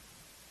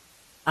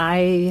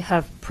 I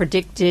have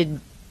predicted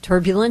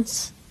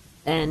turbulence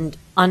and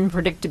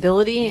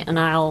unpredictability, and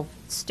I'll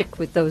stick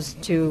with those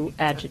two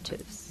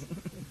adjectives.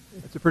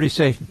 It's a pretty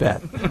safe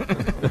bet.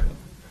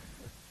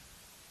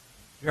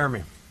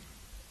 Jeremy?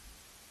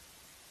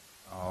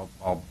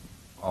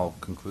 I'll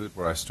conclude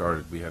where I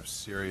started. We have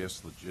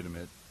serious,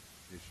 legitimate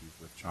issues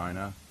with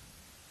China,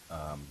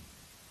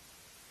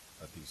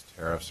 but these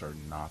tariffs are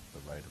not the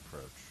right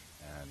approach.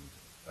 And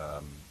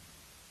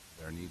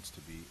there needs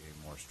to be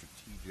a more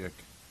strategic,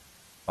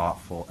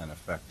 thoughtful, and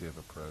effective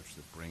approach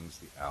that brings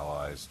the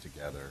allies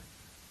together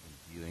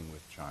in dealing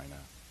with China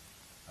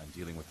and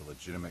dealing with the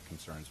legitimate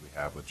concerns we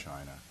have with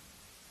China.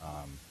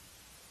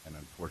 And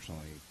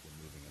unfortunately,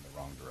 we're moving in the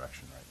wrong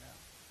direction right now.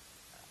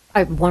 I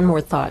have one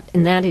more thought,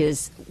 and that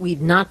is, we've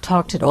not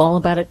talked at all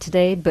about it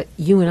today, but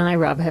you and I,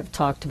 Rob, have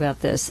talked about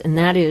this, and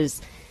that is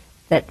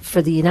that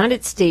for the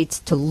United States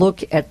to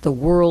look at the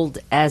world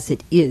as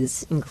it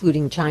is,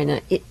 including China,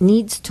 it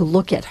needs to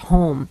look at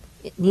home.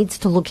 It needs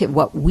to look at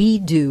what we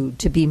do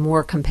to be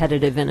more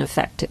competitive and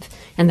effective.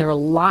 And there are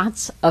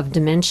lots of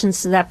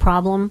dimensions to that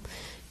problem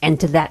and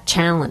to that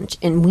challenge.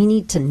 And we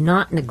need to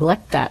not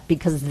neglect that,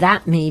 because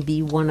that may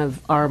be one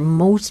of our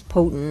most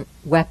potent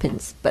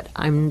weapons. But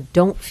I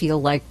don't feel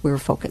like we're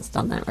focused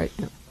on that right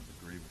now.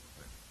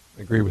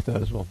 I agree with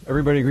that as well.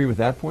 Everybody agree with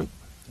that point?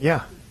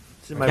 Yeah.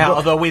 It's in my Yeah, book.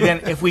 although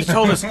if we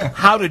told us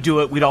how to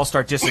do it, we'd all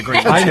start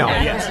disagreeing. I know.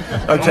 Yes.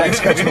 A tax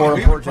cut's more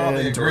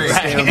important.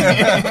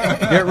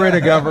 Get rid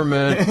of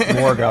government,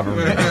 more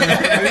government.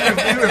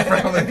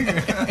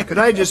 Could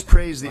I just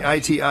praise the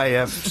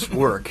ITIF's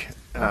work?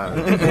 You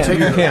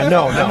can't.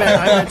 No.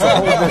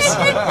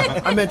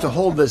 I meant to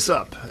hold this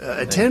up.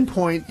 A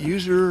 10-point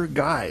user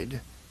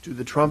guide to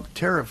the Trump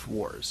tariff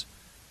wars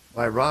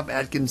by Rob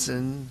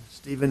Atkinson,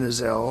 Stephen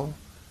Ezell.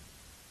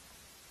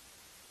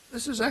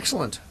 This is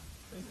excellent.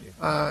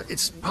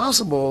 It's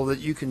possible that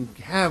you can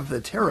have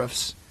the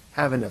tariffs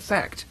have an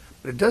effect,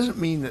 but it doesn't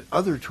mean that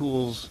other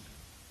tools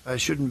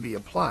shouldn't be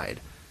applied.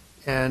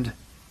 And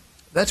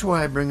that's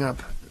why I bring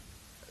up,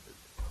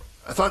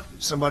 I thought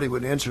somebody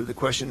would answer the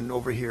question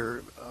over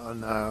here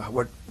on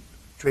what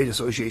trade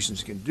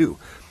associations can do.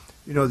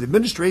 You know, the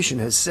administration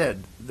has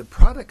said the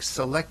products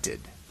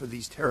selected for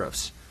these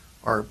tariffs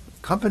are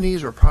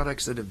companies or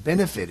products that have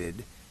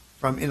benefited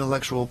from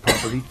intellectual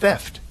property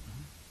theft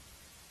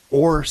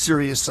or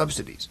serious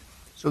subsidies.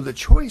 So the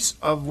choice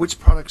of which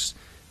products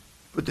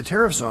put the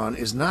tariffs on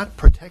is not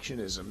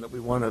protectionism, that we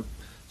want to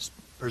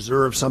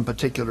preserve some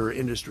particular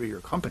industry or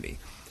company.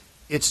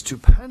 It's to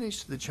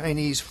punish the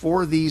Chinese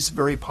for these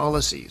very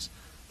policies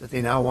that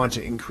they now want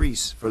to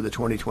increase for the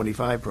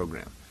 2025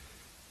 program.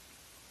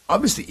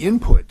 Obviously,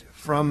 input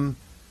from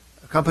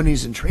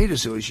companies and trade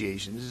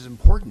associations is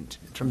important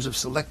in terms of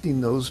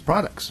selecting those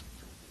products.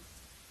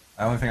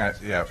 The only thing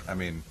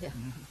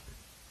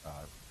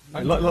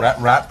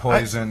rat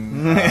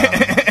poison.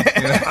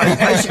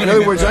 In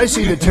other words, I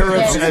see the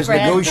tariffs as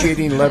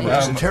negotiating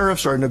leverage. The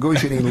tariffs are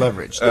negotiating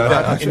leverage. They're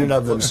not in and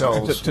of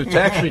themselves.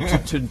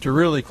 To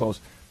really close,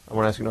 I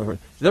want to ask you another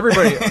question.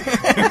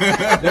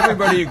 Does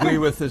everybody agree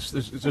with this?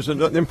 There's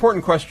an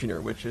important question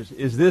here, which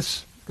is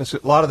this, because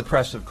a lot of the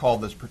press have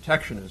called this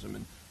protectionism,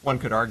 and one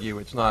could argue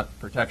it's not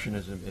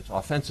protectionism, it's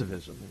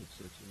offensivism.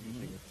 It's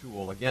using a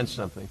tool against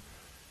something.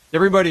 Does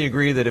everybody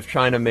agree that if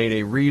China made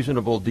a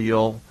reasonable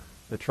deal,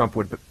 that Trump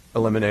would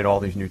eliminate all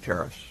these new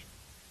tariffs?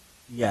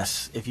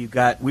 Yes,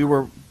 we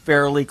were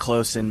fairly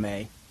close in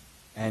May,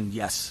 and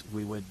yes,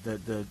 we would.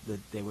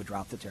 They would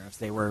drop the tariffs.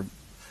 There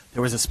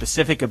was a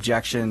specific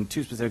objection,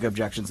 two specific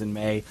objections in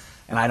May,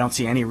 and I don't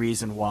see any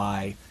reason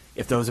why,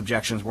 if those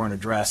objections weren't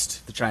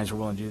addressed, the Chinese were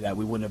willing to do that.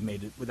 We wouldn't have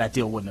made it. That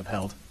deal wouldn't have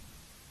held.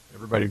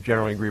 Everybody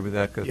generally agree with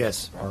that?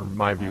 Yes. Or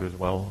my view as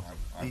well.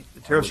 The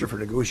tariffs are for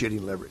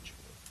negotiating leverage.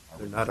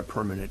 They're not a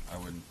permanent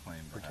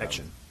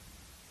protection.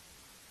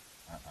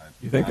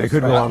 You think they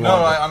could go on No,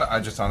 longer?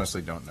 I just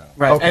honestly don't know.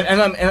 Right, Okay. and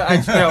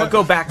I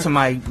go back to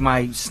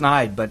my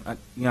snide, but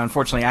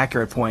unfortunately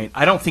accurate point.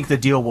 I don't think the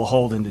deal will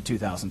hold into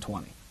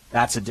 2020.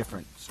 That's a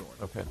different story.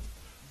 Okay.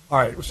 All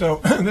right. So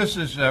this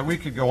is we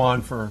could go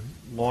on for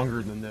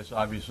longer than this.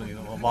 Obviously,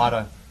 a lot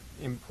of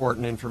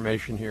important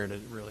information here to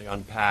really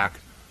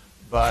unpack.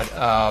 But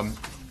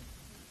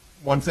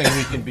one thing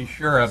we can be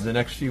sure of: the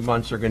next few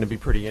months are going to be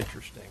pretty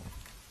interesting.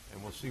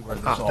 We'll see where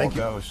this all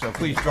goes. So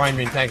please join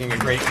me in thanking a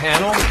great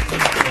panel,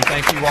 and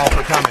thank you all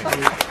for coming.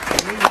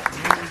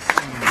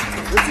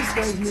 What's this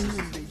guy's name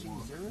in Beijing?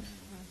 Zarif?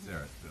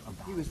 Zarif.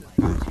 He was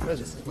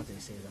president. What they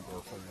say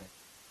about